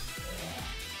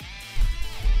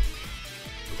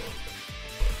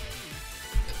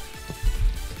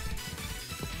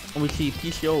 We see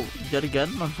PCO yet again.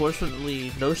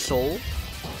 Unfortunately, no soul.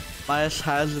 Myas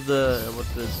has the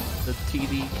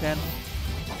TD cannon.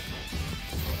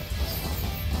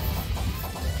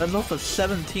 And off of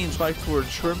 17 spike towards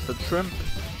Shrimp, but Shrimp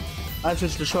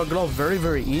manages to shrug it off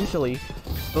very easily.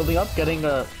 Building up, getting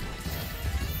a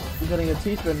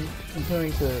T-spin,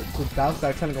 continuing to bounce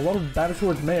back, sending a lot of damage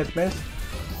towards Myas. Myas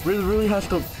really has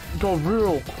to go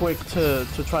real quick to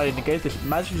try and negate this.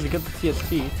 Manages to get the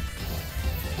TSP.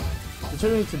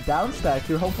 Continuing to downstack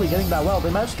here, hopefully getting that well. They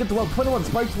managed to get the well. 21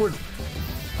 spike towards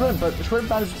Shrimp, but Shrimp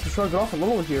manages to shrug it off a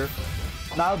little here.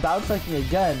 Now downstacking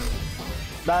again.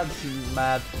 That's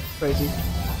mad. Crazy.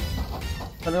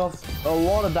 Sending off a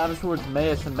lot of damage towards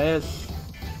Myas, and Myas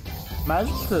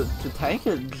manages to tank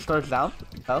it and starts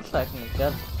downstacking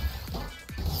again.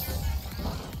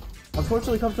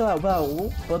 Unfortunately comes to that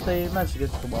well, but they managed to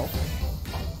get to the well.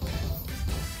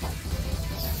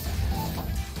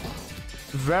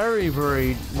 Very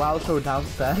wow, so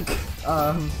downstack.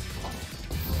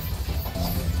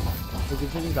 We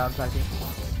continue downstacking.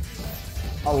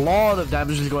 A lot of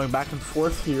damage is going back and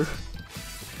forth here.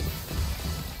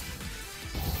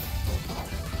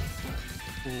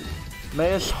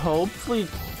 Myas hopefully,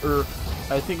 or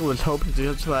I think it was hoping to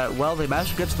get to that well. They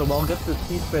managed to get to the well and get the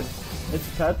T-spin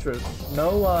into Tetris.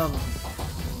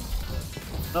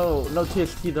 No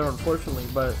TST there, unfortunately,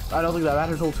 but I don't think that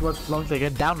matters all too much as long as they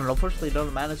get down, and unfortunately they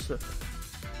don't manage to.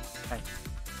 Okay.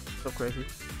 So crazy.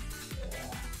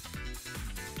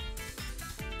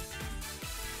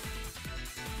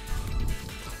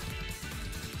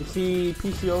 You see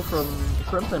PCO from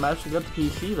Shrimp, they managed to get the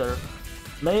PC there.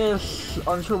 Myas,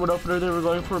 unsure what opener they were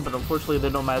going for, but unfortunately they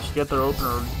don't manage to get their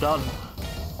opener done.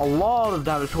 A lot of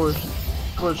damage towards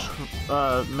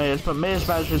Myas, but Myas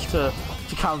manages to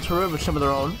counter it with some of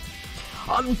their own.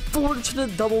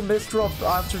 Unfortunate double miss drop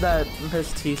after that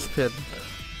missed T-spin.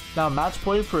 Now match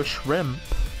point for Shrimp.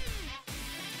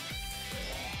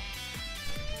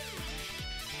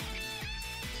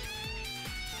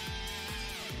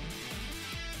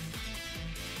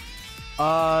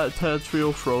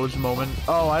 Trio froze moment.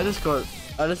 Oh, I just got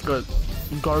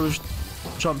garbage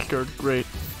jump scared. Great.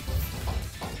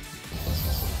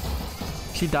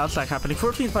 See downstack happening.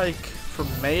 14 spike from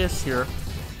Myas here.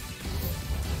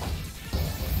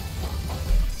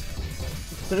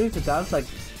 Continuing to downstack.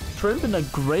 Shrimp in a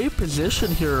great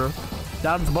position here.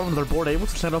 Down at the bottom of their board, able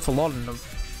to send off a lot, and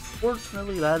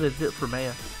unfortunately that is it for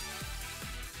Myas.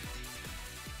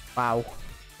 Wow.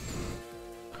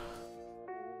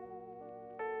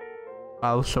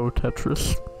 Wow, so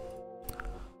Tetris.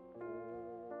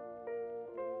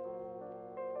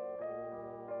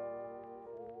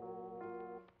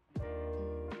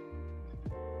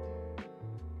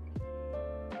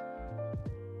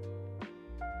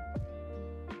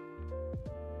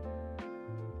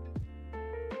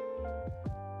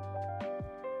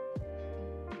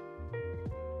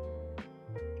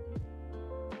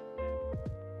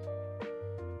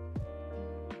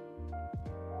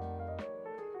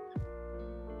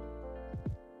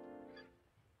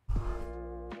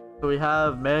 So we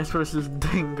have Myas versus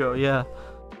Dingo, yeah.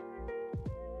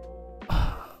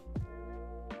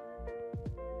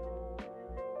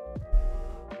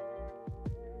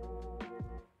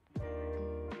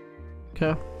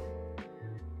 Okay.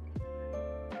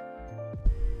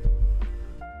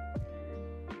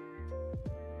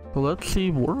 Well, let's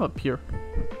see war up here.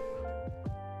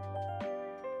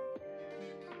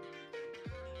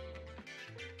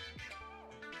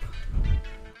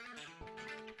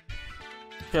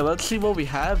 Okay, let's see what we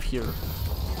have here.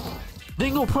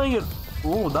 Dingo playing it.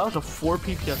 Oh, that was a 4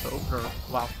 PPS opener.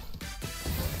 Wow.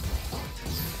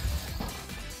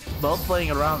 Both playing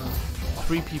around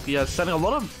 3 PPS, setting a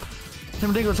lot of. Him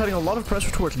and Dingo setting a lot of pressure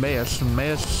towards Myas, and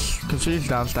Myas continues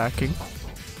down stacking.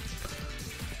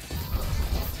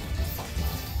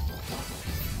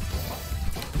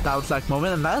 Down stack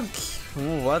moment, and that's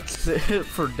it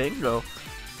for Dingo.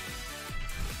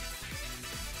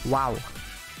 Wow.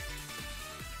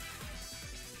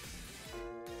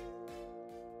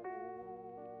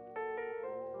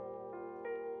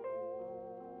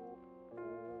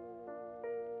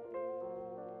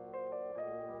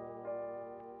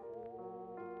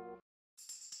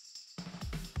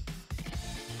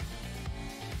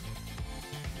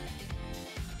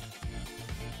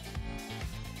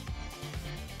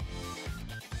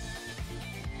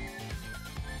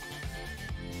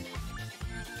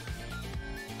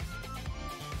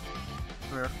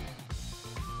 Where?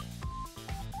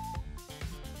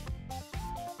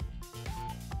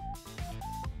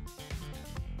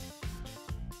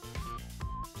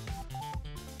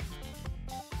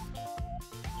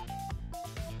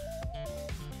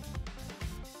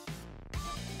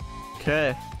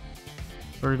 Okay.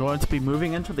 We're going to be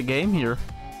moving into the game here.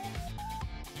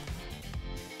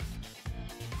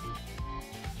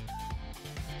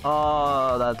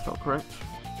 That's not correct.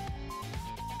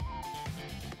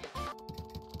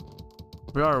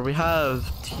 We have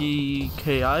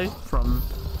TKI from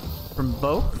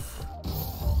both.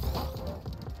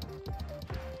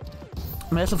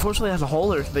 Mass unfortunately has a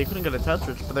holder, so they couldn't get a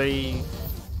Tetris, but they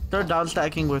started down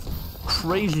stacking with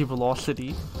crazy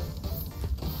velocity.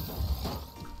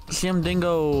 CM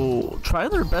Dingo try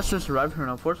their best to survive here,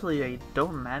 and unfortunately they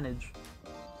don't manage.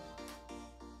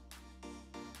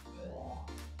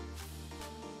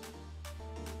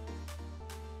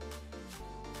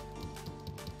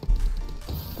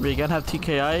 We again have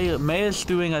TKI. May is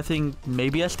doing, I think,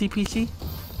 maybe STPC?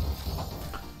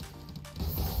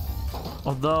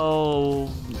 Although,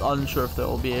 unsure if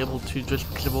they'll be able to just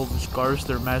because of all the scars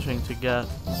they're managing to get.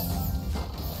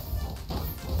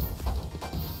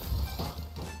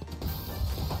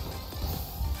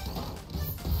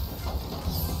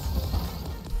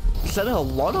 Setting a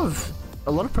lot of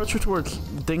pressure towards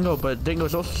Dingo, but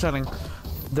Dingo's also setting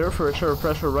their fair share of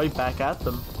pressure right back at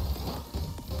them.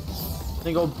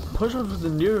 Dingo push them to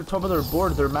the near top of their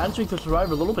board. They're managing to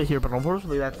survive a little bit here, but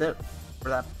unfortunately that's it for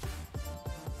that.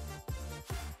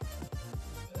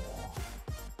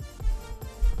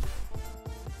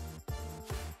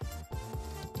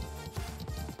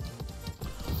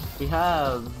 We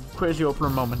have crazy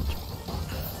opener moment.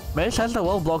 Mace has that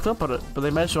well blocked up, but they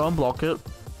managed to unblock it.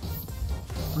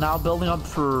 Now building up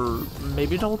for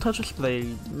maybe double Tetris, but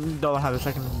they don't have a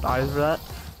second eye for that.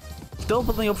 Still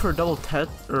building up for a double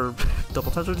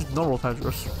Tetris, normal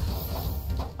Tetris.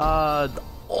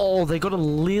 Oh, they got a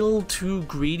little too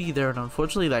greedy there, and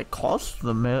unfortunately that cost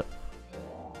them it.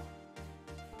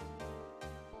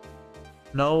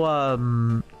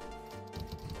 No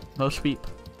sweep.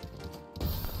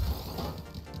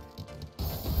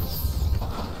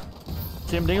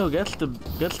 Sam Dingo gets the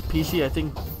PC, I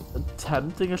think,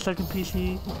 attempting a second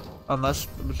PC, unless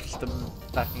it was just them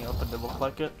backing up and it looked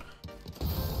like it.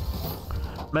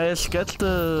 Mayes gets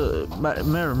the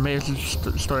Mayes is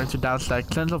starting to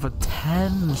downstack. Sends off a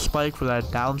 10 spike for that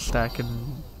downstack,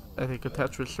 and I think a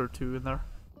Tetris or two in there.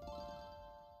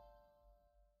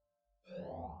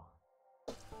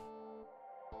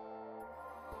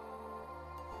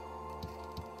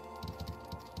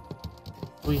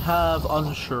 We have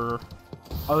unsure.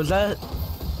 Oh, is that?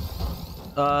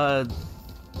 I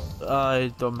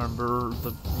don't remember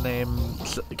the name.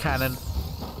 Cannon.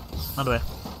 Anyway,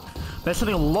 they're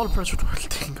setting a lot of pressure towards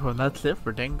Dingo, and that's it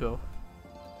for Dingo.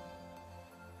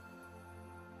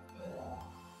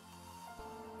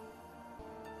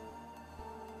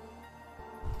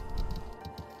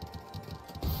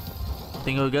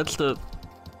 Dingo gets the.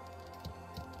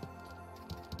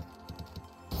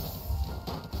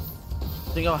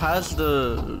 Dingo has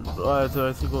the.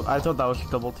 I thought that was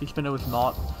double T-spin. It was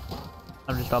not.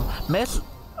 I'm just dumb. Mess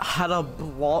had a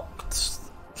blocked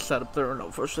setup there, and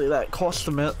unfortunately that cost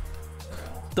him it.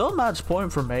 Still a match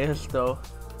point for Mayes though.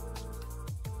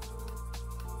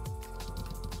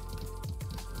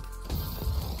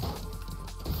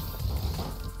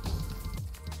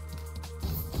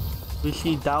 We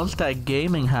see downstack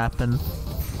gaming happen.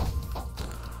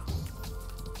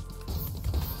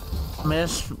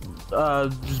 Mayes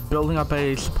just building up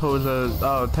a supposed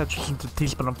Tetris into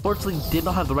T's, but unfortunately did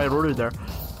not have the right order there.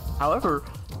 However,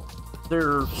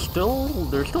 they're still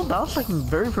downstacking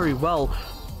very, very well.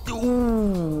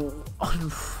 Ooh,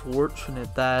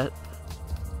 unfortunate that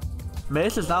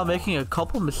Mace is now making a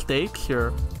couple mistakes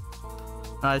here,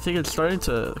 and I think it's starting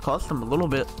to cost them a little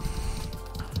bit.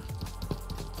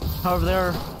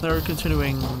 However, they're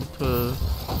continuing to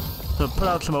put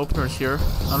out some openers here.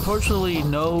 Unfortunately,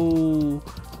 no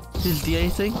his D, I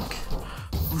think.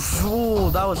 Oh,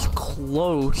 that was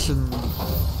close, and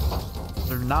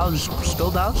they're now just still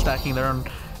down stacking there. And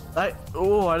I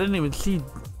didn't even see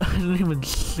I didn't even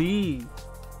see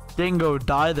Dingo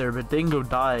die there, but Dingo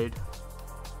died.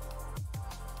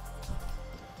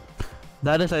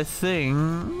 That is, I think,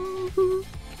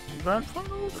 Grand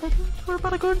Finals. I think we're about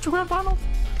to go into Grand Finals.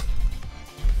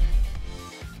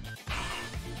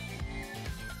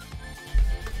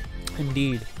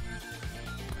 Indeed.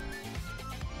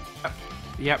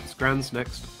 Yep, it's Grand's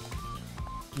next.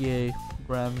 Yay,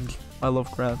 Grand. I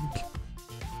love Grand.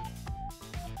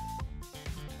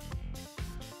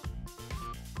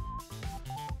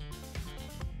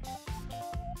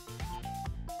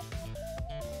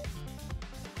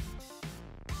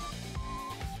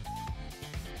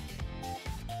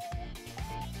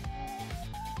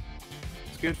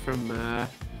 It's good from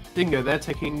Dingo. They're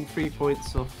taking 3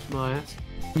 points off my ass.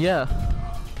 Yeah.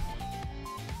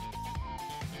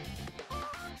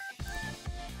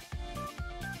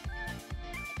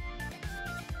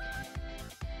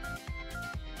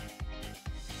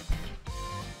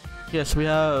 Yes, we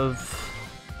have.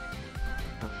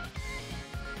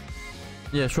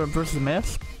 Yeah, Shrimp versus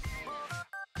Mass.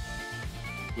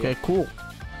 Okay, cool.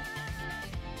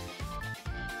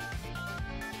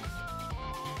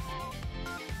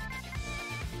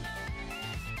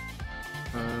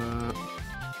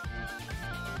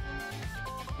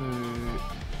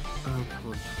 Oh, come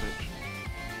on, Twitch.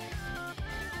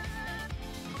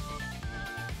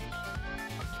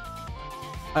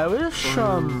 I wish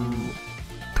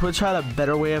Twitch had a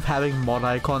better way of having mod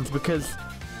icons, because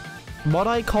mod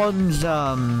icons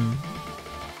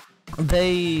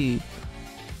they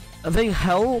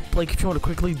help, like, if you want to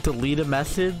quickly delete a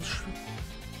message,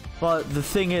 but the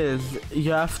thing is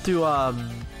you have to have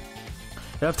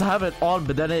it on,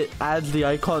 but then it adds the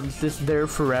icons just there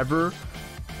forever,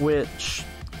 which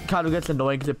kind of gets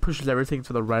annoying because it pushes everything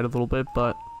to the right a little bit,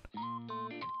 but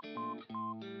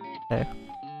okay.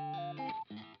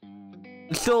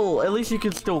 Still, at least you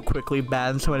can still quickly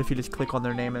ban someone if you just click on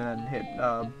their name and then hit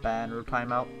ban or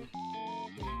timeout.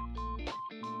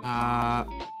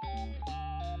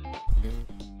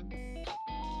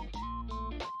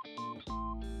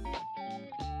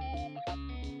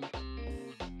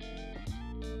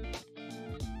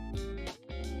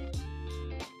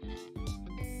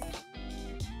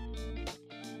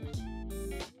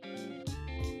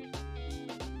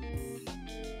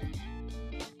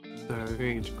 So we're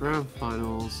going into Grand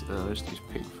Finals. Let's use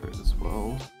pink for it as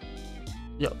well.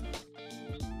 Yep.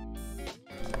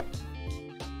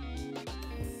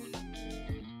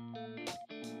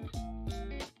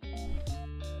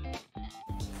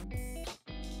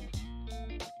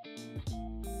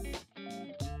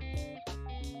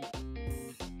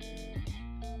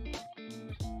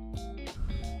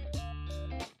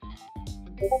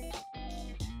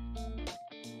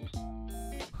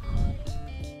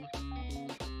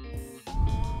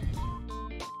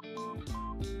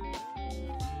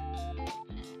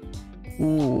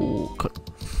 Ooh,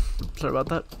 sorry about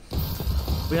that.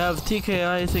 We have TKI,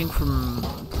 I think, from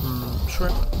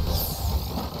Shrimp.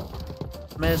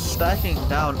 Man, stacking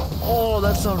down. Oh,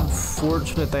 that's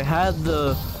unfortunate. They had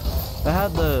the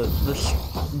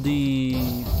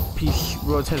piece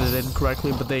rotated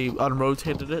incorrectly, but they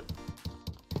unrotated it.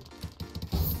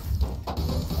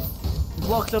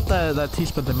 Blocked up that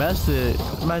T-spin. They managed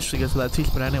to get to that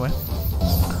T-spin anyway.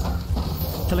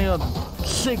 Telling you,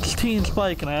 16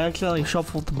 spike, and I accidentally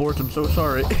shuffled the boards. I'm so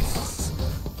sorry.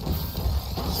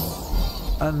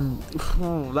 And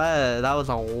that was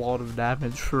a lot of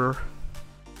damage for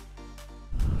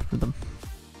them.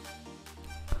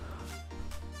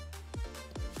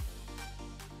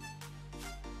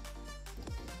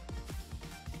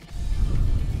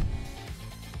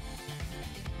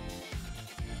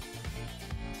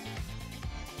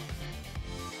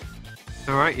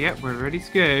 All right, yep, we're ready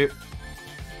to go.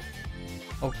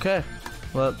 Okay,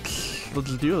 let's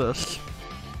do this.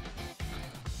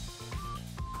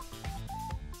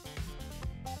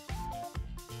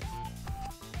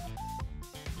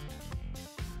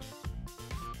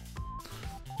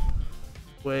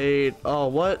 Wait, oh,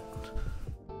 what?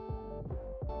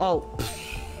 Oh,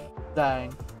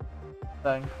 dang.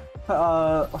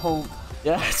 Oh,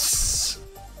 yes.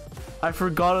 I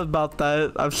forgot about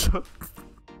that. I'm so.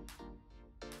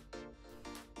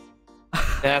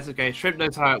 Yeah, that's okay. Shrimp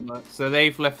knows how it works. So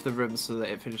they've left the room so that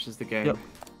it finishes the game. Yep.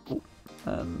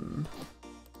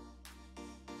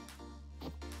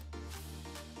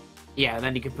 Yeah,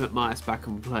 then you can put Midas back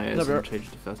on players and change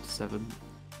it to first to 7.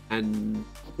 And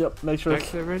yep, make sure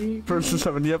they're ready. First to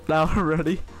 7. Yep, now we're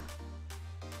ready.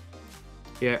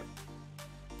 Yeah.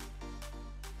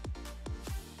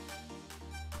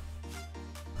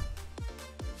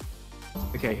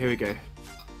 Okay, here we go.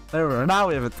 There we are. Now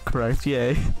we have it correct.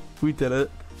 Yay, we did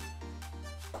it.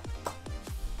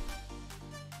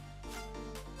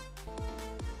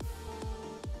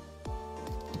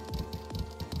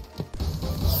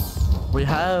 We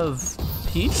have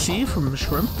PC from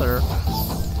Shrimp there.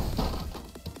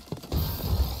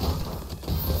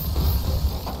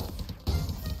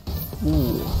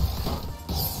 Ooh.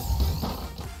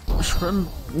 Shrimp,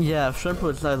 yeah, Shrimp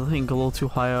was, I think, a little too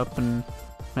high up, and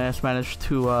Mass managed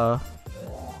to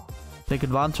take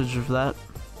advantage of that.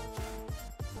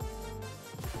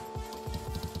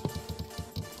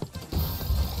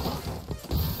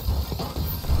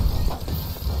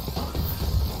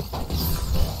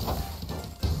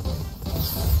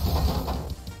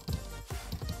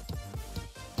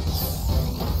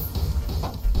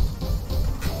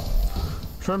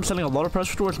 Shrimp sending a lot of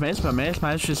pressure towards Mace, but Mace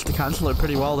manages to cancel it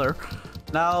pretty well there.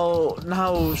 Now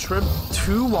Shrimp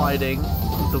 2-widing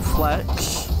the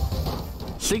flex.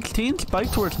 16 spike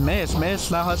towards Mace.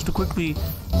 Mace now has to quickly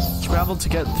scramble to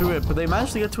get through it, but they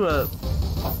managed to get a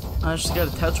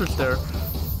Tetris there,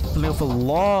 dealing off a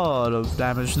lot of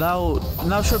damage. Now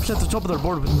Shrimp's at the top of their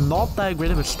board with not that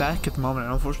great of a stack at the moment,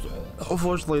 and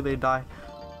unfortunately they die.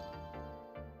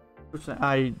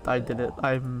 I did it.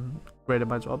 I'm great at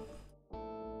my job.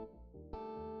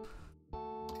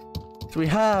 So we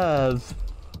have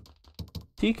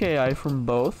TKI from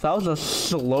both. That was a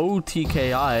slow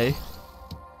TKI.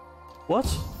 What?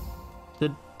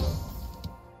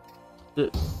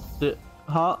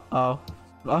 Huh? Oh.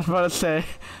 I was about to say,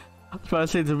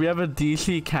 did we have a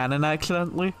DC cannon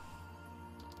accidentally?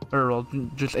 Or well,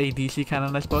 just a DC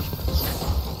cannon, I suppose.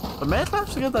 But man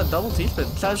managed to get that double T-spin.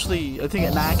 It's actually, I think,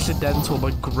 an accidental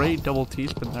but great double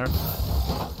T-spin there.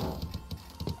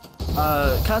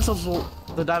 Cancels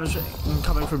the damage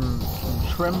coming from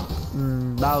Shrimp.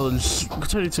 That was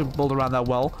continuing to build around that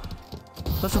well.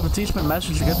 That's up a T-spin,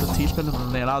 manages to get the T-spin,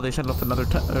 and then now they send off another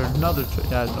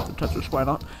Tetris, why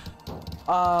not?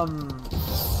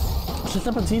 Sets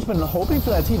up a T-spin, hoping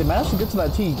for that T. They manage to get to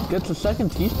that T, gets the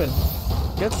second T-spin,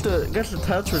 gets the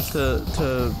Tetris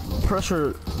to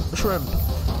pressure Shrimp.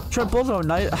 Shrimp also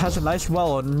has a nice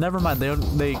well, and never mind,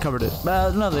 they covered it.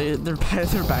 No, they're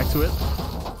back to it.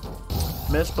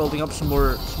 Miss building up some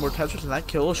more Tetris, and that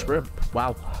kills Shrimp.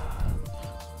 Wow.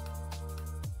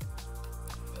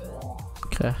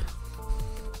 Okay.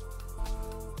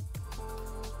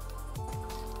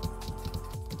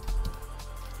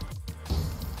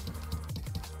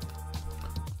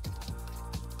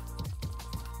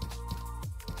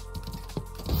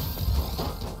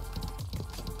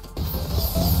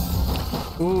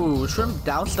 Ooh, Shrimp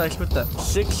downstacks with that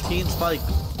 16 spike,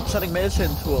 sending Mace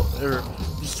into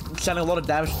sending a lot of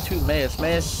damage to Mace.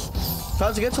 Mace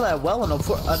tries to get to that well, and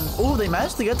oh, they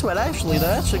managed to get to it actually. They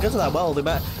actually get to that well. They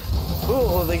get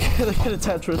a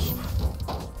Tetris.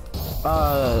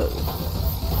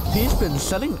 He's been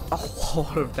sending a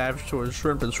lot of damage towards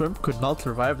Shrimp, and Shrimp could not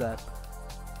survive that.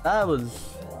 That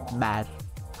was mad,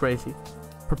 crazy,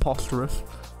 preposterous.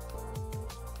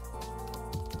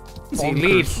 Easy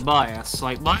lead for Bias.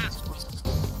 Like, Bias was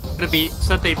gonna be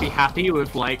said they'd be happy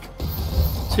with like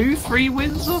 2-3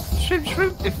 wins off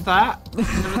Shrimp, if that.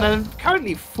 And then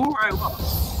currently 4-0 up.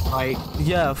 Like,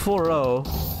 yeah, 4-0.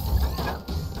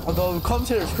 Although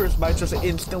commentator's curse might just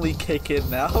instantly kick in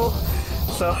now,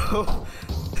 so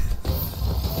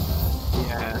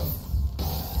yeah.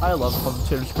 I love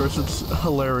commentator's curse. It's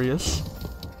hilarious.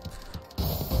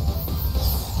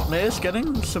 May's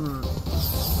getting some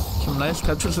nice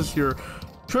Tetris here.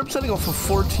 Shrimp setting off a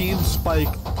 14 spike.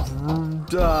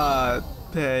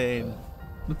 Pain.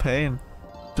 Pain.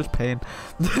 Just pain.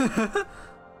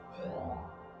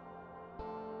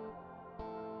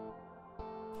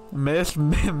 Mace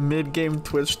mid-game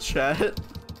Twitch chat.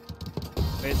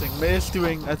 Amazing. Mace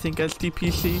doing, I think,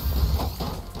 SDPC.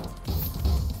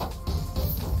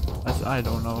 I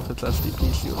don't know if it's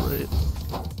SDPC or right.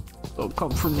 Don't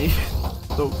come for me.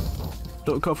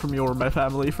 Don't come for me or my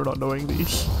family for not knowing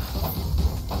these.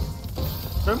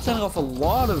 I'm sending off a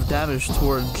lot of damage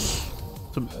towards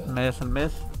Mace, and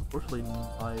Mace unfortunately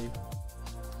died.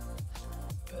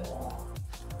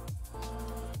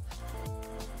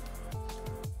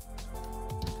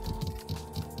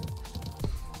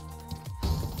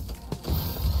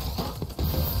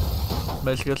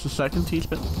 Mace gets the second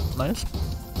T-spin. Nice.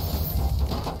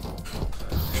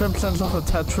 Shrimp sends off a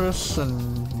Tetris, and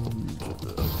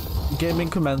gaming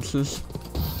commences,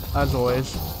 as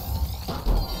always.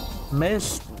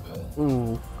 Mace.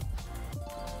 Ooh.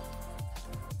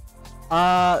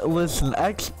 Listen,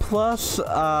 X Plus,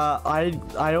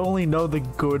 I only know the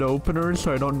good openers,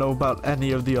 so I don't know about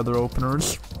any of the other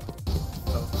openers.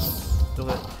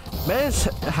 Mace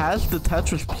has the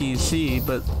Tetris PC,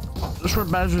 but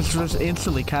Shrimp manages to just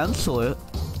instantly cancel it.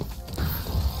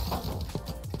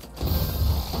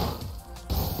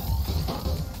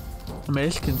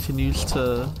 Mace continues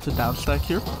to downstack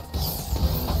here.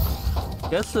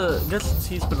 Guess the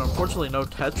T-spin, unfortunately no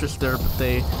Tetris there, but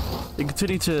they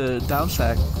continue to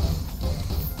downstack.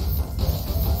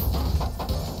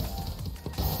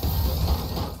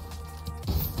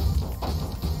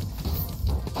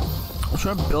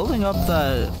 Shrimp building up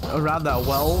around that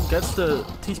well, gets the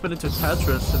T-spin into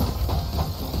Tetris and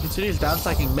continues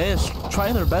downstacking Mace,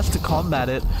 trying their best to combat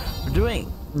it.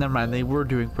 Never mind, they were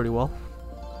doing pretty well.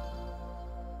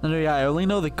 And yeah, I only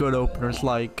know the good openers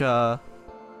like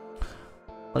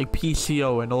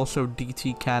PCO and also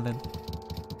DT Cannon.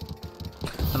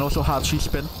 And also Hachi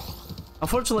Spin.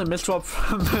 Unfortunately, misdrop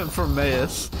from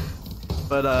Mace.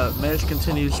 But Mace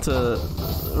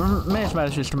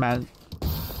manages to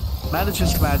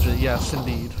manage it, yes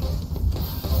indeed.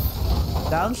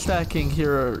 Downstacking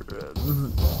here,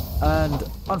 and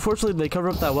unfortunately they cover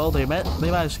up that well. They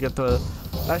managed to get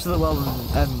back to the well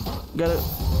and get it.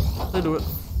 They do it.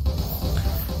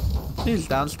 He's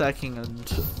downstacking, and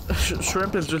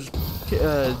Shrimp is just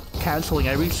canceling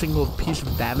every single piece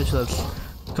of damage that's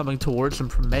coming towards him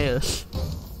from Mace.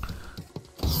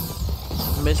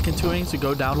 Mace continuing to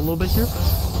go down a little bit here.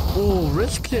 Oh,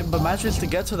 risked it, but manages to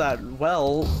get to that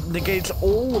well. Negates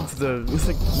all of the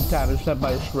damage done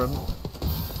by Shrimp.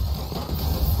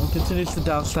 And continues to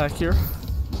downstack here.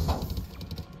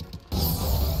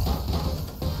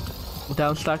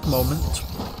 Downstack moment.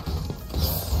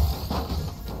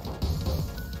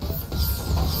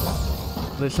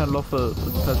 They send off a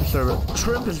Tetris server.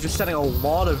 Shrimp is just sending a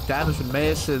lot of damage, and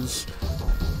Mace is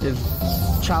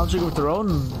challenging with their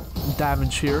own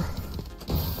damage here.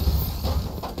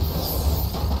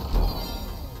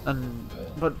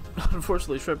 But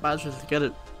unfortunately, Shrimp manages to get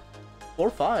it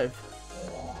 4-5.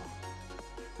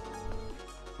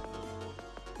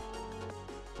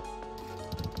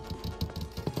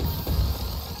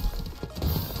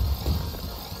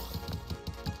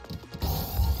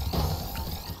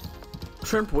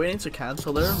 Shrimp waiting to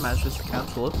cancel there, manages to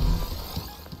cancel it.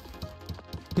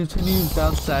 Continues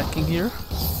down stacking here.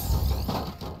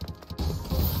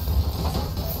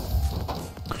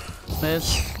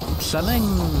 It's sending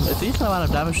a decent amount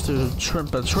of damage to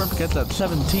Shrimp, but Shrimp gets that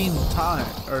 17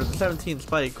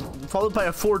 spike, followed by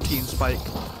a 14 spike.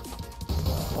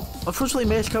 Unfortunately,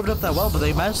 Mace covered up that well, but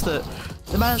they managed to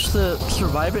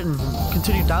survive it and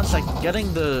continue downstack,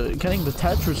 getting the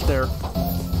Tetris there.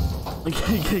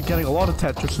 Getting a lot of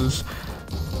Tetrises.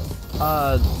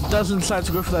 Doesn't decide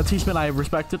to go for that T-spin, I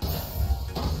respect it.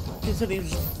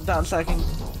 Continues downstacking.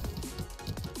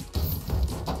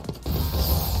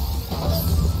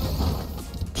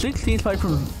 16 spike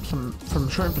from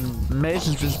Shrimp, and Mace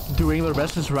is just doing their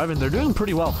best to survive, and they're doing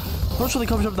pretty well. Fortunately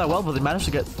comes up that well, but they managed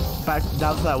to get back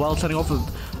down to that well, setting off a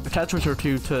Tetris or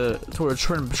two towards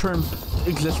Shrimp. Shrimp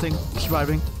existing,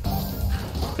 surviving,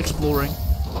 exploring.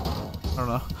 I don't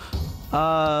know.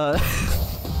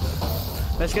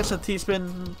 Mace gets a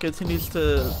T-spin, continues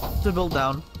to build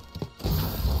down.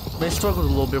 Mace struggled a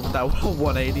little bit with that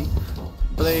 180,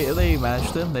 but they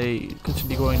managed it. They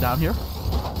continue going down here.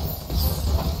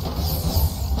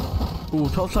 Ooh,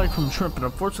 12 strike from Shrimp, and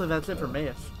unfortunately that's it for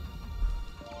Mace.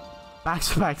 Back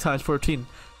to back times 14.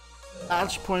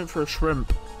 Match point for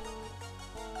Shrimp.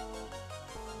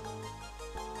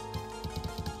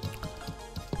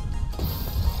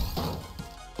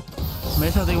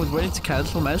 Mace, I think, was waiting to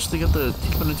cancel, managed to get the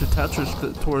T-spin into Tetris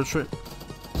towards Shrimp.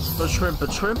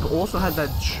 But Shrimp also had that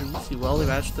juicy well. They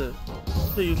managed to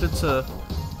use it to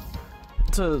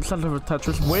send over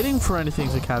Tetris, waiting for anything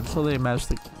to cancel. They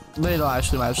don't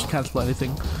actually manage to cancel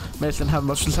anything. Mace didn't have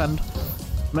much to send.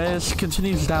 Mace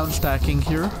continues down stacking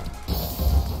here.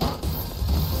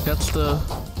 Gets the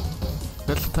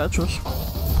Tetris.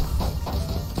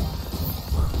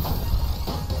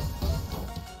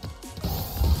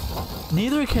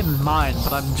 Neither can mine,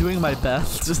 but I'm doing my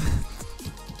best.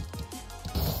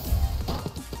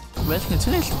 Mace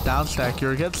continues to downstack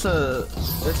here. Gets a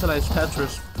nice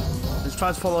Tetris. Just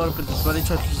tries to follow up with as many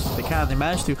Tetris as they can. They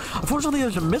manage to. Unfortunately,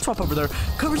 there's a mid-swap over there.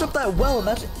 Covers up that well, and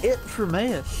that's it for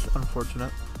Mace.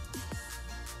 Unfortunate.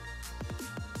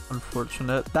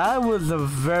 That was a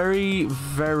very,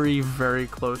 very, very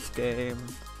close game.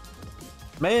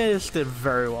 Mace did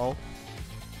very well.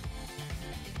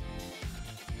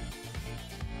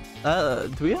 Do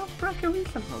we have bracket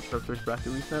reset? I'm not sure if there's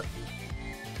bracket reset.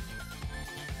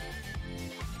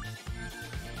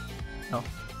 No.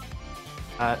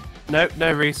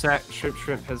 No reset.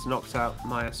 Shrimp has knocked out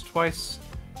Myas twice.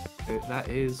 So that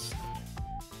is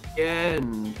the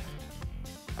end.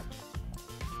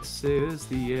 This is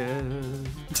the end.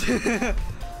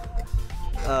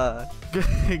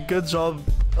 Good job,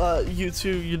 you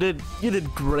two. You did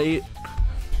great.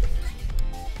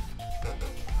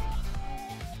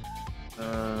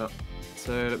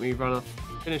 So let me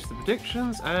finish the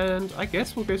predictions, and I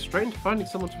guess we'll go straight into finding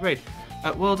someone to raid.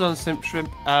 Well done, Simp Shrimp.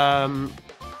 Yeah,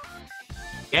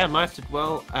 Mice did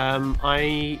well.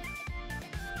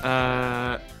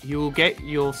 You will get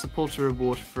your supporter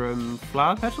reward from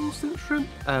Flower Petals, Simp Shrimp,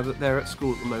 but they're at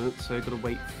school at the moment, so you've got to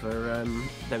wait for them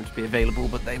to be available,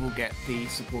 but they will get the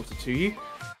supporter to you.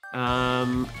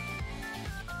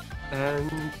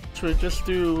 And should we just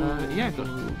do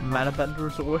Mana Bender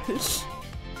as always?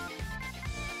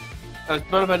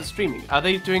 Mana Bender streaming. Are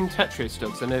they doing Tetris still?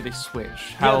 Because I know they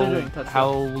switch. Yeah, they're doing Tetris.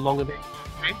 How long are they?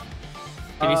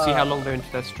 Can you see how long they're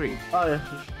into their stream? Oh yeah.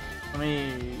 Let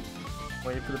me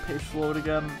wait for the page to load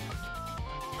again.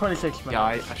 26 minutes.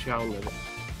 Yeah, actually I'll load it.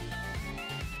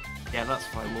 Yeah, that's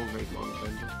fine. We'll raid Mana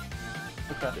Bender.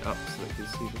 Okay. Put it up so they can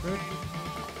see the raid.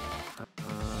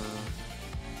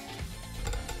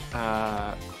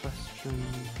 Question.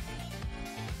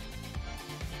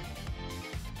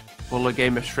 Fuller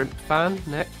Gamer Shrimp fan,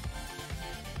 Nick.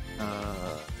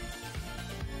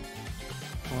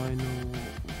 Final.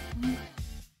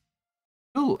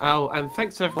 Cool. Oh, and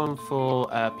thanks to everyone for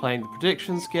playing the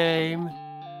predictions game.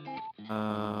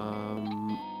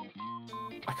 I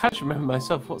can't remember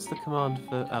myself. What's the command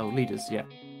for? Oh, leaders. Yeah.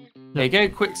 There you go.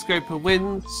 Quick Scoper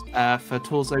wins for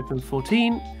TAWS Open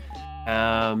 14.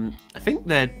 I think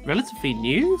they're relatively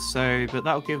new, but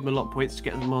that'll give them a lot of points to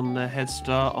get them on a head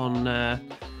start on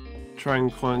trying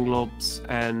coin lobs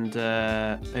and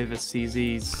OVEX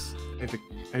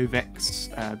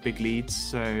big leads.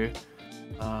 So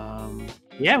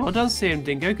yeah, well done, CM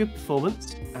Dingo. Good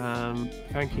performance.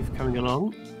 Thank you for coming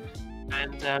along.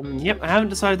 And yep, I haven't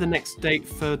decided the next date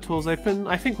for TAWS Open.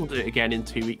 I think we'll do it again in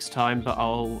 2 weeks' time, but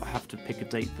I'll have to pick a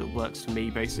date that works for me,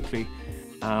 basically.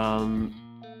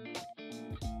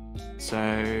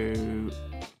 So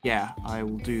yeah, I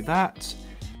will do that.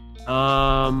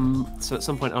 So at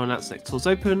some point I'll announce next TAWS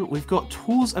Open. We've got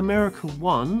TAWS America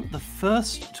 1, the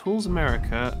first TAWS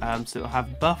America, so it'll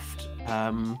have buffed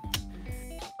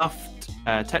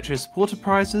Tetris supporter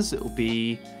prizes. It will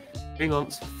be 3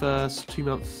 months for first, 2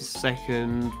 months for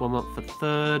second, 1 month for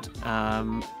third,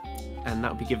 and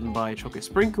that will be given by Chocolate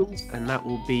Sprinkles, and that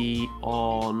will be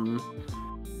on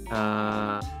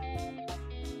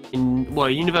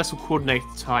Universal Coordinator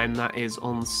time. That is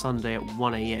on Sunday at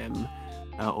 1 AM.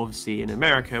 Obviously in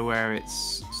America, where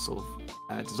it's sort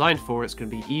of designed for, it's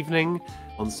going to be evening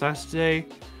on Saturday.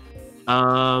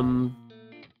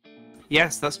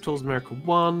 Yes, that's TAWS America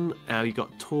 1. You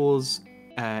got TAWS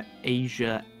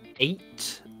Asia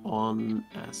 8 on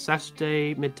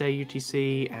Saturday, midday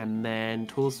UTC, and then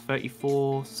TAWS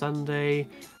 34 Sunday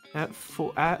at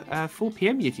 4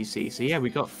 PM UTC. So yeah, we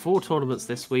got 4 tournaments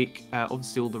this week.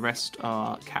 Obviously all the rest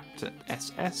are capped at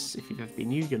SS. If you've ever been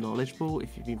new, you're not eligible.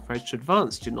 If you've been promoted to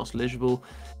advanced, you're not eligible.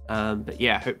 But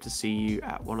yeah, hope to see you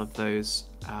at one of those.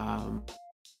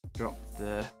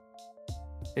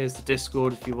 Here's the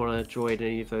Discord if you want to join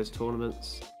any of those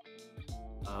tournaments.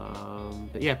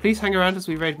 But yeah, please hang around as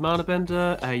we raid Mana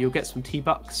Bender. You'll get some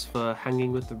T-Bucks for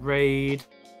hanging with the raid.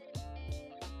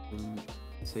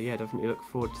 So yeah, definitely look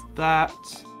forward to that.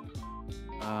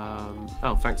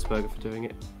 Oh, thanks Burger for doing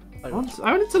it. I want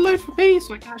it to load for me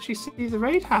so I can actually see the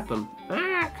raid happen.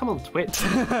 Come on, Twitch.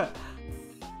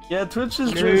 Yeah, Twitch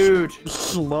is just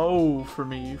slow for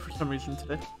me for some reason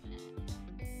today.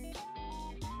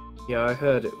 Yeah, I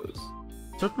heard it was.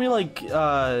 Took me like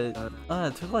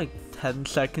it took like 10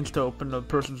 seconds to open a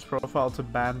person's profile to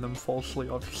ban them falsely,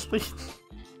 obviously.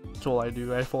 That's all I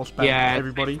do. I false ban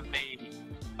everybody.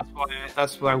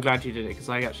 That's why I'm glad you did it, because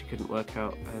I actually couldn't work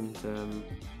out. And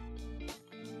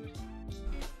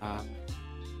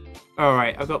all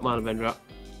right, I've got Mana Bender up.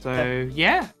 So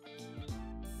yeah,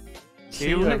 see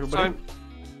you next time.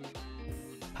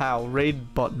 Pow,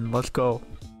 raid button. Let's go.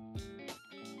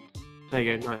 There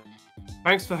you go. Nice.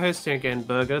 Thanks for hosting again,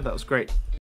 Burger. That was great.